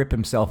like rip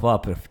himself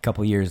up a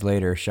couple years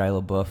later,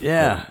 Shia LaBeouf.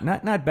 Yeah.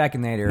 But not back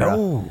in that era.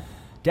 No.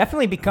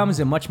 Definitely becomes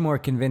a much more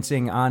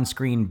convincing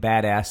on-screen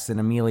badass than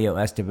Emilio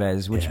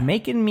Estevez, which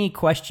making me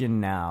question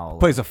now.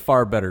 Plays a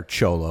far better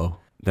Cholo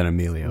than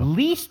Emilio.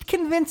 Least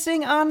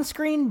convincing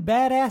on-screen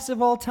badass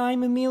of all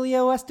time,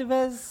 Emilio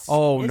Estevez?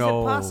 Oh, Is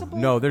no. it possible?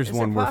 No, there's Is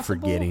one it we're possible?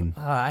 forgetting.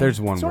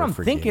 There's one That's we're what I'm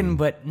forgetting. thinking,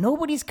 but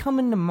nobody's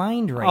coming to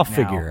mind right I'll now.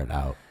 figure it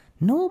out.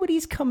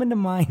 Nobody's coming to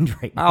mind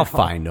right now. I'll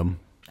find him.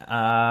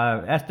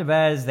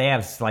 Estevez, they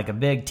have like a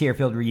big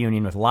tear-filled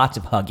reunion with lots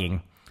of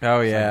hugging.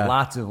 Oh, It's like yeah.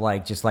 lots of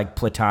like just like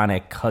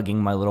platonic hugging,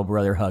 my little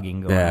brother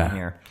hugging going on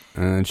here.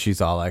 And then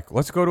she's all like,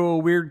 let's go to a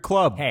weird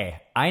club.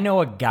 Hey, I know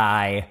a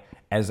guy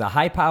as a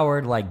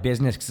high-powered like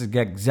business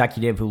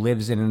executive who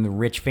lives in a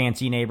rich,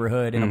 fancy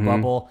neighborhood in a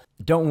bubble.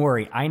 Don't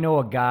worry, I know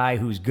a guy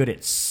who's good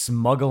at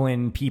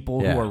smuggling people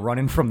who are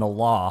running from the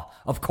law.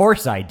 Of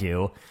course I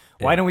do.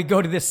 Why don't we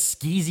go to this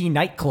skeezy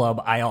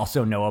nightclub I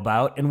also know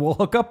about, and we'll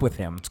hook up with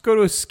him? Let's go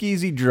to a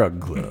skeezy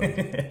drug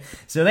club.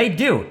 So they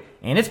do,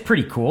 and it's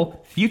pretty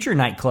cool. Future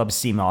nightclubs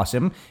seem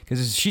awesome,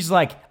 because she's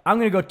like, I'm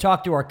going to go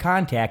talk to our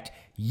contact.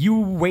 You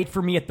wait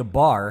for me at the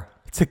bar.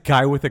 It's a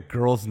guy with a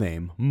girl's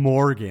name,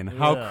 Morgan.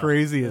 How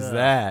crazy is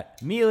that?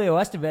 Emilio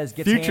Estevez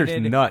gets Future's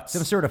handed nuts.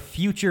 some sort of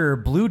future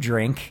blue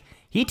drink.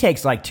 He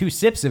takes like 2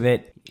 sips of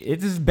it.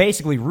 It is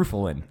basically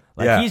Rufalin.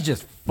 Like he's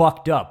just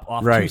fucked up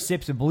off 2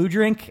 sips of blue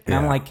drink. And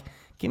I'm like,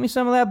 give me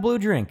some of that blue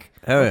drink.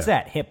 What's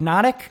that?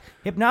 Hypnotic?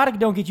 Hypnotic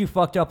don't get you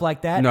fucked up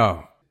like that.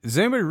 No. Does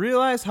anybody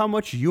realize how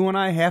much you and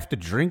I have to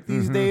drink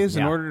these days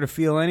in order to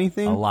feel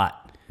anything? A lot.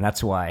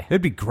 That's why.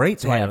 It'd be great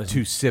to have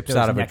 2 sips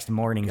out of next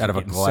mornings out of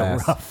a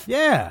glass. So rough.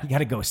 Yeah. You got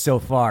to go so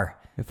far.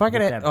 If I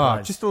could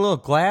have just a little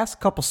glass,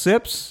 couple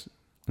sips,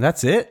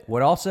 that's it.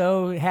 What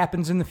also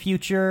happens in the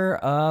future,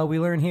 we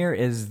learn here,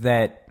 is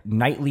that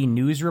nightly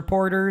news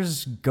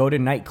reporters go to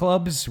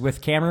nightclubs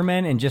with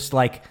cameramen and just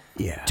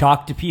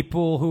talk to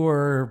people who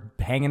are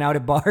hanging out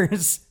at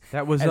bars.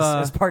 That was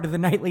as part of the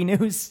nightly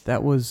news.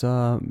 That was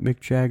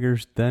Mick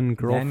Jagger's then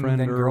girlfriend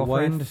or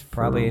wife,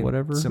 probably or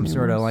whatever. Some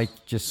sort of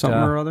just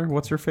something or other.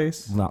 What's her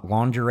face?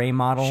 Lingerie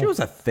model. She was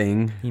a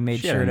thing. He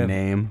made she sure had a to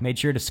name. Made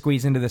sure to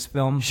squeeze into this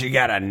film. She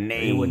got a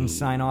name. He wouldn't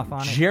sign off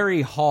on it.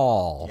 Jerry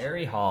Hall.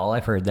 Jerry Hall.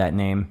 I've heard that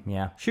name.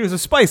 Yeah. She was a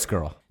Spice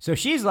Girl. So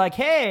she's like,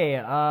 hey,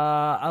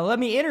 let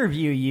me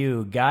interview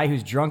you, guy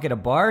who's drunk at a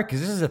bar, because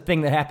this is a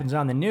thing that happens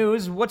on the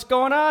news. What's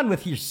going on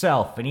with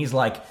yourself? And he's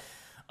like,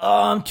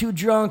 I'm too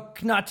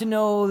drunk not to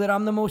know that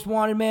I'm the most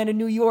wanted man in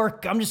New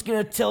York. I'm just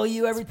going to tell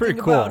you everything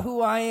about who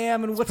I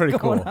am and what's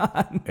going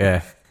on.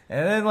 Yeah.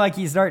 And then,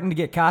 he's starting to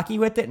get cocky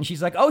with it, and she's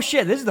like, oh,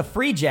 shit, this is the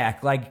Free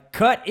Jack.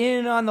 Cut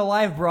in on the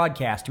live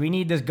broadcast. We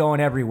need this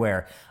going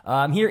everywhere.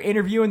 I'm here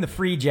interviewing the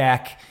Free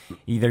Jack.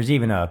 There's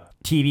even a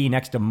TV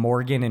next to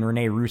Morgan and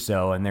Rene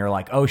Russo, and they're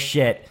like, oh,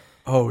 shit.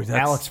 Oh,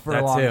 Alex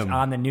Furlong is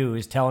on the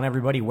news telling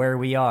everybody where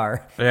we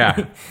are.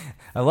 Yeah.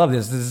 I love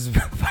this. This is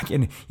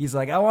fucking... He's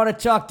like, I want to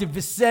talk to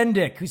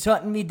Vicendic, who's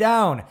hunting me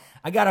down.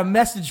 I got a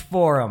message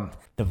for him.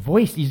 The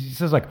voice, he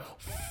says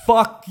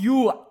fuck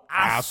you,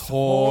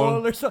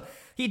 asshole.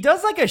 He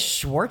does a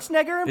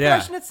Schwarzenegger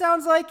impression, it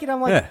sounds like. And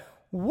I'm like,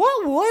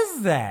 what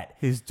was that?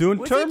 He's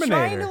doing Terminator. Was he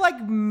trying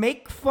to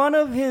make fun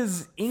of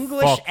his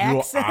English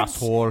accent? You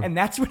asshole. And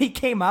that's what he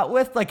came out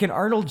with, an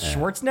Arnold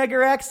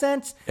Schwarzenegger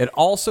accent? It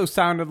also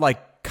sounded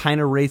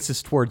kind of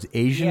racist towards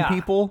Asian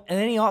people. And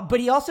then but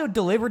he also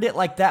delivered it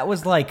like that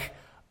was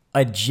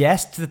a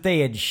jest that they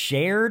had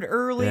shared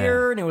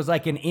earlier, and it was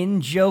an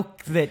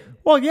in-joke that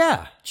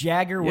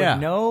Jagger would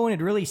know, and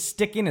it'd really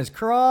stick in his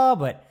craw,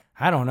 but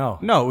I don't know.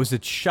 No, it was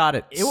a shot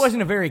at... It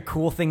wasn't a very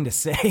cool thing to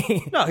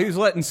say. No, he was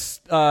letting...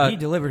 he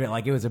delivered it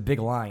like it was a big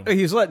line.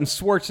 He's letting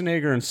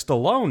Schwarzenegger and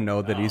Stallone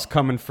know that he's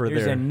coming for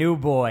There's a new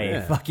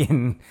boy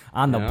fucking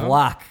on the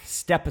block.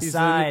 Step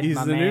aside, he's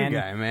my the man. New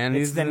guy, man.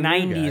 It's the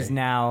 90s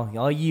now.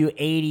 All you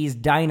 80s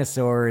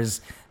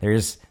dinosaurs.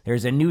 There's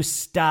a new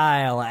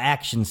style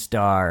action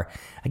star.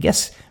 I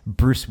guess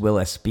Bruce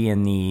Willis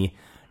being the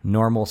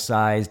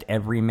normal-sized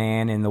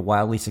everyman in the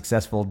wildly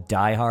successful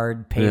Die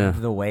Hard paved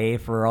the way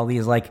for all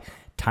these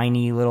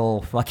tiny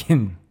little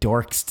fucking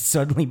dorks to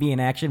suddenly be in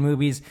action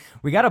movies.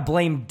 We gotta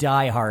blame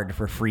Die Hard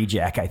for Free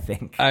Jack, I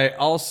think. I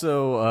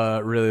also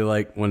really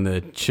like when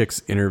the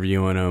chick's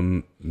interviewing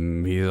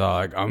him. He's all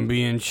like, I'm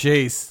being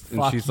chased. And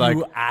Fuck she's you, like,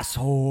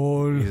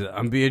 asshole. He's like,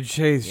 I'm being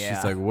chased. Yeah.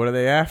 She's like, what are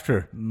they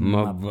after?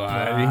 My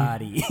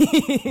body.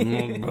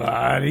 My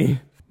body.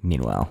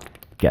 Meanwhile,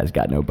 guy's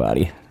got no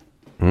body.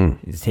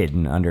 He's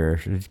hidden under a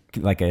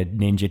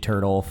Ninja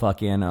Turtle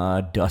fucking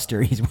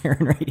duster he's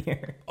wearing right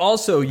here.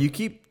 Also, you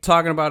keep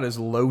talking about his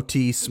low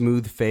T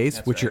smooth face,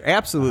 which you're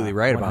absolutely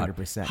right about.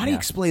 100%. How do you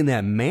explain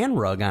that man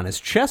rug on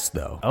his chest,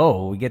 though?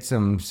 Oh, we get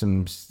some.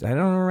 I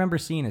don't remember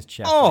seeing his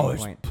chest. Oh,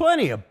 there's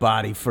plenty of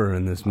body fur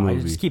in this movie.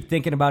 I just keep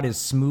thinking about his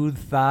smooth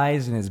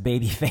thighs and his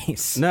baby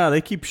face. No,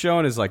 they keep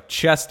showing his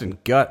chest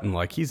and gut,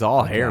 and he's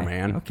all hair,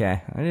 man.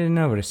 Okay, I didn't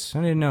notice.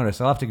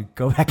 I'll have to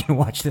go back and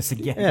watch this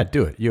again. Yeah,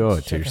 do it. You owe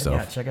it to yourself.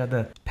 Yeah, check out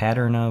the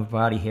pattern of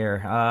body hair.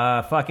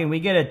 We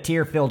get a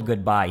tear-filled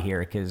goodbye here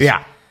because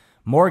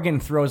Morgan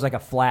throws a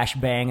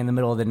flashbang in the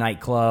middle of the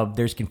nightclub.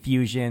 There's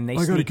confusion. They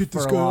sneak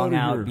Furlong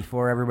out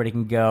before everybody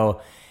can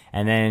go.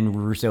 And then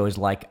Russo is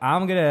like,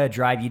 I'm going to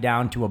drive you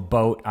down to a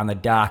boat on the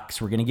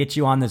docks. We're going to get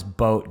you on this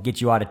boat, get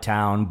you out of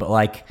town.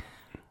 But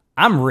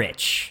I'm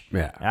rich.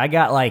 Yeah. I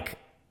got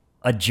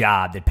a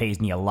job that pays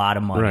me a lot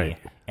of money. Right.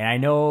 And I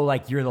know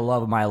you're the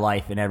love of my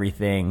life and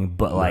everything,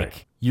 but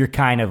you're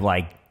kind of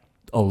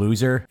a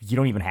loser. You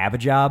don't even have a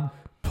job.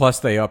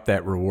 Plus, they up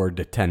that reward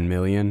to $10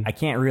 million. I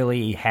can't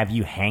really have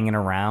you hanging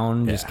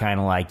around, just kind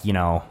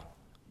of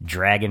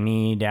dragging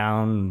me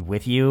down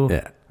with you.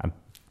 Yeah. I'm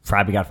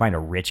probably got to find a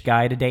rich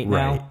guy to date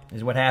now,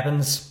 is what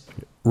happens.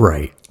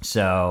 Right.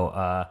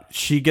 So,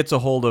 she gets a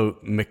hold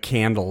of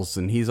McCandles,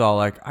 and he's all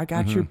like, I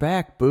got your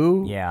back,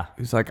 boo. Yeah.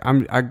 He's like,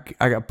 I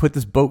got to put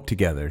this boat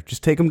together.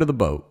 Just take him to the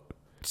boat.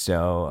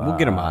 So we'll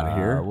get him out of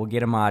here. We'll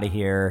get him out of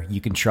here.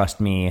 You can trust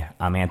me.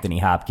 I'm Anthony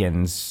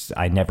Hopkins.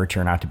 I never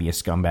turn out to be a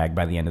scumbag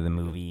by the end of the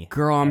movie.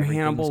 Girl, I'm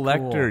Hannibal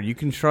Lecter. You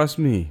can trust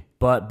me.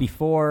 But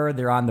before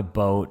they're on the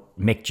boat,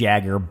 Mick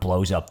Jagger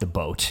blows up the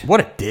boat.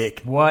 What a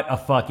dick. What a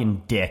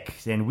fucking dick.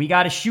 And we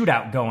got a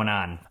shootout going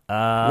on.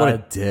 What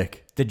a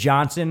dick. The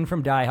Johnson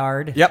from Die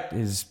Hard Yep.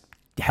 is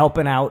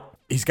helping out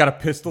He's got a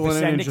pistol and a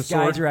ninja Vicendic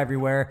sword. guys are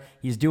everywhere.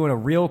 He's doing a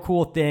real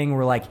cool thing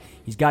where like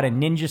he's got a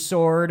ninja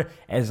sword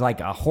as like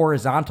a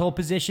horizontal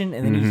position,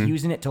 and then he's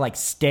using it to like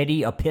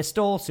steady a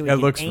pistol so he It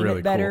can looks aim really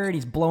it better, cool. and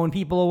he's blowing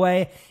people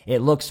away. It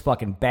looks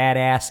fucking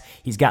badass.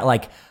 He's got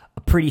like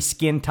a pretty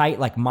skin tight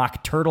like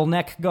mock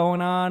turtleneck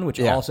going on, which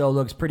Yeah. also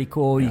looks pretty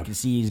cool. You can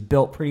see he's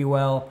built pretty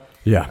well.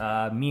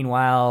 Yeah.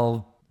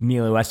 Meanwhile,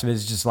 Emilio Estevez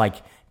is just like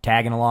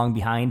tagging along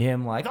behind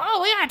him, like, "Oh,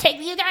 we gotta take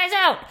these guys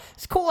out.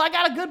 It's cool. I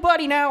got a good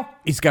buddy now."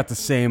 He's got the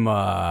same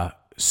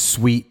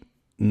sweet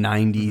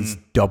 90s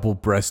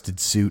double-breasted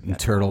suit and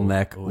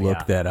turtleneck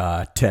look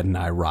that Ted and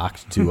I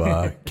rocked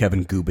to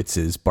Kevin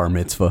Gubitz's bar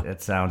mitzvah.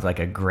 That sounds like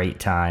a great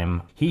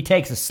time. He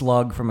takes a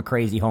slug from a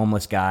crazy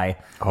homeless guy.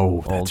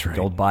 Oh, that's right.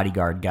 Old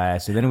bodyguard guy.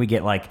 So then we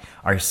get like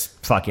our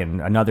fucking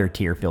another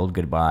tear-filled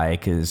goodbye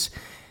because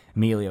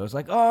Emilio's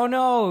like, "Oh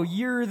no,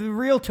 you're the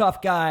real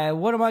tough guy.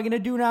 What am I gonna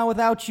do now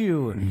without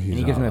you?" And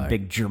he gives him a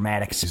big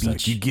dramatic He's speech.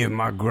 like, you give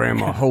my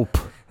grandma hope.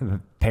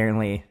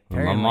 Apparently,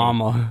 My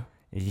mama.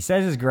 He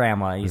says his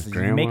grandma. He says,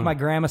 "You make my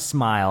grandma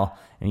smile."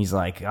 And he's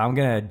like,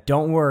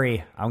 "Don't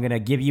worry. I'm going to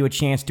give you a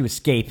chance to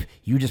escape.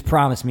 You just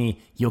promise me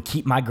you'll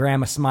keep my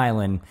grandma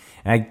smiling."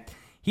 And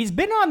he's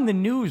been on the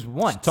news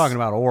once. Talking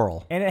about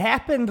oral. And it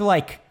happened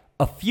like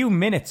a few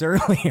minutes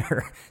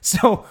earlier.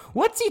 So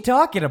what's he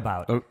talking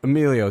about?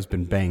 Emilio's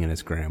been banging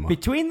his grandma.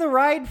 Between the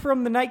ride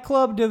from the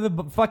nightclub to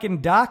the fucking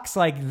docks,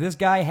 like this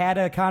guy had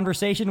a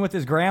conversation with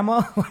his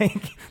grandma.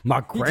 Like My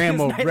he did his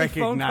grandma nightly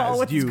phone call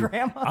with recognized his you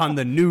grandma. on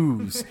the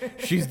news.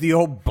 She's the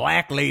old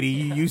black lady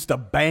you used to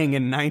bang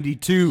in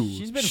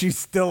 92. She's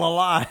still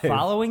alive.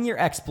 Following your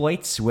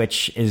exploits,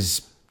 which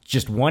is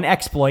just one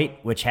exploit,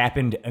 which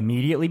happened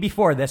immediately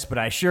before this, but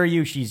I assure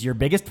you she's your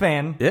biggest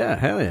fan. Yeah,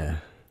 hell yeah.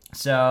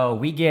 So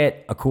we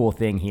get a cool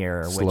thing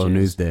here, Slow which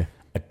news is day.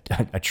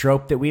 a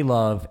trope that we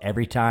love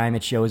every time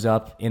it shows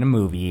up in a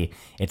movie.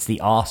 It's the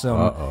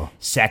awesome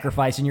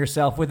sacrificing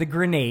yourself with a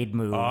grenade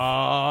move.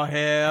 Oh,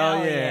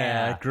 hell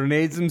yeah.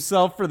 Grenades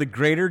himself for the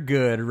greater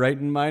good, right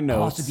in my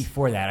notes. Also,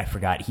 before that, I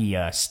forgot, he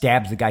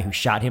stabs the guy who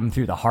shot him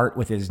through the heart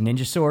with his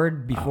ninja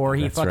sword before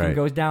he that's fucking right.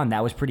 goes down.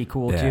 That was pretty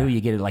cool, Yeah. too. You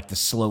get like the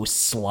slow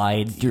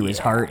slide through his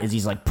heart as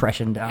he's like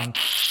pressing down.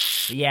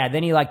 Yeah,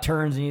 then he like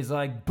turns and he's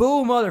like,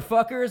 "Boom,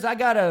 motherfuckers, I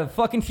got a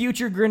fucking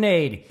future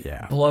grenade."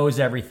 Yeah. Blows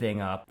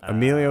everything up.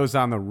 Emilio's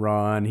on the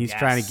run. He's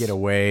trying to get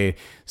away.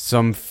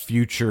 Some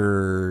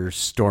future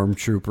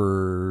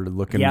stormtrooper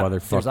looking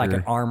motherfucker. There's like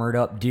an armored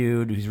up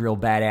dude who's real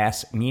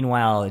badass.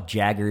 Meanwhile,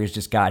 Jagger's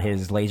just got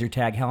his laser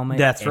tag helmet.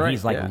 That's and right,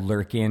 he's like yeah.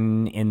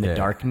 lurking in the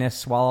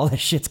darkness while all this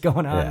shit's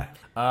going on.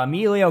 Yeah.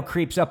 Emilio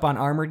creeps up on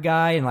armored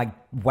guy and like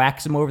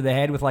whacks him over the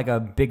head with like a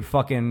big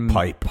fucking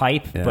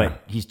pipe. Yeah.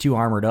 But he's too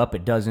armored up.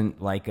 It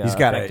doesn't like He's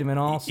got affect him at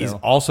all. He's so-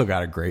 also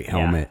got a great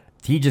helmet. Yeah.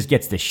 He just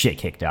gets the shit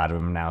kicked out of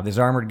him now. This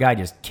armored guy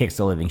just kicks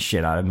the living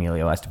shit out of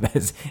Emilio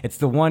Estevez. It's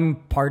the one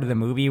part of the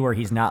movie where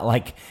he's not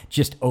like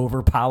just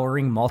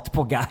overpowering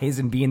multiple guys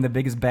and being the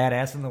biggest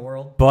badass in the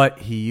world. But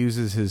he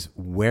uses his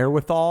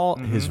wherewithal,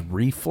 his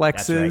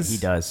reflexes. That's right, he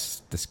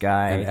does. This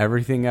guy and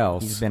everything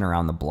else. He's been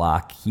around the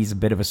block. He's a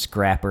bit of a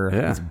scrapper.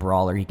 Yeah. He's a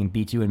brawler. He can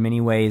beat you in many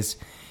ways.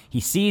 He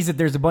sees that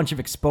there's a bunch of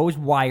exposed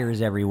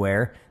wires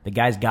everywhere. The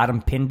guy's got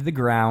him pinned to the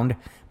ground,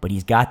 but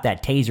he's got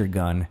that taser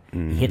gun.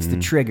 He hits the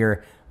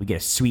trigger. We get a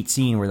sweet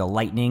scene where the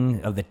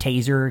lightning of the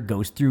taser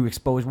goes through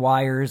exposed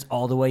wires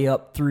all the way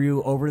up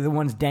through over the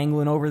ones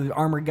dangling over the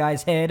armored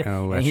guy's head,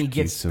 and he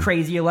gets electrocutes him.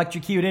 crazy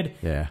electrocuted.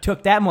 Yeah.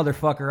 Took that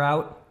motherfucker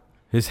out.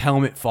 His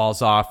helmet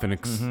falls off, and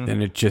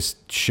and it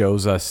just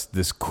shows us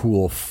this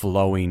cool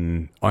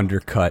flowing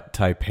undercut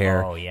type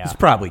hair. Oh, yeah. It's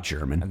probably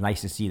German. Nice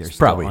to see there's It's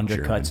still probably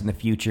undercuts German. in the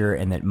future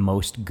and that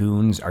most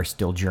goons are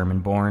still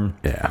German-born.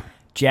 Yeah.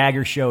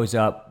 Jagger shows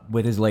up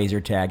with his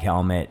laser tag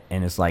helmet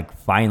and is like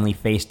finally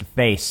face to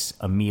face.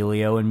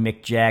 Emilio and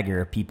Mick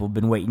Jagger. People have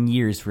been waiting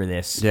years for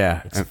this.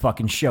 Yeah. It's a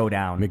fucking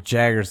showdown. Mick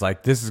Jagger's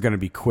like, this is going to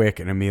be quick.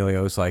 And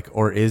Emilio's like,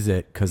 or is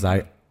it? Because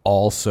I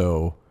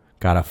also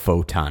got a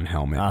photon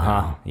helmet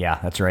now. Yeah,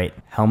 that's right.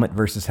 Helmet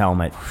versus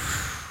helmet.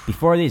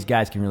 Before these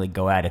guys can really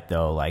go at it,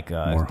 though, like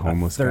More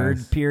homeless third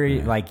guys?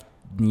 period, Yeah. like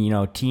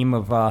team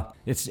of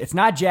it's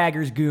not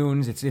Jagger's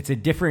goons. It's a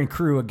different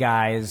crew of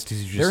guys.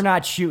 They're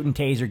not shooting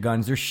taser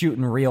guns. They're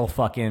shooting real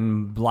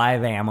fucking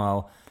live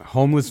ammo.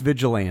 Homeless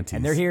vigilantes.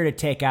 And they're here to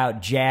take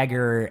out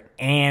Jagger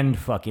and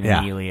fucking Yeah.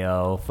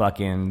 Emilio.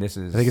 Fucking this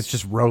is I think it's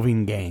just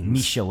roving gangs.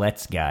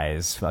 Michelette's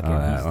guys. Fucking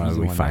he's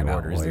the we one find that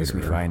out orders this.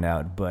 We later. find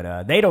out,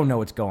 but they don't know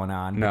what's going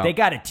on. No. But they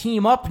got to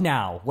team up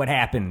now. What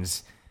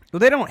happens? Well,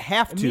 they don't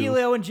have to.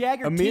 Emilio and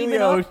Jagger teaming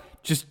Emilio up.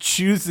 just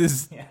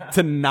chooses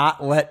to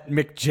not let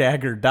Mick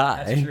Jagger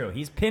die. That's true.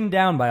 He's pinned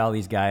down by all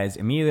these guys.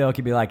 Emilio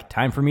could be like,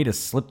 time for me to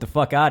slip the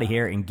fuck out of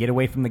here and get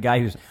away from the guy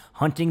who's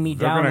hunting me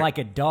down gonna- like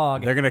a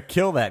dog. They're gonna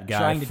kill that guy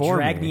trying to for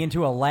drag me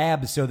into a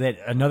lab so that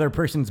another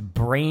person's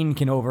brain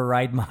can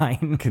override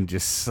mine. Can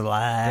just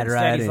slide Instead,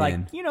 right he's in. like,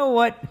 you know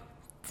what?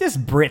 This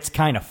Brit's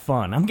kind of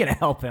fun. I'm gonna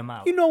help him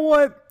out. You know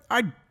what?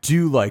 I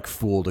do like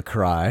Fool to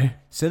Cry.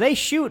 So they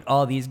shoot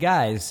all these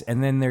guys,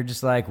 and then they're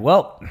just like,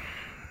 well,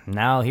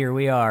 Now here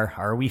we are.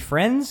 Are we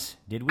friends?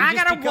 Did we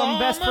just become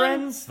best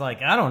friends?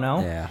 Like, I don't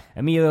know. Yeah.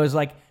 Emilio's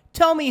like,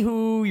 tell me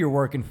who you're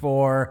working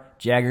for.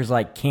 Jagger's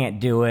like,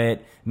 can't do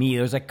it.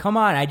 Emilio's like, come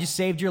on, I just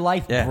saved your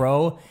life,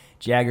 bro.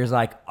 Jagger's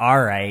like,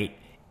 all right,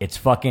 it's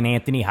fucking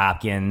Anthony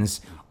Hopkins.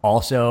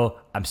 Also,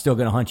 I'm still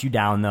going to hunt you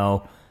down,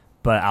 though,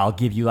 but I'll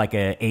give you like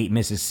a 8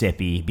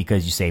 Mississippi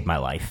because you saved my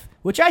life,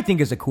 which I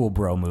think is a cool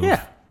bro move.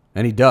 Yeah,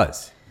 and he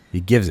does. He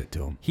gives it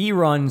to him. He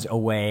runs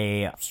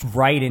away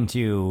right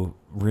into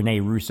Rene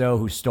Russo,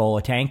 who stole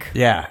a tank.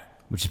 Yeah.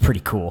 Which is pretty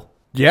cool.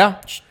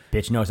 Yeah.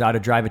 Bitch knows how to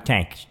drive a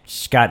tank.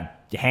 She's got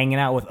hanging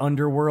out with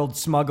underworld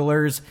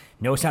smugglers,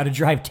 knows how to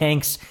drive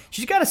tanks.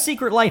 She's got a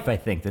secret life, I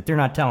think, that they're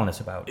not telling us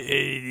about.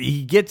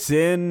 He gets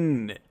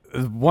in.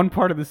 One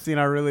part of the scene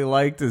I really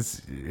liked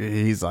is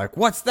he's like,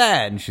 what's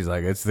that? And she's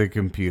like, it's the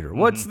computer.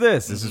 What's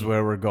this? This is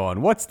where we're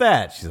going. What's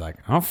that? She's like,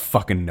 I don't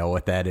fucking know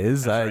what that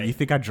is. Right. You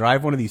think I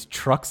drive one of these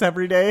trucks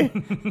every day?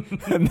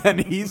 And then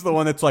he's the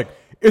one that's like,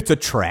 it's a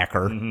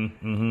tracker.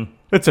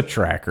 It's a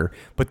tracker.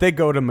 But they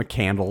go to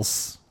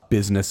McCandless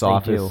business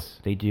office.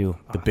 They do.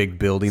 The big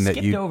building that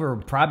Skipped over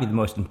probably the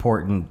most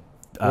important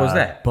What was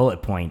that?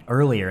 bullet point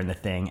earlier in the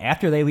thing.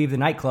 After they leave the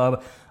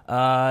nightclub,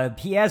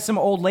 he has some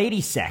old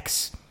lady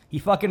sex. He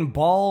fucking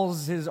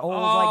balls his old,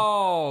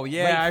 late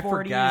 40s.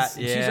 forgot.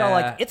 And she's all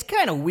like, it's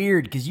kind of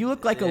weird because you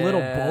look like a little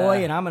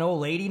boy and I'm an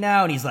old lady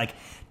now. And he's like,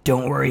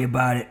 don't worry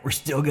about it. We're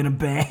still going to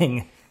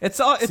bang.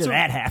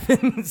 That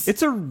happens.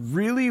 It's a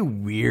really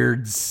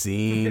weird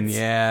scene,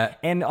 yeah.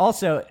 And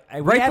also,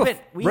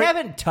 we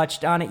haven't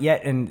touched on it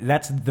yet, and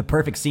that's the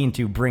perfect scene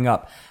to bring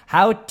up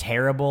how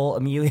terrible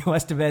Emilio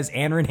Estevez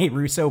and Rene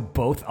Russo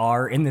both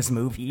are in this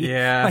movie.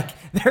 Yeah.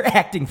 Like, their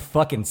acting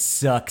fucking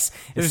sucks,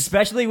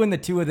 especially when the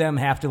two of them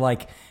have to,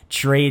 like,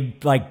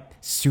 trade, like,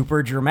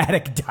 super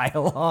dramatic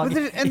dialogue.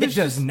 It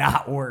does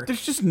not work.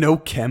 There's just no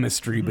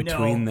chemistry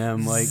between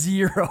them. Like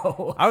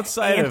zero.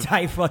 Outside of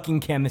anti-fucking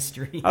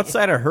chemistry.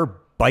 Outside of her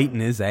biting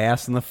his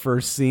ass in the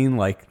first scene,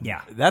 like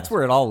that's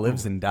where it all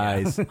lives and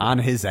dies on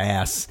his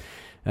ass.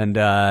 And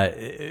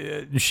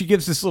she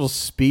gives this little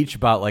speech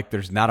about like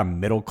there's not a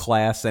middle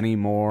class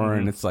anymore,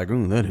 and it's like,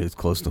 oh, that is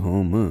close to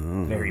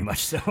home. Very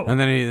much so. And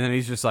then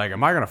he's just like,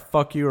 am I gonna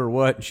fuck you or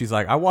what? And she's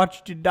like, I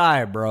watched you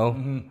die,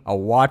 bro. I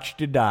watched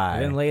you die.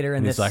 And then later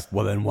in he's this, like,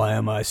 well, then why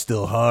am I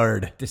still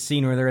hard? The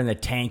scene where they're in the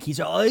tank, he's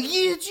all like,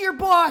 it's your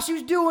boss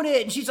who's doing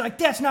it, and she's like,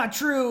 that's not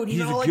true. And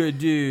he's all a like, good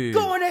dude.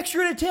 Going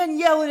extra to 10,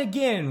 yelling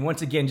again.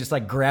 Once again, just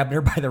like grabbing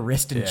her by the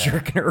wrist and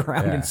jerking her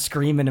around and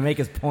screaming to make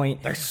his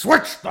point. They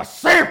switched the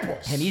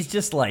samples. And he's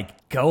just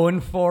like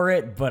going for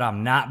it, but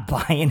I'm not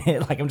buying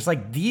it. Like, I'm just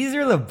like, these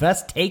are the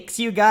best takes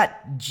you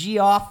got,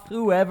 Geoff,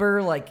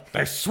 whoever. Like,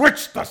 they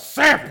switched the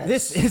samples.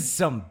 This is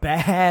some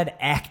bad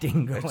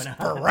acting going on.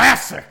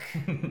 Jurassic.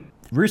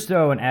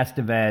 Russo and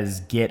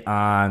Estevez get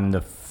on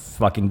the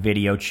fucking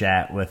video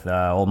chat with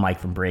old Mike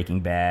from Breaking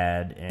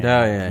Bad.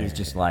 And he's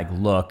just like,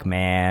 look,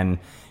 man,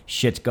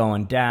 shit's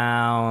going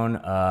down.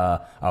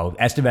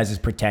 Estevez is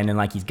pretending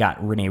like he's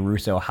got Rene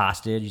Russo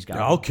hostage. He's got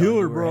I'll kill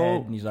her,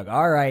 bro. And he's like,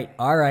 all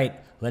right,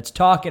 let's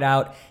talk it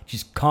out.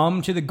 Just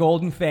come to the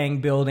Golden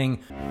Fang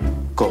building.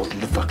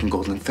 The fucking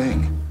Golden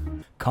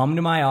Thing. Come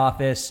to my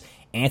office.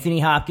 Anthony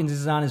Hopkins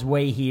is on his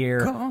way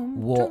here.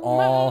 We'll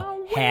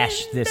all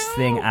hash this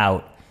thing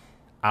out.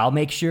 I'll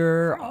make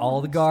sure all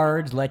the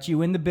guards let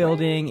you in the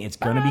building. It's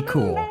going to be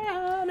cool.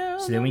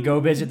 So then we go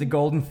visit the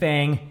Golden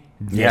Fang.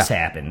 This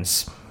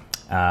happens.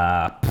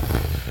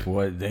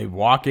 They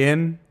walk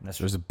in.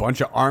 There's a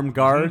bunch of armed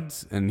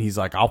guards, and he's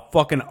like, "I'll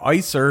fucking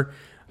ice her."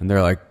 And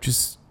they're like,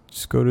 "Just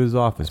go to his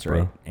office, bro."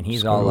 Right. And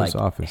he's just all like,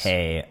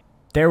 "Hey,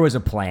 there was a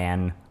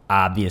plan.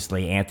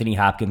 Obviously, Anthony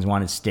Hopkins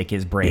wanted to stick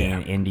his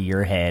brain into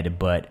your head,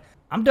 but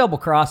I'm double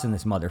crossing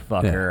this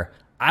motherfucker.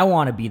 I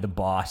want to be the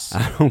boss.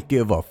 I don't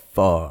give a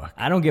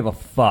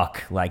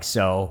fuck. Like,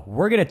 so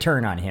we're going to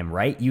turn on him,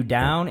 right? You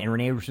down?" And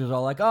Rene Russo's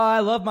all like, "Oh, I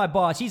love my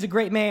boss. He's a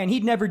great man.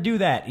 He'd never do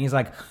that." And he's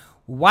like,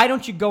 "Why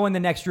don't you go in the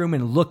next room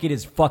and look at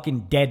his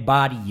fucking dead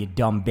body, you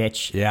dumb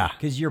bitch?" Yeah.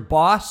 Because your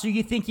boss, who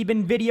you think you've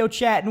been video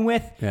chatting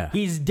with,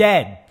 he's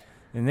dead.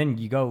 And then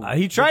you go.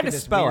 He tried to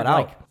spell weird, it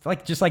out.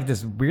 Like just like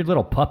this weird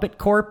little puppet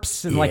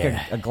corpse in like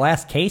a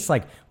glass case.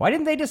 Like, why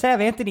didn't they just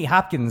have Anthony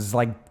Hopkins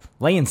like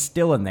laying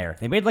still in there?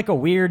 They made like a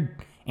weird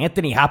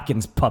Anthony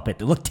Hopkins puppet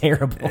that looked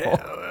terrible.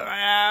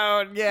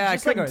 I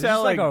couldn't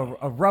tell. Like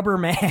a rubber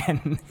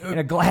man in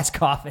a glass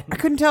coffin. I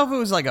couldn't tell if it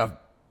was like a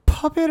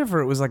puppet or if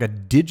it was like a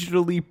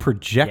digitally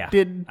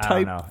projected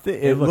type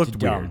thing. It looked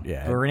dumb. weird.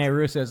 Yeah. But Rene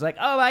Russo's like,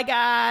 "Oh my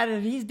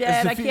God, he's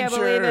dead. I can't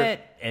believe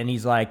it." And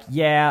he's like,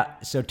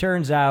 "Yeah." So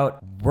turns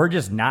out we're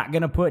just not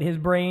going to put his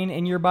brain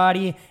in your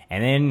body.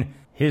 And then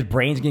his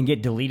brain's going to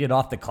get deleted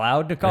off the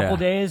cloud in a couple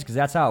days because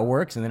that's how it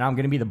works. And then I'm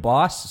going to be the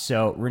boss.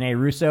 So Rene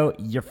Russo,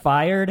 you're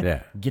fired.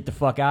 Yeah. Get the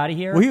fuck out of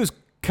here. Well, he was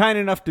kind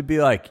enough to be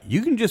like,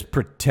 you can just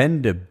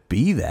pretend to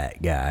be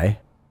that guy.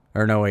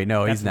 Or no, wait,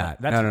 no, he's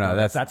not. No.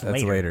 That's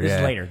later. This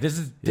is later. This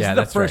is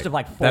the first of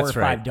like 4 or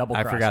 5 double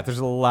crosses. I forgot. There's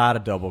a lot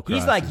of double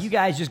crosses. He's like, you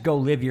guys just go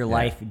live your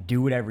life,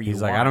 do whatever you want.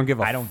 He's like, I don't give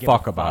a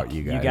fuck about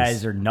you guys. You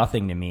guys are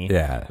nothing to me.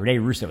 Yeah. Rene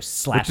Russo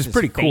slaps his his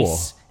pretty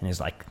face and is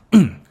like,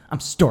 I'm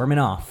storming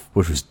off.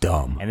 Which was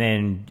dumb. And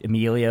then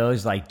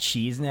Emilio's like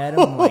cheesing at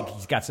him, like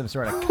he's got some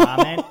sort of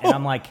comment, and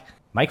I'm like,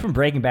 Mike from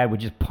Breaking Bad would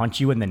just punch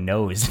you in the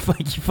nose.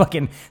 Like you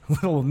fucking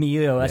little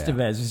Emilio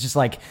Estevez was just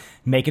like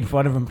making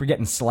fun of him for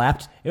getting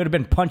slapped. It would have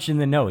been punched in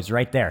the nose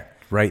right there.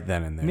 Right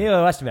then and there.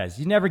 Emilio Estevez,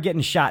 he's never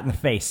getting shot in the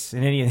face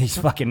in any of these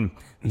fucking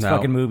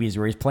movies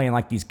where he's playing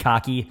like these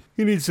cocky,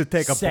 he needs to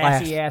take a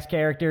sassy ass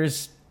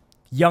characters.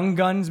 Young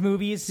Guns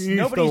movies.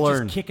 Nobody's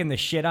just kicking the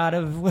shit out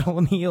of little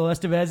Emilio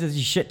Estevez as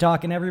he's shit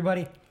talking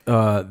everybody.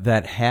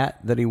 That hat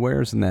that he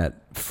wears in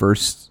that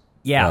first,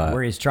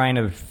 where he's trying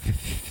to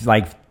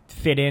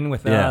fit in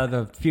with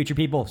the future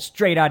people.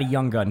 Straight out of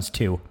Young Guns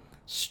 2.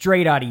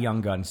 Straight out of Young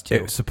Guns 2.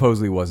 It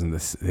supposedly wasn't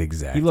this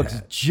exact. He looks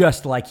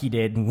just like he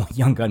did in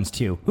Young Guns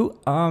 2. Who?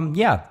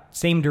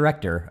 Same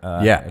director.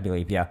 I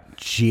believe. Yeah.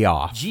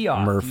 Geoff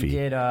Murphy. He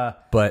did.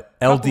 But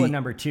couple of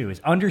number 2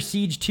 is Under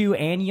Siege 2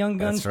 and Young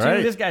Guns 2.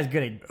 This guy's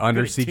good at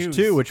Under Siege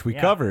 2, which we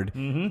covered.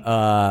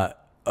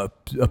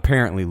 Mm-hmm.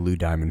 Apparently, Lou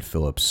Diamond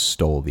Phillips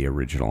stole the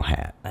original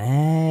hat.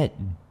 That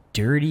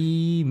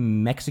dirty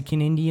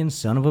Mexican Indian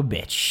son of a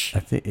bitch.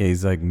 I think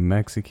he's like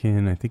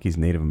Mexican. I think he's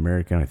Native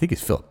American. I think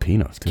he's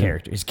Filipino too.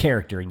 His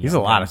character in he's a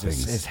lot of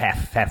things. Is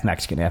half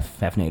Mexican,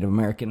 half Native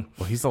American.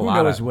 Well, he's a Who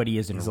lot. Knows what he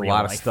is in real life. He's a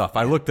lot of stuff.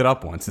 I looked it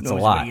up once. It's a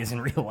lot. What he is in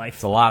real life.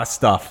 It's a lot of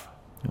stuff.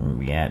 Where are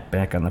we at?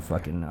 Back on the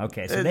fucking.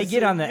 Okay, so they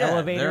get on the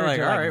elevator. They're like,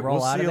 all right,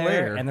 roll out of there,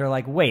 later. And they're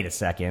like, wait a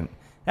second.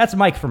 That's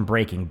Mike from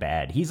Breaking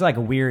Bad. He's like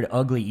a weird,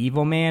 ugly,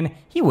 evil man.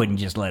 He wouldn't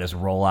just let us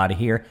roll out of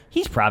here.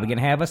 He's probably going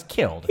to have us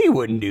killed. He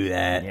wouldn't do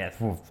that. Yeah,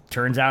 well,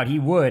 turns out he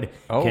would.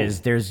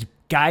 Because there's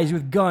guys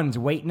with guns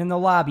waiting in the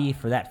lobby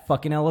for that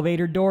fucking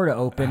elevator door to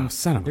open.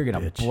 They're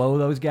going to blow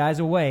those guys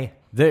away.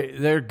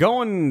 They're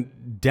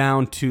going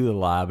down to the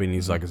lobby, and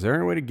he's like, is there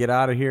any way to get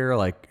out of here?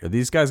 Like, are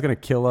these guys going to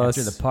kill us?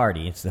 After the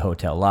party, it's the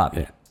hotel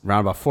lobby. Yeah.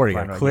 Round about 40,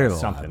 got to clear the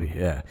lobby.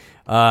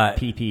 Yeah.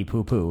 Pee-pee,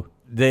 poo-poo.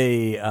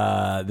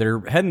 They're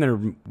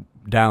heading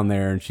down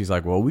there, and she's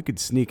like, well, we could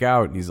sneak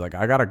out. And he's like,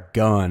 I got a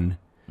gun,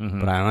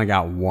 but I only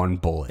got one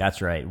bullet.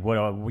 That's right. What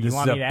you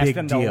want me to ask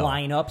them to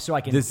line up so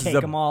I can take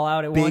them all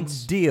out at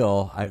once? Big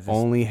deal. I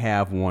only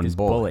have one bullet. This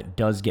bullet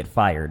does get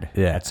fired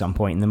at some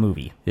point in the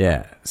movie.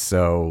 Yeah.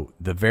 So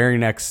the very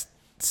next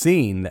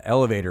scene, the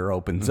elevator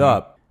opens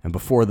up, and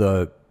before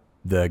the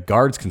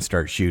guards can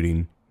start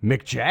shooting,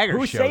 Mick Jagger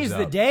shows up. Who saves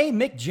the day?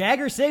 Mick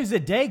Jagger saves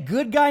the day?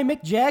 Good guy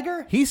Mick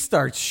Jagger? He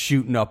starts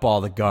shooting up all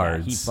the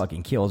guards. Yeah, he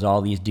fucking kills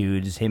all these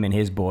dudes, him and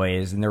his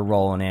boys, and they're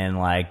rolling in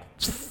like,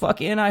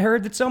 fucking, I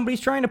heard that somebody's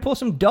trying to pull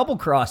some double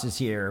crosses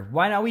here.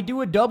 Why not we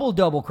do a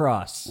double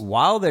cross?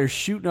 While they're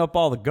shooting up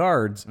all the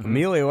guards,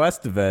 Emilio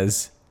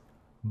Estevez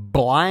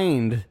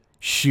blind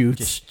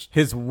shoots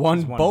his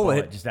one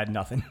bullet just had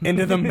nothing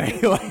into the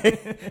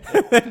melee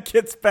and then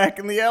gets back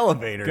in the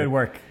elevator. Good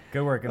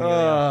work,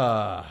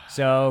 Emilio.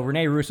 So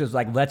Rene Russo's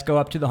like, let's go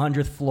up to the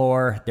 100th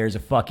floor. There's a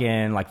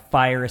fucking like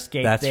fire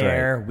escape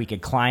there. Right. We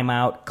could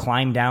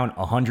climb down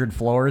 100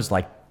 floors.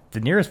 Like the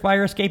nearest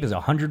fire escape is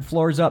 100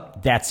 floors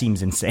up. That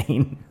seems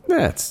insane.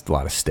 That's a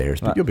lot of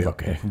stairs, but you'll be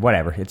okay.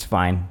 Whatever, it's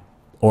fine.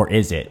 Or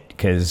is it?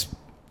 Because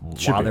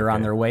while they're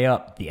on their way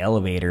up, the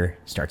elevator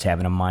starts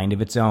having a mind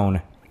of its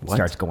own.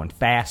 Starts going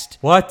fast.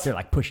 What? They're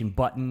like pushing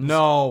buttons.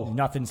 No.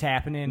 Nothing's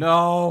happening.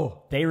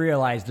 No. They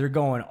realize they're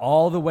going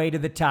all the way to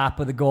the top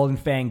of the Golden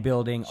Fang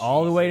building,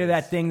 all the way to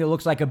that thing that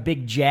looks like a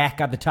big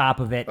jack on the top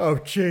of it. Oh,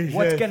 Jesus.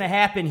 What's going to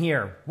happen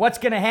here? What's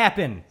going to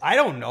happen? I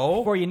don't know.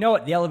 Before you know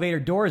it, the elevator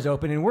door is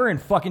open, and we're in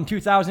fucking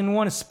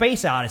 2001 A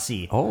Space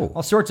Odyssey. Oh.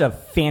 All sorts of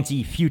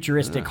fancy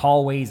futuristic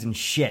hallways and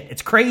shit.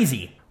 It's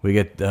crazy. We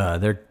get,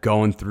 they're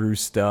going through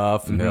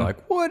stuff, and they're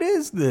like, what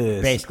is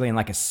this? Basically in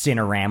like a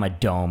Cinerama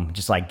dome.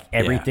 Just like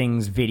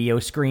everything's video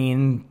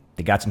screen.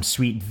 They got some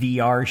sweet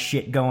VR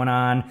shit going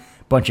on.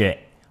 Bunch of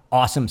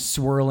awesome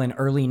swirling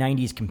early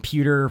 90s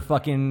computer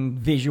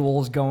fucking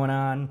visuals going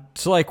on.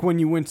 It's like when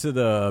you went to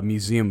the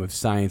Museum of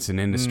Science and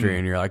Industry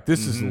and you're like,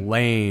 this is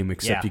lame,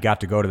 except you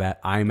got to go to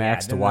that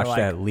IMAX to watch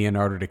that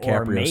Leonardo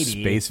DiCaprio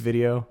space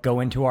video. Go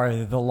into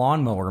the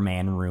Lawnmower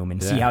Man room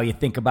and see how you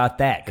think about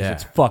that, because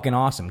it's fucking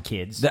awesome,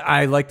 kids.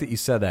 I like that you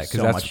said that,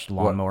 because that's much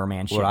Lawnmower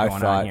Man shit what going I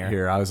thought on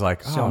here. I was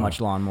like, so much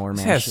Lawnmower Man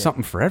shit. This has shit.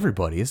 something for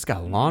everybody. It's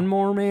got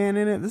Lawnmower Man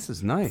in it. This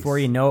is nice. Before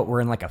you know it,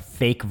 we're in like a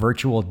fake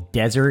virtual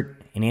desert,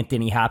 and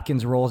Anthony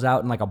Hopkins rolls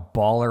out in like a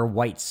baller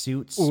white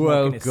suit,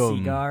 smoking a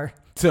cigar.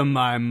 To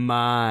my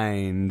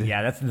mind.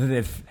 Yeah, that's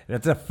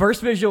the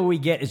first visual we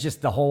get is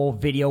just the whole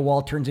video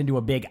wall turns into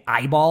a big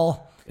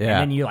eyeball. Yeah.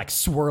 And then you're like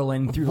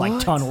swirling through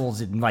like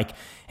tunnels and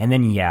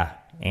then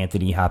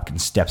Anthony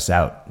Hopkins steps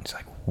out. It's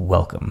like,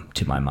 welcome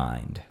to my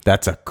mind.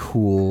 That's a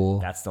cool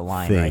That's the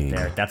line thing. right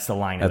there. That's the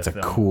line of the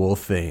film. That's a cool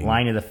thing.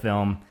 Line of the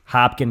film.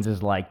 Hopkins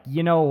is like,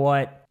 you know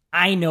what?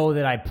 I know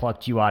that I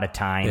plucked you out of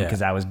time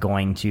because I was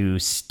going to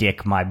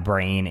stick my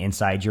brain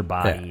inside your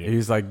body. Yeah.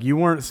 He's like, you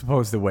weren't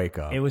supposed to wake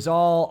up. It was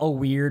all a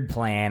weird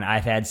plan.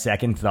 I've had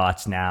second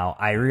thoughts now.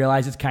 I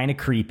realize it's kind of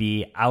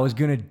creepy. I was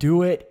going to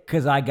do it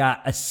because I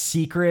got a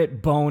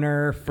secret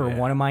boner for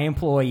one of my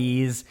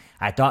employees.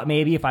 I thought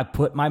maybe if I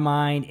put my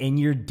mind in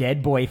your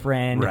dead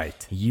boyfriend,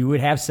 you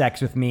would have sex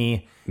with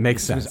me.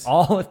 Makes sense. It was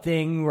all a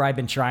thing where I've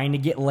been trying to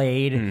get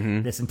laid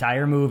this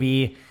entire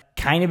movie.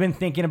 Kind of been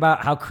thinking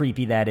about how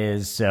creepy that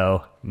is,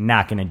 so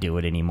not going to do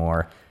it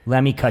anymore.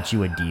 Let me cut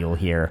you a deal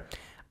here.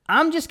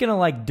 I'm just going to,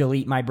 like,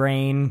 delete my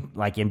brain,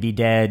 like, and be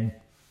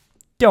dead.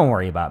 Don't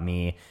worry about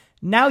me.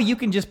 Now you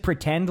can just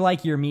pretend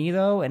like you're me,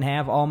 though, and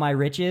have all my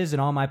riches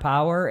and all my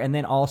power, and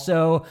then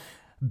also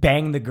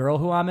bang the girl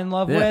who I'm in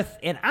love with,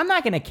 and I'm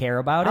not going to care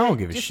about it. I don't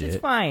give a shit.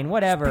 It's fine,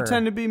 whatever. Just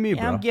pretend to be me,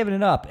 bro. I'm giving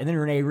it up. And then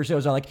Rene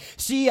Russo's all like,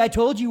 see, I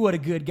told you what a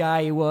good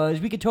guy he was.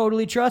 We could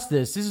totally trust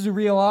this. This is a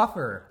real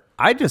offer.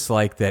 I just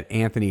like that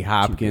Anthony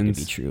Hopkins. Too good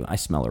to be true. I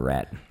smell a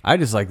rat. I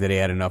just like that he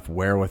had enough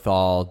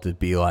wherewithal to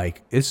be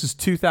like, this is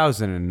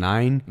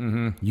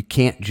 2009. You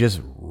can't just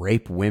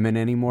rape women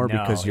anymore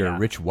because you're a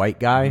rich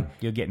white guy.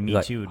 You'll get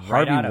Me Too'd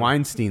Harvey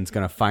Weinstein's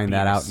going to find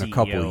that out in a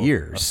couple of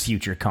years. A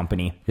future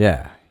company.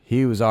 Yeah.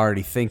 He was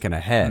already thinking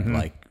ahead.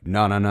 Like,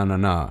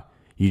 no.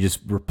 You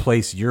just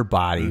replace your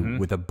body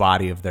with a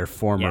body of their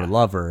former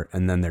lover,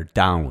 and then they're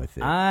down with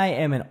it. I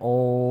am an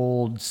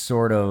old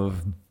sort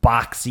of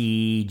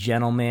boxy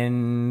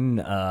gentleman,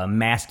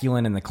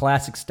 masculine in the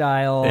classic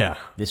style. Yeah.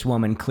 This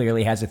woman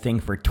clearly has a thing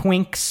for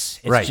twinks.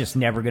 It's just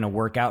never going to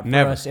work out for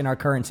us in our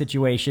current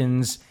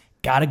situations.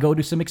 Got to go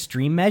to some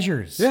extreme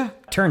measures. Yeah.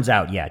 Turns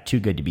out, too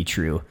good to be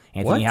true.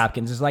 Anthony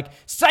Hopkins is like,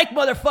 psych,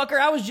 motherfucker,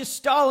 I was just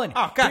stalling.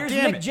 Oh, God Here's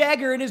damn Mick it.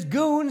 Jagger and his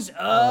goons.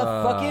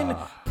 Fucking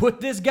put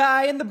this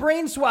guy in the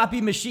brain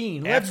swappy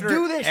machine. Let's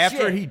do this shit.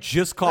 After he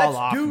just called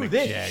off do Mick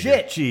this Jagger.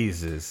 shit.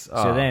 Jesus.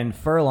 So then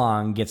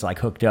Furlong gets like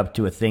hooked up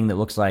to a thing that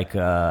looks like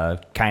kind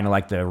of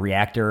like the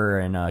reactor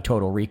in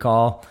Total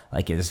Recall.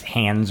 Like his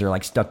hands are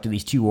like stuck to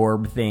these two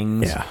orb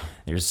things. Yeah.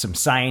 There's some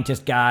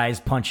scientist guys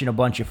punching a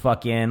bunch of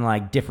fucking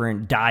like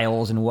different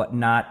dials and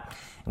whatnot.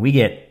 And we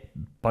get a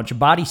bunch of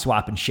body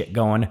swapping shit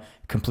going,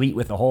 complete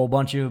with a whole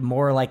bunch of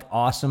more like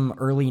awesome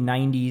early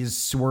 90s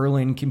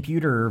swirling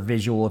computer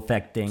visual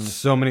effect things.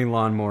 So many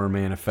Lawnmower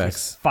Man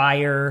effects.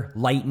 Fire,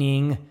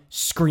 lightning,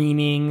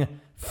 screaming,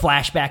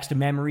 flashbacks to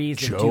memories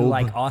that do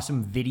like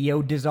awesome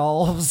video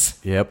dissolves.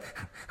 Yep.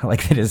 I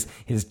like that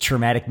his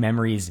traumatic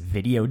memories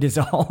video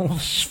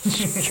dissolve.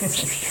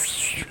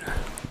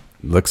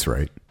 Looks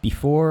right.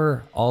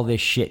 Before all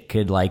this shit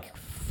could like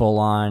full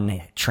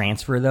on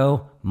transfer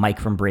though,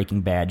 Mike from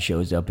Breaking Bad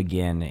shows up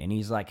again and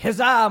he's like,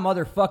 huzzah,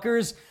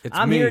 motherfuckers.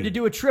 I'm me. here to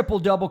do a triple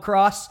double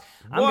cross.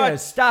 I'm going to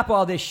stop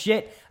all this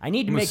shit. I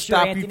need to make sure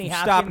Anthony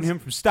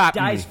Hopkins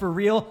dies for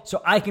real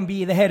so I can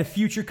be the head of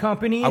future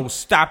company. I will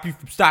stop you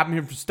from stopping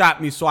him from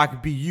stopping me so I can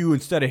be you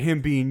instead of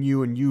him being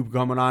you and you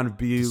coming on and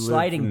be the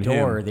sliding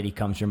door that he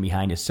comes from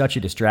behind is such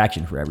a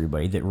distraction for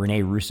everybody that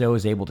Rene Russo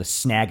is able to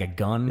snag a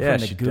gun from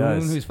the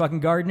goon who's fucking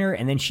Gardner,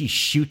 and then she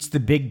shoots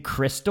the big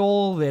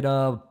crystal that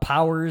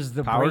powers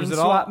the brain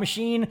swap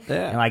machine.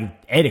 Yeah. And like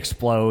it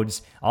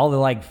explodes. All the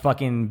like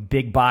fucking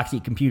big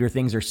boxy computer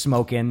things are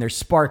smoking. There's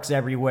sparks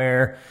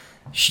everywhere.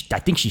 I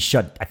think she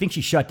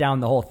shut down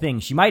the whole thing.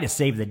 She might have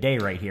saved the day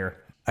right here.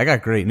 I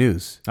got great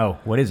news. Oh,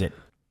 what is it?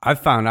 I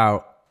found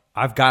out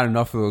I've got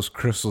enough of those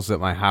crystals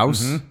at my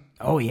house.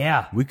 Oh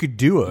yeah, We could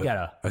do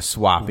a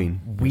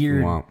swapping.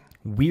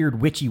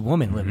 weird witchy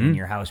woman living in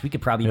your house. We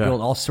could probably build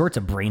all sorts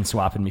of brain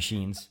swapping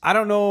machines. I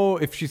don't know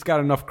if she's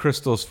got enough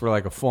crystals for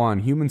like a full-on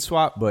human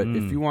swap, but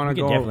if you want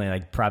to go, definitely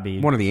like probably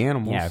one of the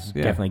animals. Yeah,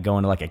 definitely go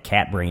into like a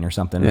cat brain or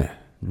something. Yeah.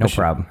 No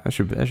problem. That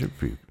should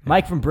be.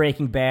 Mike from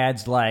Breaking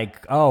Bad's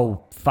like,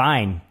 oh,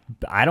 fine.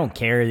 I don't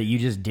care that you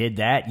just did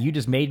that. You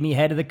just made me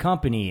head of the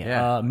company.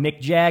 Yeah.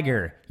 Mick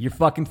Jagger, you're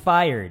fucking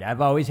fired.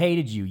 I've always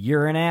hated you.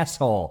 You're an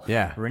asshole.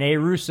 Yeah. Rene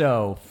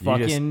Russo,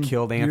 fucking just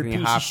killed Anthony you're a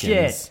piece Hopkins. of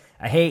shit.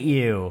 I hate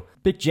you.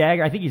 Mick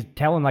Jagger, I think he's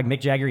telling like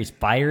Mick Jagger he's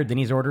fired, then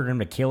he's ordered him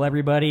to kill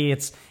everybody.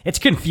 It's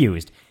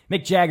confused.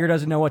 Mick Jagger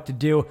doesn't know what to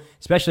do,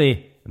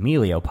 especially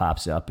Emilio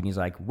pops up and he's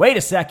like, wait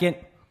a second.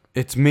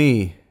 It's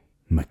me,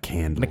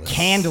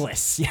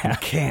 McCandless. Yeah.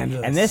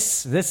 McCandless. And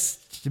this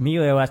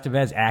Emilio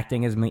Estevez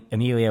acting as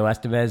Emilio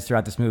Estevez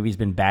throughout this movie has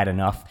been bad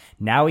enough.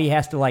 Now he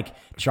has to like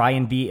try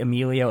and be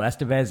Emilio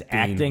Estevez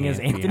acting as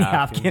Anthony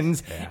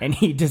Hopkins, and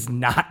he does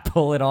not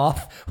pull it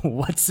off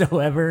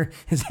whatsoever.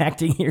 His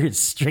acting here is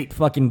straight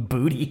fucking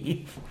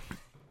booty.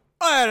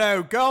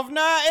 Hello,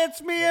 governor.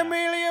 It's me,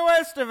 Emilio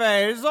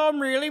Estevez. I'm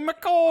really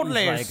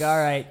McCandless. He's like,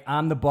 all right,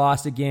 I'm the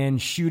boss again.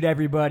 Shoot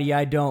everybody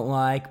I don't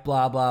like,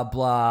 blah, blah,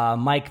 blah.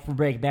 Mike from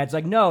Breaking Bad's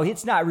like, no,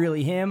 it's not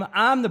really him.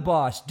 I'm the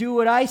boss. Do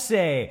what I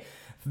say.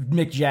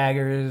 Mick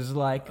Jagger is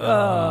like, oh,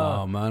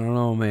 I don't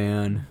know,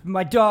 man.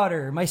 my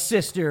daughter, my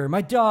sister,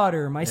 my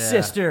daughter, my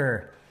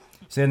sister.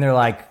 So then they're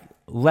like,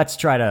 let's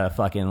try to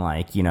fucking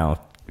like, get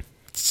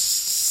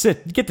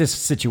this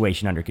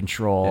situation under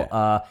control.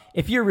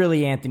 If you're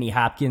really Anthony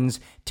Hopkins,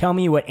 tell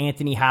me what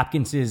Anthony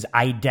Hopkins'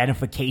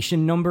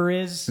 identification number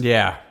is.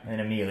 Yeah. And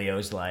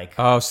Emilio's like,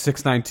 oh,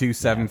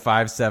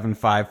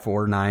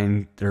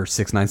 692-757-549 or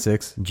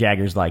 696.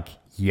 Jagger's like,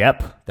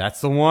 yep.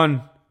 That's the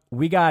one.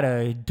 We got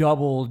a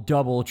double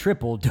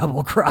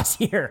cross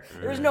here.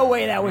 There's no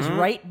way that was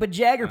right, but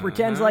Jagger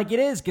pretends like it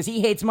is because he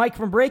hates Mike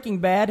from Breaking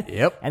Bad.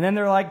 Yep. And then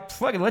they're like,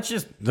 fuck it, let's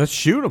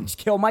shoot him. just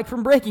kill Mike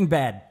from Breaking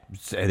Bad.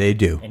 They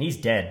do. And he's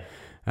dead.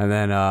 And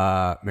then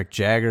Mick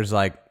Jagger's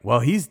like, well,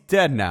 he's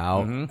dead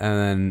now. And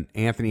then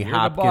Anthony You're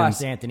Hopkins, the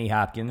boss, Anthony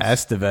Hopkins.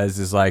 Estevez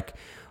is like,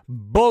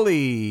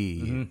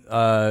 bully,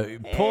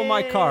 pull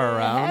my car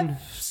around.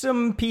 Have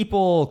some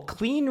people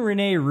clean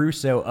Renee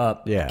Russo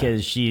up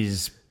because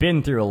she's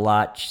been through a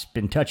lot. She's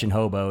been touching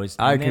hobos.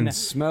 I And can then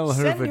smell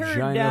her send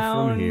vagina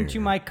down from here. to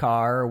my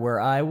car where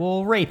I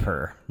will rape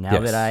her now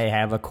that I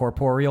have a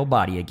corporeal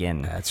body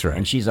again. That's right.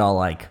 And she's all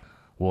like,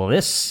 well,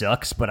 this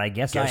sucks, but I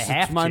guess I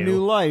have it's my to.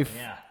 new life.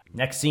 Yeah.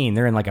 Next scene,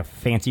 they're in like a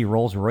fancy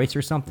Rolls Royce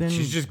or something.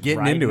 She's just getting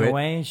riding into it.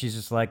 away. She's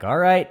just like, all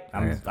right,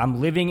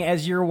 I'm living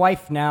as your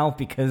wife now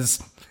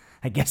because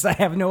I guess I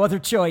have no other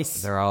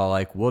choice. They're all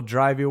like, we'll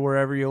drive you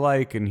wherever you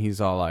like. And he's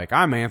all like,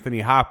 I'm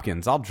Anthony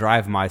Hopkins. I'll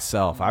drive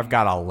myself. I've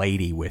got a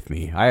lady with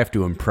me. I have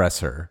to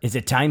impress her. Is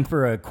it time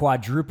for a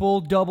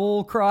quadruple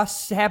double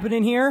cross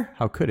happening here?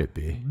 How could it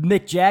be?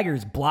 Mick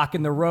Jagger's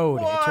blocking the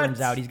road, it turns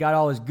out. He's got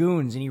all his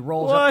goons, and he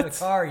rolls up to the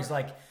car. He's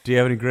like, do you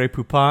have any Grey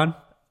Poupon?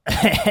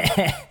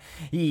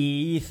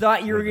 you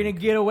thought you were going to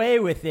get away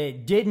with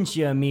it, didn't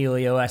you,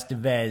 Emilio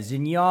Estevez?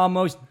 And you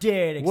almost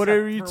did. What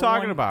are you for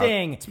talking one about?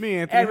 Thing. It's me,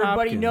 Anthony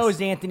Everybody Hopkins.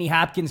 knows Anthony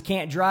Hopkins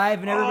can't drive,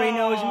 and everybody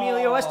knows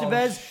Emilio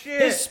Estevez.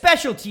 shit. His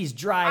specialty's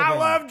driving. I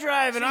love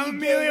driving. So I'm you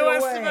Emilio gave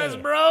it away.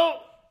 Estevez, bro.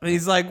 And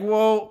he's like,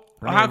 whoa,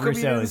 how come you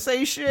Russo didn't is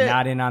say shit?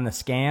 Not in on the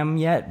scam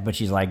yet, but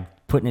she's like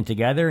putting it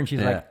together, and she's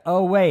Yeah. like,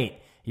 "Oh wait,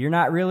 you're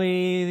not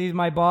really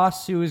my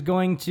boss who is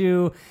going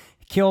to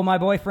kill my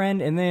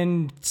boyfriend and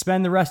then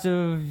spend the rest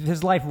of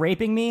his life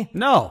raping me?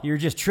 No. You're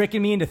just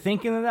tricking me into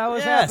thinking that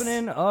was Yes.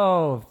 happening.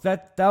 Oh,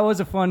 that was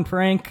a fun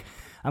prank.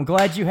 I'm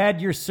glad you had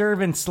your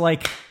servants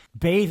like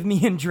bathe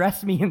me and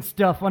dress me and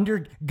stuff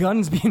under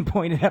guns being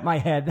pointed at my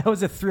head. That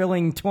was a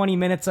thrilling 20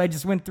 minutes I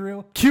just went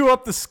through." Cue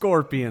up the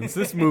Scorpions.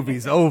 This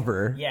movie's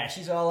over. Yeah,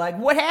 she's all like,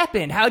 "What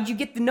happened? How'd you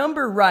get the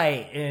number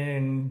right?"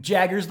 And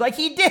Jagger's like,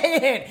 "He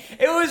didn't.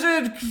 It was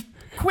a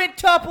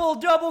quintuple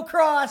double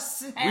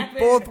cross. We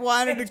both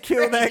wanted to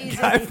kill that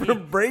guy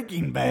from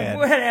Breaking Bad.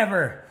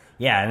 Whatever."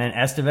 Yeah, and then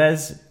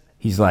Estevez,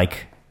 he's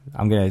like,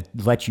 "I'm going to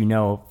let you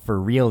know for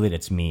real that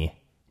it's me.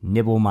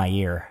 Nibble my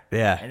ear."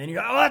 Yeah. And then you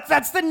go, "Oh,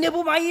 that's the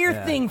nibble my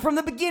ear thing from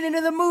the beginning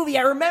of the movie.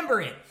 I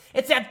remember it.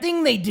 It's that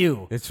thing they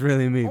do. It's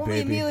really me,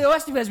 Only baby. Emilio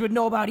Estevez would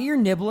know about ear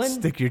nibbling."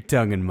 Stick your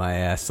tongue in my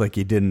ass like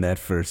you did in that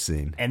first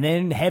scene. And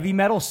then heavy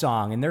metal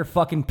song, and they're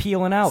fucking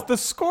peeling out. It's the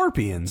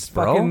Scorpions,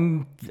 bro.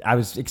 Fucking, I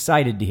was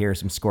excited to hear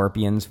some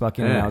Scorpions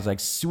fucking, and Yeah. I was like,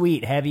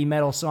 sweet, heavy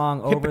metal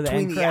song over the between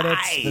end the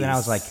credits. eyes. But then I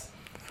was like,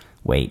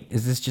 wait,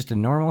 is this just a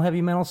normal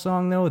heavy metal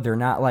song, though? They're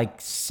not,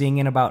 like,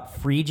 singing about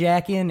free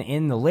jacking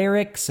in the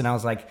lyrics? And I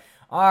was like,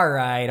 all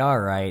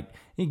right.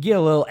 You get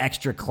a little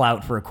extra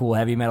clout for a cool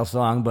heavy metal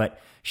song, but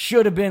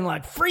should have been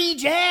like, free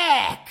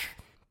jack!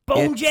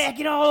 Bone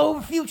jacking all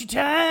over future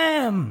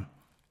time!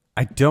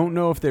 I don't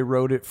know if they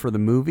wrote it for the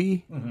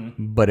movie,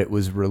 but it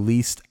was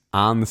released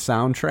on the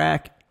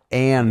soundtrack,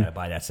 and Gotta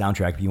buy that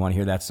soundtrack if you want to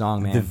hear that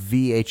song, man. the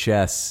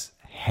VHS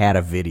had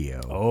a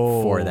video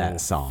for that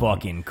song.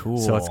 Fucking cool.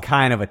 So it's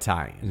kind of a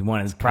tie-in.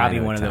 Probably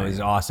Kind one of a those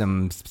tie-in.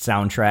 awesome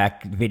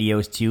soundtrack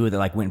videos too that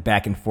like went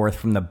back and forth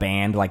from the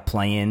band like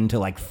playing to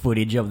like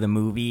footage of the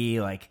movie.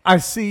 Like, I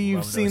see you've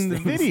love those seen the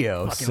things.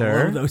 video, Fucking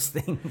sir. love those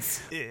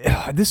things.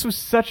 This was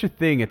such a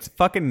thing. It's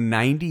fucking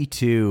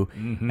 92,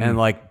 and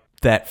like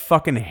that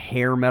fucking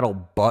hair metal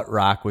butt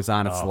rock was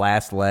on its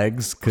last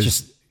legs because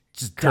Just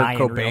Kurt dying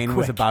real Cobain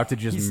was quick. about to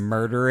just He's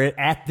mur it.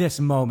 at this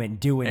moment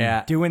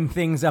doing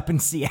things up in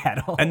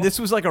Seattle. And this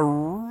was like a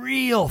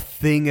real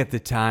thing at the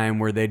time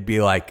where they'd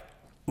be like,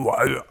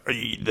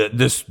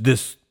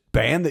 this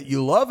band that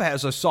you love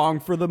has a song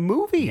for the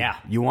movie. Yeah.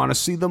 You want to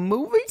see the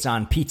movie? It's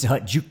on Pizza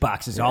Hut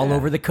jukeboxes all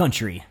over the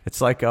country. It's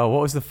like, what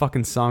was the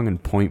fucking song in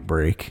Point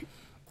Break?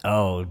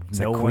 Oh,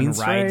 no one Queen's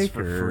rides Strike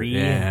for or- free.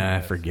 Yeah,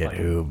 I forget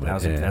who, but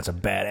That's a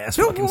badass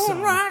fucking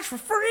song. rides for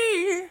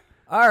free.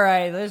 All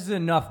right, there's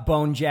enough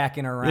bone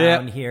jacking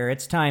around here.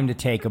 It's time to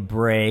take a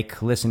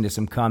break, listen to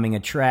some coming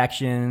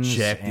attractions.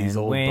 Jack these and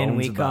old when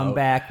bones we come about.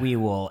 back, we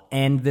will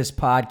end this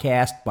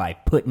podcast by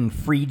putting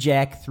Free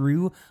Jack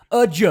through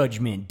a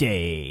judgment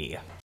day.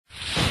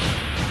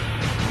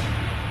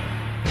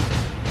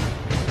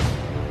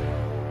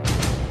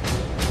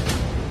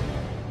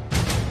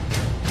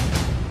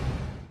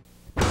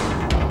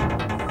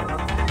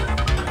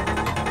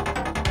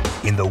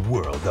 In the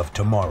world of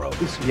tomorrow,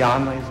 This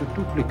Yana is a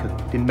duplicate,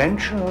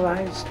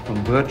 dimensionalized from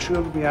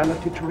virtual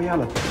reality to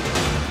reality.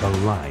 the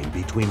line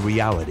between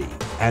reality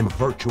and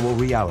virtual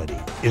reality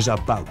is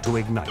about to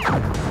ignite.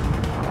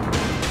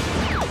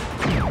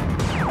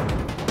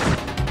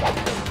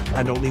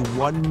 And only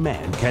one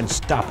man can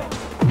stop it.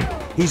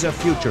 He's a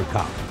future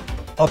cop,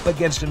 up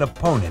against an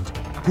opponent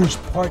who's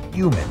part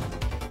human,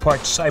 part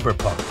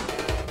cyberpunk,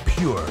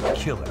 pure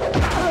killer.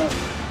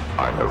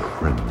 I have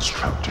friends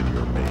trapped in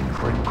your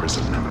mainframe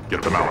prison.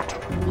 Get them out.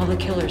 All the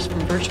killers from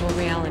virtual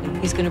reality.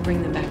 He's going to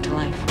bring them back to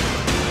life.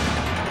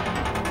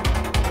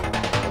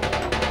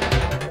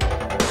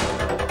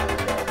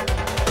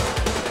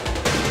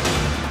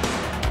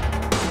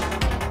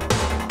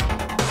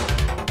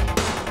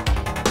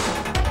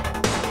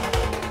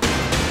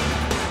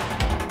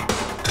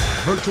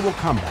 Virtual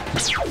combat.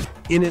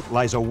 In it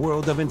lies a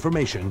world of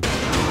information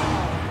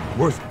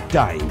worth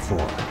dying for.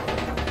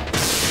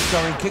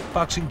 Starring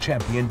kickboxing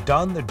champion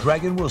Don the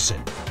Dragon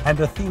Wilson and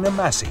Athena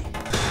Massey.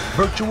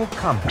 Virtual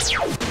combat.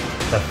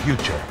 The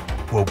future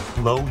will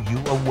blow you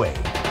away.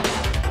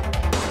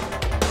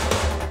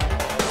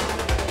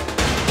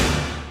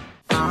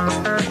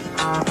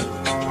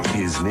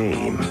 His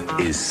name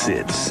is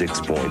Sid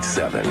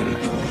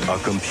 6.7, a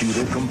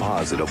computer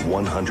composite of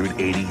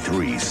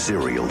 183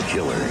 serial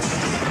killers.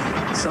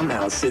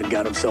 Somehow Sid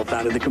got himself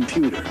out of the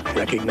computer.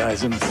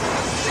 Recognize him?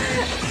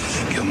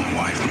 Kill my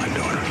wife and my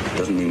daughter.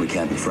 Doesn't mean we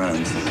can't be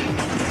friends.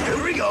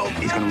 Here we go.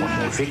 He's gonna want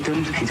more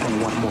victims. He's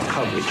gonna want more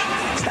coverage.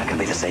 It's not gonna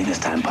be the same this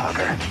time,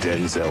 Parker.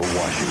 Denzel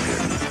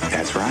Washington.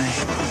 That's right.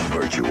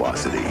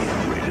 Virtuosity.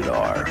 Rated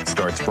R.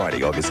 Starts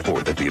Friday, August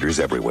 4th at theaters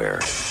everywhere.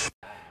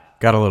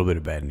 Got a little bit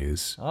of bad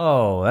news.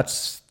 Oh,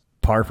 that's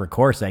par for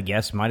course, I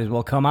guess. Might as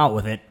well come out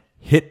with it.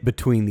 Hit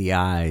Between the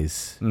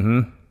Eyes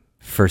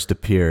first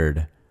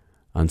appeared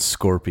on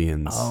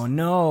Scorpions. Oh,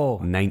 no.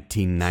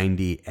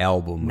 1990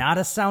 album. Not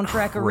a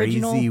soundtrack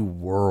original? Crazy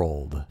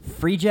World.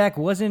 Free Jack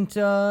wasn't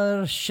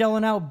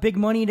shelling out big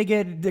money to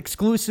get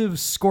exclusive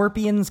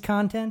Scorpions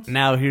content?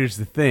 Now, here's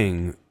the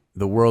thing.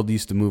 The world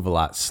used to move a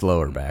lot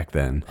slower back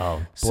then. Oh,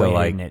 boy, so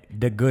like didn't it?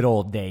 The good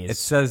old days. It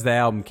says the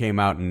album came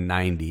out in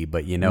 90,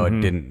 but you know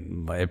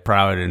it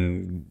probably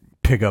didn't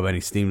pick up any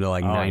steam till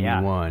like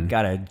 91. Yeah.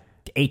 Got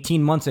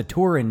 18 months of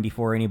touring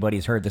before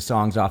anybody's heard the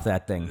songs off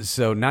that thing.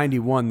 So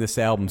 91, this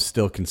album's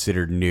still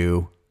considered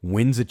new.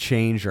 Winds of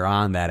Change are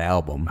on that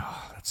album.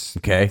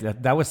 Okay.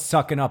 That was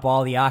sucking up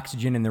all the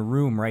oxygen in the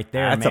room right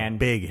there, That's man. a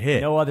big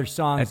hit. No other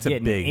songs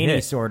getting any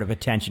sort of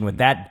attention with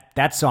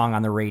that song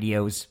on the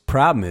radios.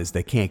 Problem is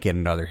they can't get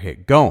another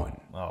hit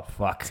going. Oh,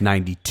 fuck. It's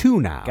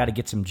 92 now. Got to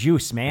get some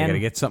juice, man. Got to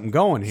get something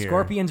going here.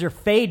 Scorpions are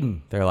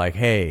fading. They're like,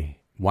 hey,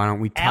 why don't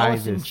we tie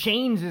Alice in this?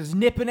 Chains is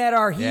nipping at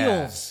our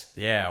heels.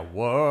 Yeah.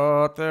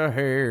 What the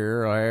hell?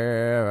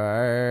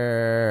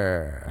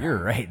 You're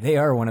right. They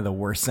are one of the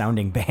worst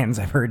sounding bands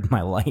I've heard in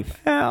my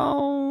life.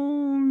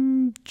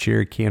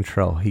 Jerry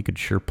Cantrell, he could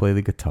sure play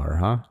the guitar,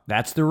 huh?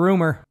 That's the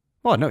rumor.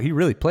 Well, no, he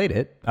really played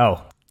it.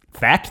 Oh,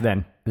 fact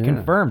then. Yeah.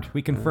 Confirmed.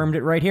 We confirmed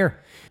it right here.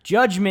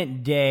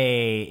 Judgment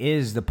Day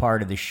is the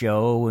part of the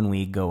show when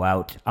we go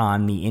out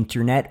on the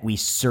internet. We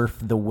surf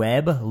the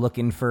web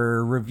looking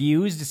for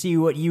reviews to see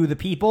what you, the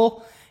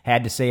people,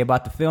 had to say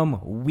about the film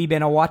we've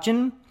been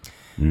a-watching.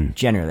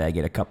 Generally, I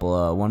get a couple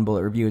of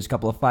one-bullet reviews, a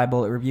couple of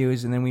five-bullet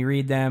reviews, and then we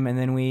read them, and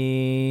then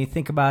we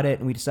think about it,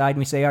 and we decide, and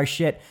we say our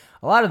shit.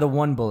 A lot of the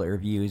one-bullet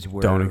reviews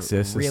were don't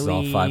exist. This is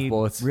all 5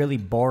 bullets. Really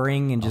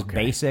boring and just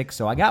basic.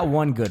 So I got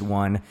one good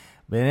one.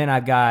 But then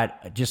I've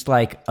got just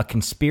like a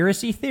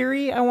conspiracy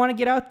theory I want to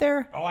get out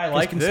there. Oh, I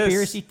like this.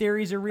 Conspiracy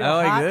theories are real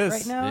hot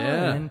right now.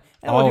 Yeah. And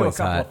we'll do a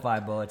couple of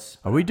 5 bullets.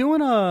 Are we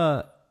doing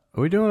a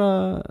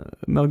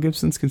Mel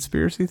Gibson's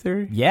conspiracy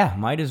theory? Yeah,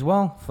 might as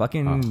well.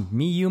 Fucking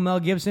me, you, Mel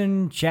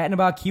Gibson chatting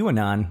about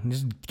QAnon.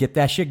 Just get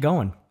that shit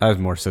going. I was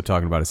more so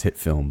talking about his hit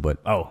film, but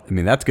I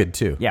mean that's good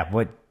too. Yeah,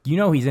 but you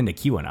know he's into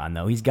QAnon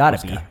though. He's got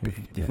to be.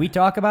 If we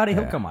talk about it,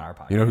 he'll come on our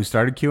podcast. You know who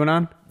started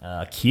QAnon?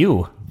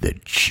 Q. The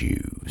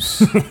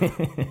Jews.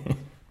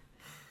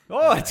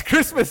 Oh, it's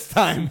Christmas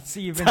time.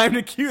 Time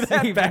to cue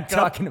that you've back been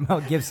talking to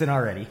Mel Gibson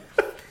already.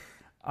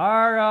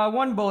 Our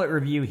one bullet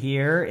review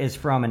here is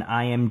from an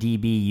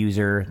IMDb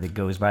user that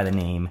goes by the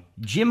name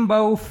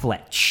Jimbo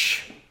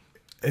Fletch.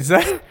 Is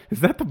that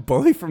the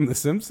bully from The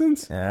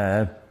Simpsons?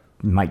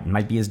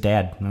 Might be his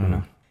dad. I don't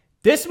know.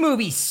 This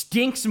movie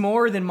stinks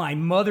more than my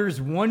mother's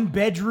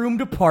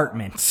one-bedroomed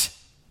apartment.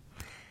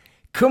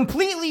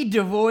 Completely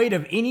devoid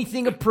of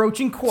anything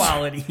approaching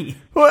quality.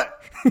 What?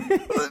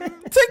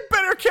 Take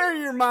better care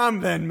of your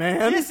mom then,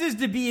 man. This is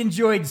to be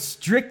enjoyed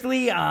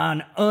strictly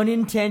on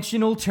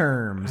unintentional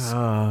terms.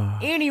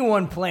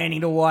 Anyone planning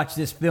to watch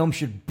this film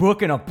should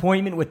book an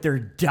appointment with their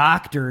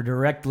doctor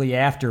directly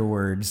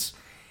afterwards.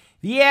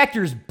 The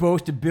actors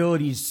boast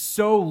abilities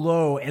so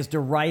low as to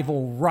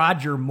rival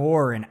Roger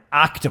Moore in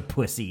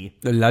Octopussy.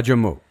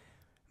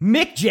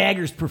 Mick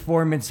Jagger's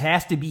performance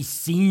has to be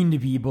seen to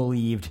be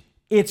believed.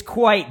 It's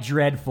quite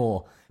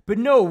dreadful, but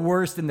no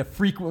worse than the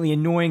frequently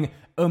annoying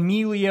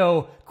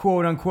Emilio,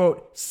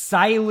 quote-unquote,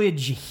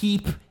 Silage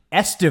Heap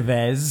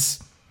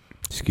Estevez.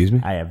 Excuse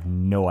me? I have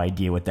no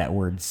idea what that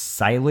word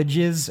silage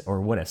is or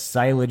what a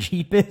silage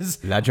heap is.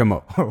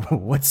 Or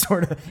what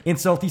sort of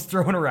insult he's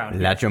throwing around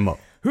here.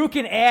 Who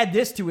can add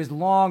this to his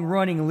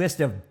long-running list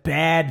of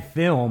bad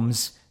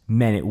films?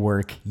 Men at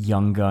Work,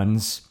 Young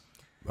Guns.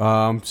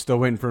 I'm still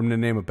waiting for him to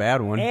name a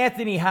bad one.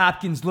 Anthony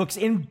Hopkins looks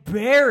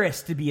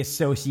embarrassed to be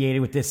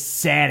associated with this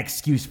sad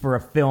excuse for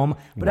a film,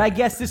 but I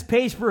guess this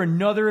pays for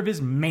another of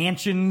his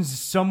mansions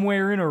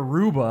somewhere in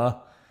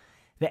Aruba.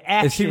 The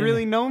action is he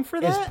really known for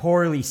that? Is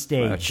poorly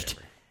staged.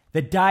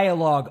 The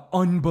dialogue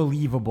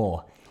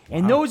unbelievable.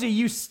 And those of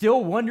you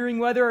still wondering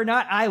whether or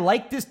not I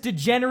like this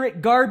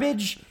degenerate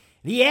garbage,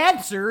 the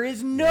answer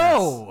is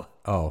no. Yes.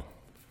 Oh.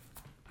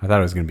 I thought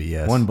it was going to be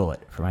yes. One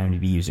bullet from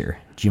IMDb user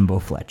Jimbo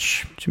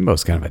Fletch.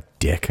 Jimbo's kind of a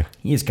dick.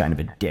 He is kind of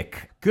a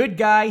dick. Good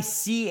guy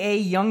C.A.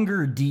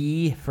 Younger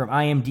D from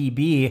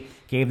IMDb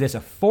gave this a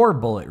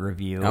 4-bullet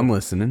review. I'm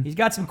listening. He's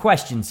got some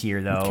questions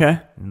here, though. Okay.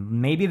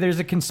 Maybe there's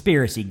a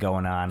conspiracy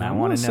going on. I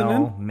want to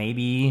know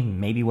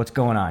maybe what's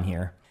going on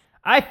here.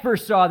 I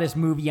first saw this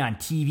movie on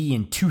TV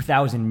in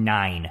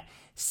 2009,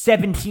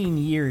 17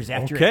 years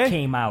after it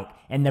came out,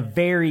 and the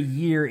very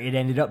year it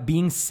ended up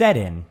being set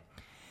in.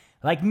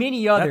 Like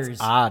many others,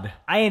 that's odd.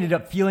 I ended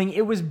up feeling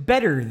it was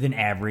better than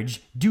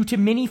average due to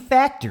many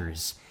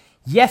factors.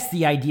 Yes,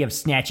 the idea of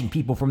snatching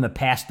people from the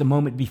past the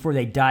moment before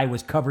they die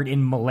was covered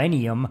in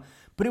Millennium,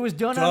 but it was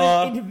done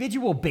on an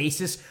individual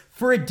basis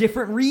for a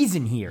different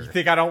reason here. You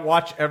think I don't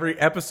watch every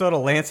episode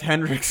of Lance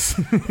Hendricks'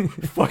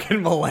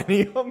 fucking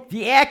Millennium?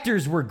 The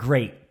actors were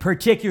great,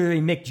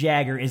 particularly Mick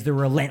Jagger as the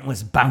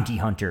relentless bounty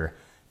hunter.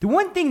 The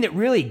one thing that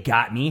really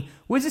got me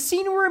was a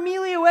scene where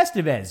Emilio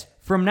Estevez,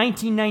 from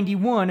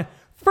 1991,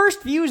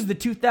 first views the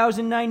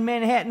 2009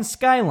 Manhattan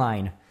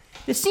skyline.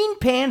 The scene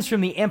pans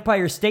from the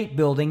Empire State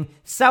Building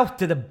south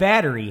to the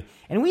Battery,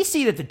 and we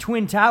see that the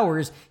Twin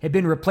Towers have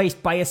been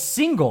replaced by a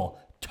single,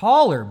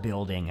 taller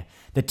building,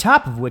 the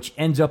top of which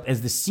ends up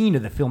as the scene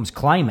of the film's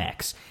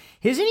climax.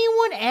 Has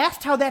anyone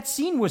asked how that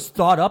scene was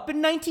thought up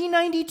in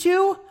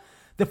 1992?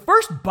 The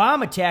first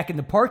bomb attack in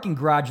the parking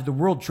garage of the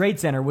World Trade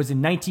Center was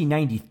in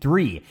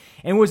 1993,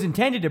 and was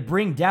intended to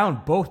bring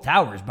down both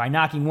towers by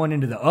knocking one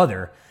into the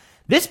other.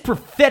 This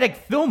prophetic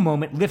film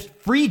moment lifts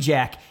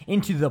Freejack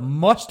into the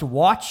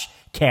must-watch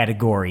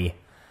category.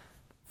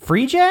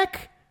 Freejack?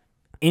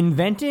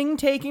 Inventing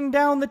taking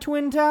down the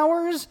Twin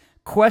Towers?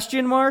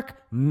 Question mark?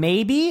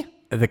 Maybe?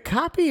 The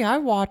copy I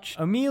watched.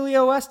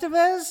 Emilio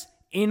Estevez?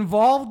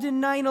 Involved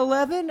in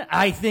 9/11?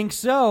 I think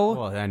so.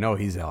 Well, I know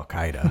he's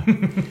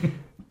Al-Qaeda.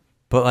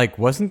 But, like,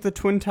 wasn't the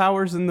Twin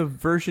Towers in the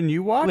version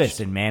you watched?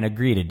 Listen, man,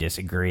 agree to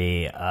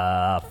disagree.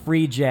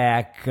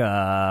 Freejack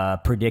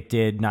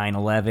predicted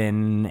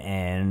 9/11,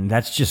 and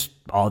that's just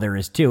all there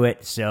is to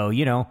it. So,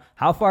 you know,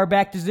 how far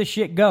back does this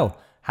shit go?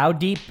 How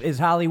deep is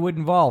Hollywood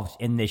involved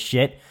in this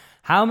shit?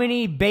 How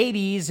many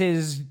babies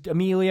has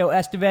Emilio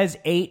Estevez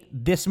ate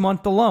this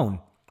month alone?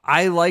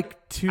 I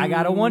like to I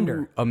gotta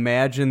wonder.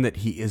 Imagine that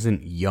he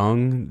isn't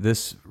young,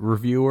 this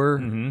reviewer,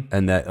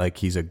 and that, like,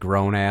 he's a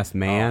grown-ass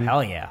man. Oh,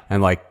 hell yeah.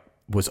 And, like,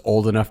 was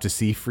old enough to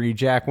see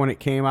Freejack when it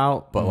came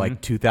out, but like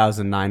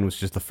 2009 was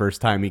just the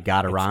first time he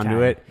got around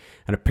to it.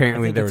 And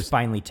apparently there was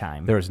finally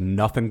time. There was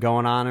nothing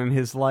going on in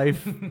his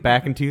life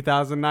back in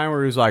 2009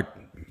 where he was like,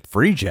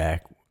 Freejack,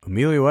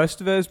 Emilio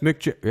Estevez, Mick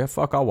Jagger. Yeah,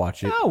 fuck, I'll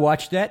watch it. I'll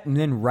watch that and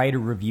then write a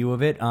review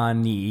of it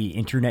on the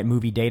Internet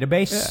Movie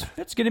Database. Yeah.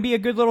 That's going to be a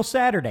good little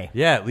Saturday.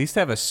 Yeah, at least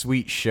have a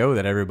sweet show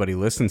that everybody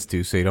listens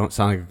to so you don't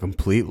sound like a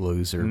complete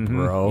loser,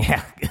 bro.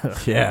 Yeah.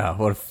 Yeah,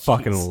 what a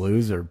fucking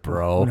loser,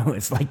 bro. I know what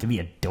it's like to be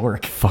a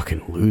dork.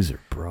 Fucking loser,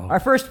 bro.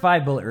 Our first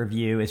 5-bullet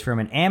review is from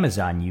an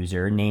Amazon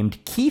user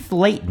named Keith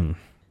Layton.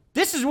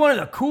 This is one of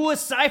the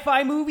coolest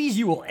sci-fi movies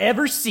you will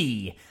ever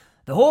see.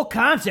 The whole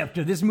concept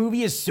of this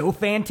movie is so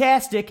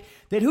fantastic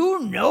that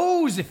who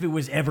knows if it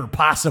was ever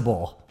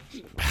possible.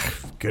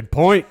 Good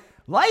point.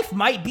 Life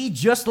might be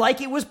just like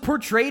it was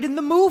portrayed in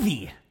the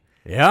movie.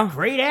 Yeah.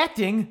 Great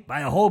acting by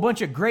a whole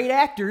bunch of great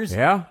actors.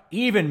 Yeah.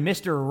 Even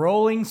Mr.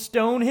 Rolling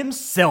Stone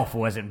himself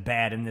wasn't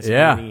bad in this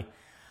movie.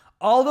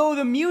 Although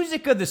the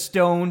music of the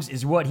Stones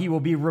is what he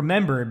will be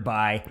remembered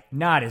by,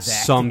 not his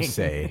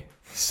acting.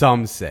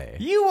 Some say.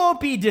 You won't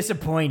be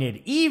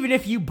disappointed, even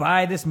if you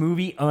buy this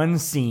movie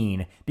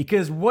unseen.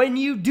 Because when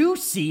you do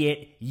see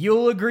it,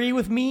 you'll agree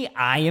with me,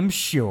 I am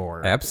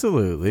sure.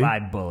 Absolutely.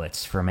 5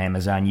 bullets from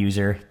Amazon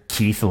user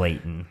Keith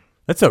Layton.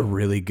 That's a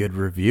really good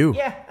review.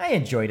 Yeah, I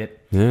enjoyed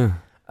it. Yeah.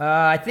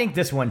 I think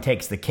this one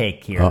takes the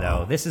cake here,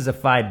 though. This is a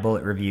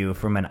 5-bullet review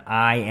from an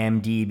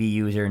IMDb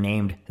user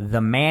named The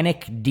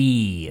Manic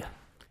D.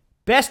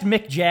 Best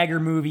Mick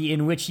Jagger movie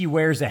in which he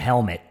wears a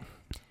helmet.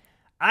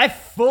 I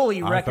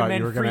fully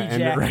recommend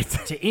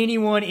Freejack to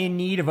anyone in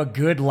need of a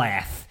good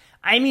laugh.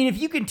 I mean, if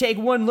you can take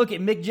one look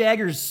at Mick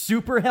Jagger's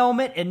super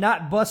helmet and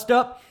not bust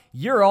up,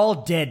 you're all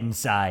dead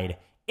inside.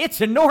 It's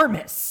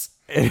enormous.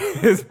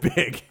 It is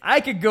big. I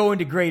could go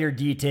into greater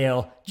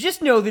detail.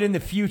 Just know that in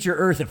the future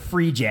Earth of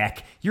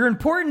Freejack, your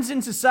importance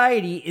in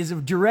society is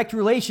of direct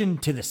relation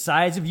to the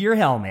size of your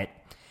helmet.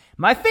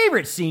 My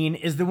favorite scene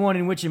is the one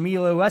in which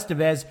Emilio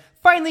Estevez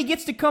finally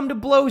gets to come to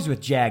blows with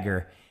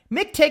Jagger.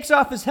 Mick takes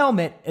off his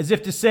helmet as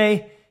if to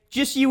say,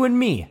 just you and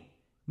me.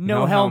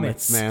 No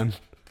helmets, man.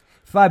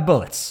 5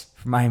 bullets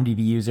from IMDb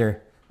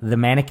user The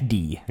Manic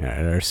D. Yeah,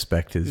 I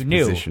respect his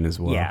position as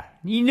well. Yeah,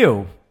 you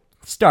knew.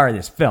 Star of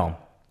this film.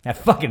 That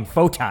fucking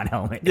photon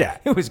helmet. Yeah.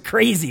 It was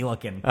crazy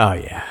looking. Oh,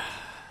 yeah.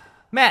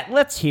 Matt,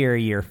 let's hear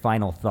your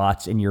final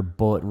thoughts and your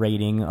bullet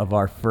rating of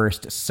our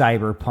first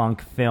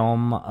cyberpunk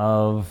film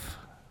of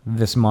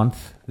this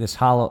month, the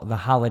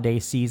holiday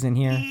season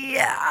here.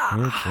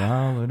 Yeah. It's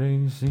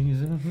holiday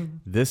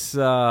season. This,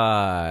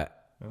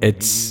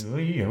 it's...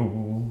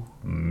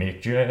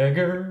 Mick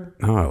Jagger.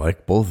 Oh, I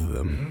like both of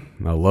them.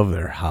 I love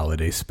their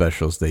holiday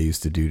specials they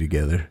used to do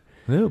together.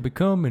 They'll be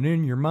coming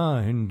in your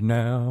mind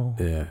now.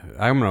 Yeah,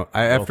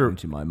 Welcome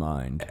to my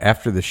mind.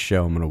 After the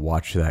show, I'm gonna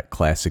watch that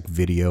classic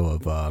video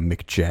of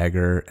Mick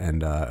Jagger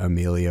and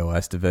Emilio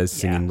Estevez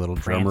singing "Little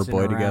Drummer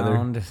Boy"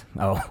 around. Together.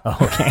 Oh,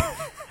 okay.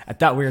 I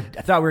thought we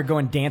were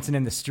going dancing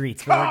in the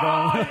streets.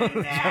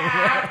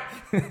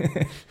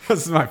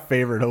 This is my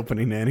favorite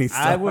opening to any song.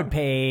 I would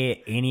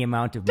pay any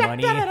amount of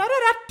money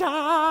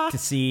to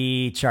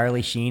see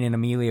Charlie Sheen and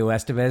Emilio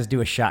Estevez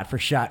do a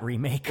shot-for-shot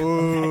remake of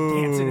that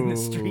Dancing in the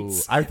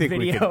Streets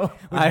video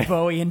with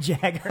Bowie and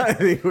Jagger. I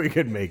think we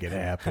could make it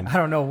happen. I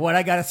don't know what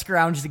I got to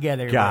scrounge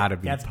together.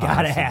 That's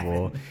got to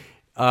happen.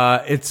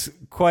 It's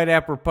quite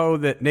apropos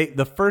that, Nate,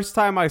 the first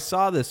time I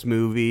saw this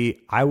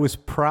movie, I was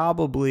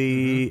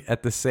probably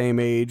at the same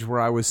age where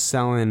I was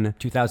selling...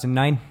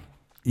 2009?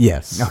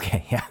 Yes.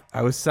 Okay, yeah.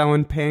 I was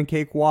selling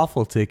pancake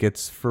waffle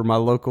tickets for my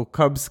local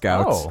Cub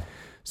Scouts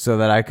so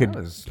that I could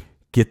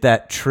get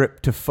that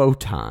trip to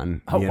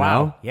Photon. Oh, you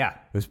wow. know? Yeah.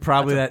 It was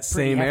probably that That's a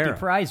pretty same hefty era.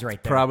 prize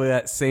right there. Probably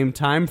that same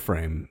time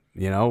frame,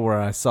 where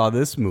I saw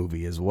this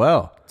movie as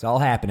well. It's all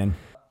happening.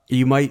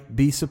 You might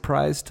be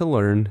surprised to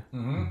learn.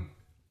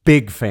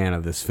 Big fan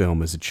of this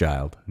film as a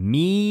child.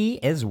 Me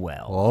as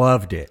well.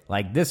 Loved it.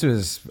 Like, this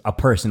was a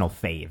personal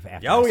fave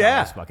after I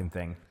saw this fucking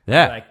thing.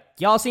 Yeah. Like,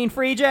 y'all seen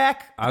Free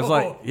Jack? I was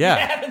like, yeah.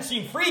 You haven't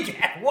seen Free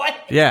Jack? What?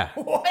 Yeah.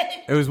 What?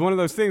 It was one of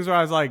those things where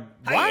I was like,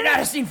 How you not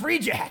have seen Free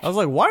Jack? I was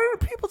like, why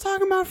aren't people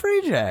talking about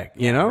Free Jack?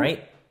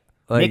 Right?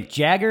 Like, Mick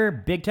Jagger,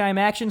 big-time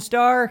action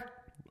star?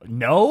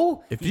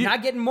 No? He's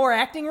not getting more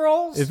acting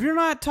roles? If you're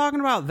not talking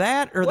about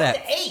that or What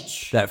the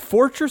H? that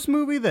Fortress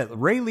movie that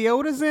Ray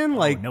Liotta's in,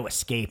 No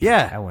Escape.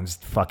 Yeah. That one's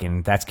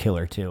that's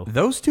killer, too.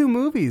 Those two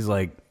movies,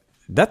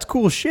 that's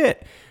cool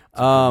shit.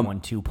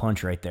 1-2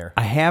 punch right there.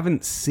 I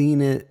haven't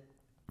seen it,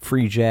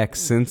 Free Jack,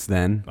 since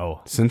then.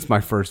 Since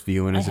my first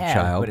viewing as a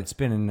child. But it's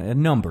been a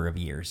number of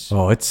years.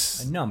 Oh,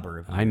 it's... A number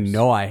of years. I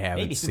know I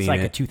haven't maybe seen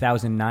since it. a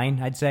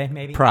 2009, I'd say,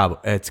 maybe. Probably.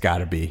 It's got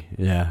to be.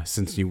 Yeah,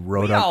 since you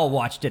wrote We up... all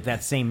watched it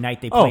that same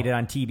night they played it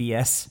on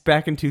TBS.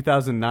 Back in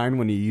 2009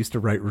 when you used to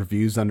write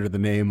reviews under the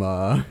name...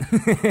 Oh,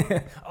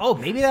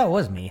 maybe that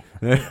was me.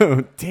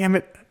 Damn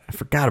it. I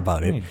forgot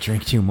about it. I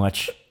drink too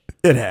much.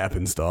 It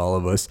happens to all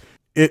of us.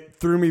 It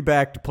threw me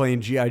back to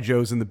playing G.I.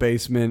 Joes in the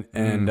basement,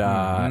 and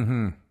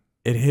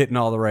it hit in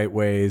all the right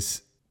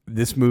ways.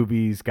 This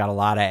movie's got a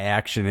lot of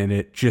action in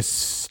it, just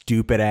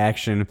stupid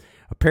action.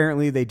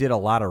 Apparently, they did a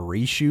lot of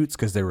reshoots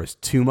because there was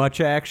too much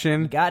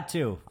action. Got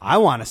to. I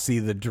want to see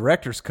the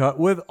director's cut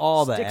with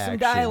all the action. Stick some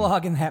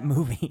dialogue in that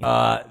movie.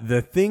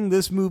 The thing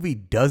this movie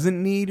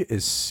doesn't need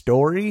is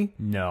story.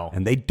 No.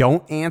 And they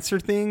don't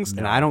answer things,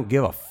 and I don't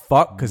give a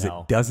fuck because it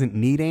doesn't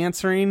need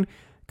answering.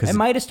 It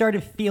might have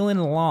started feeling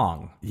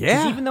long.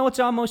 Yeah. 'Cause even though it's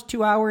almost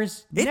 2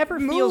 hours, it never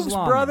feels moves,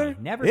 long. brother.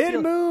 Never It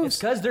feels, moves. It's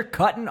because they're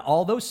cutting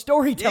all those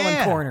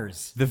storytelling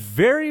corners. The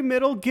very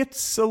middle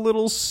gets a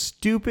little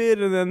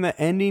stupid, and then the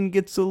ending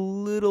gets a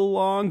little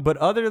long. But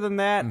other than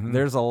that,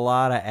 there's a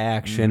lot of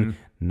action.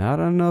 Not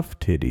enough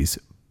titties,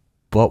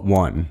 but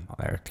one.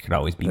 There could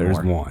always be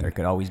There's more. one. There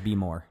could always be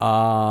more.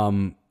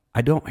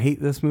 I don't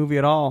hate this movie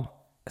at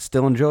all. I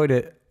still enjoyed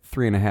it.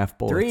 3.5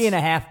 bullets.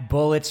 3.5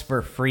 bullets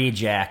for Free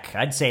Jack.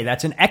 I'd say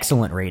that's an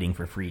excellent rating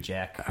for Free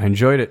Jack. I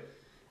enjoyed it.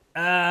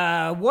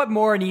 What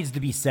more needs to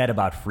be said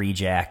about Free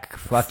Jack?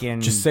 Fucking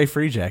just say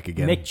Free Jack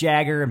again. Mick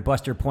Jagger and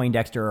Buster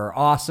Poindexter are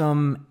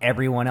awesome.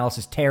 Everyone else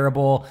is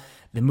terrible.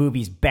 The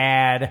movie's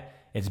bad.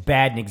 It's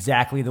bad in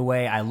exactly the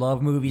way I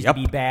love movies to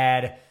be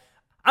bad.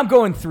 I'm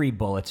going 3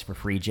 bullets for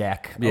Free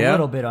Jack. A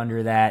little bit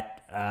under that.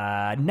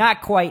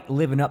 Not quite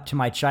living up to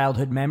my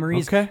childhood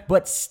memories,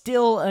 but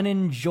still an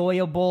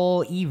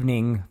enjoyable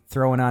evening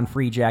throwing on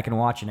Free Jack and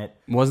watching it.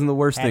 Wasn't the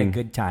worst thing.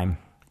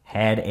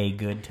 Had a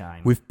good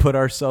time. We've put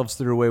ourselves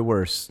through way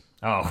worse.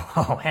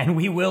 Oh, and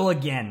we will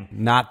again.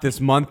 Not this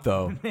month,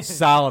 though.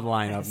 Solid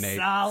lineup, Nate.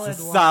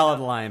 Solid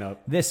lineup.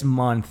 This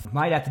month,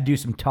 might have to do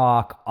some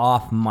talk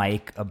off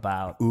mic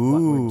about what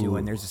we're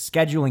doing. There's a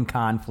scheduling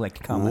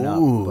conflict coming up,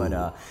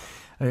 but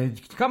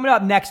coming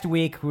up next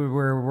week,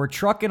 we're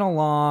trucking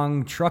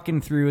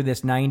through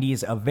this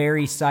 90s, a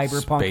very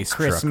cyberpunk Space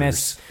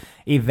Christmas truckers.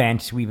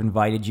 event we've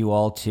invited you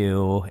all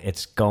to.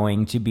 It's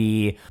going to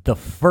be the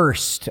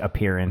first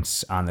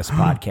appearance on this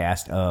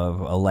podcast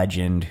of a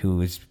legend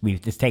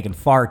it's taken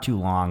far too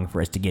long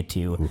for us to get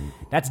to.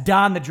 That's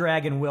Don the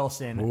Dragon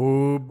Wilson.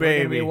 Ooh, We're baby.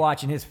 going to be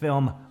watching his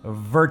film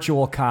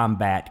Virtual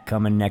Combat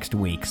coming next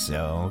week.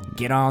 So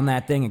get on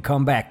that thing and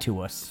come back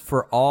to us.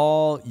 For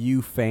all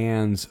you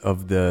fans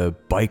of the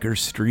Biker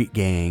Street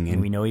Gang,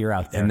 and we know you're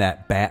out there, and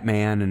that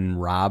Batman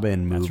and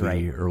Robin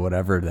movie or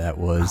whatever that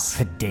was.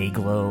 The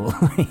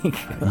Dayglow.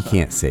 You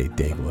can't say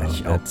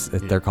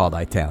Dayglow. They're called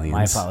Italians.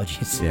 My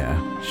apologies.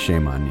 Yeah,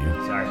 shame on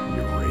you. Sorry.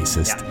 You're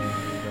racist.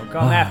 Yeah. Don't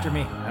come after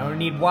me. I don't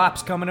need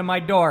wops coming to my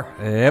door.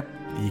 Yep,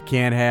 you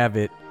can't have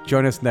it.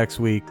 Join us next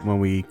week when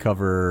we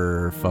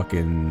cover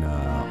fucking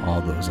all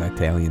those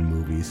Italian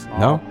movies.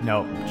 No,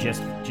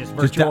 just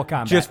virtual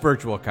combat. Just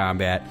virtual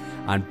combat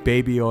on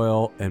Baby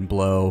Oil and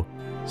Blow.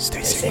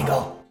 Stay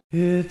single.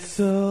 It's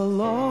a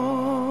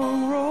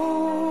long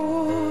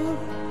road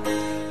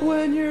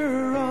when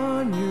you're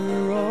on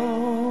your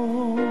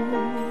own,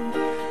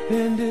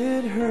 and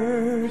it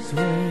hurts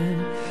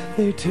when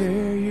they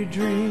tear your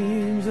dreams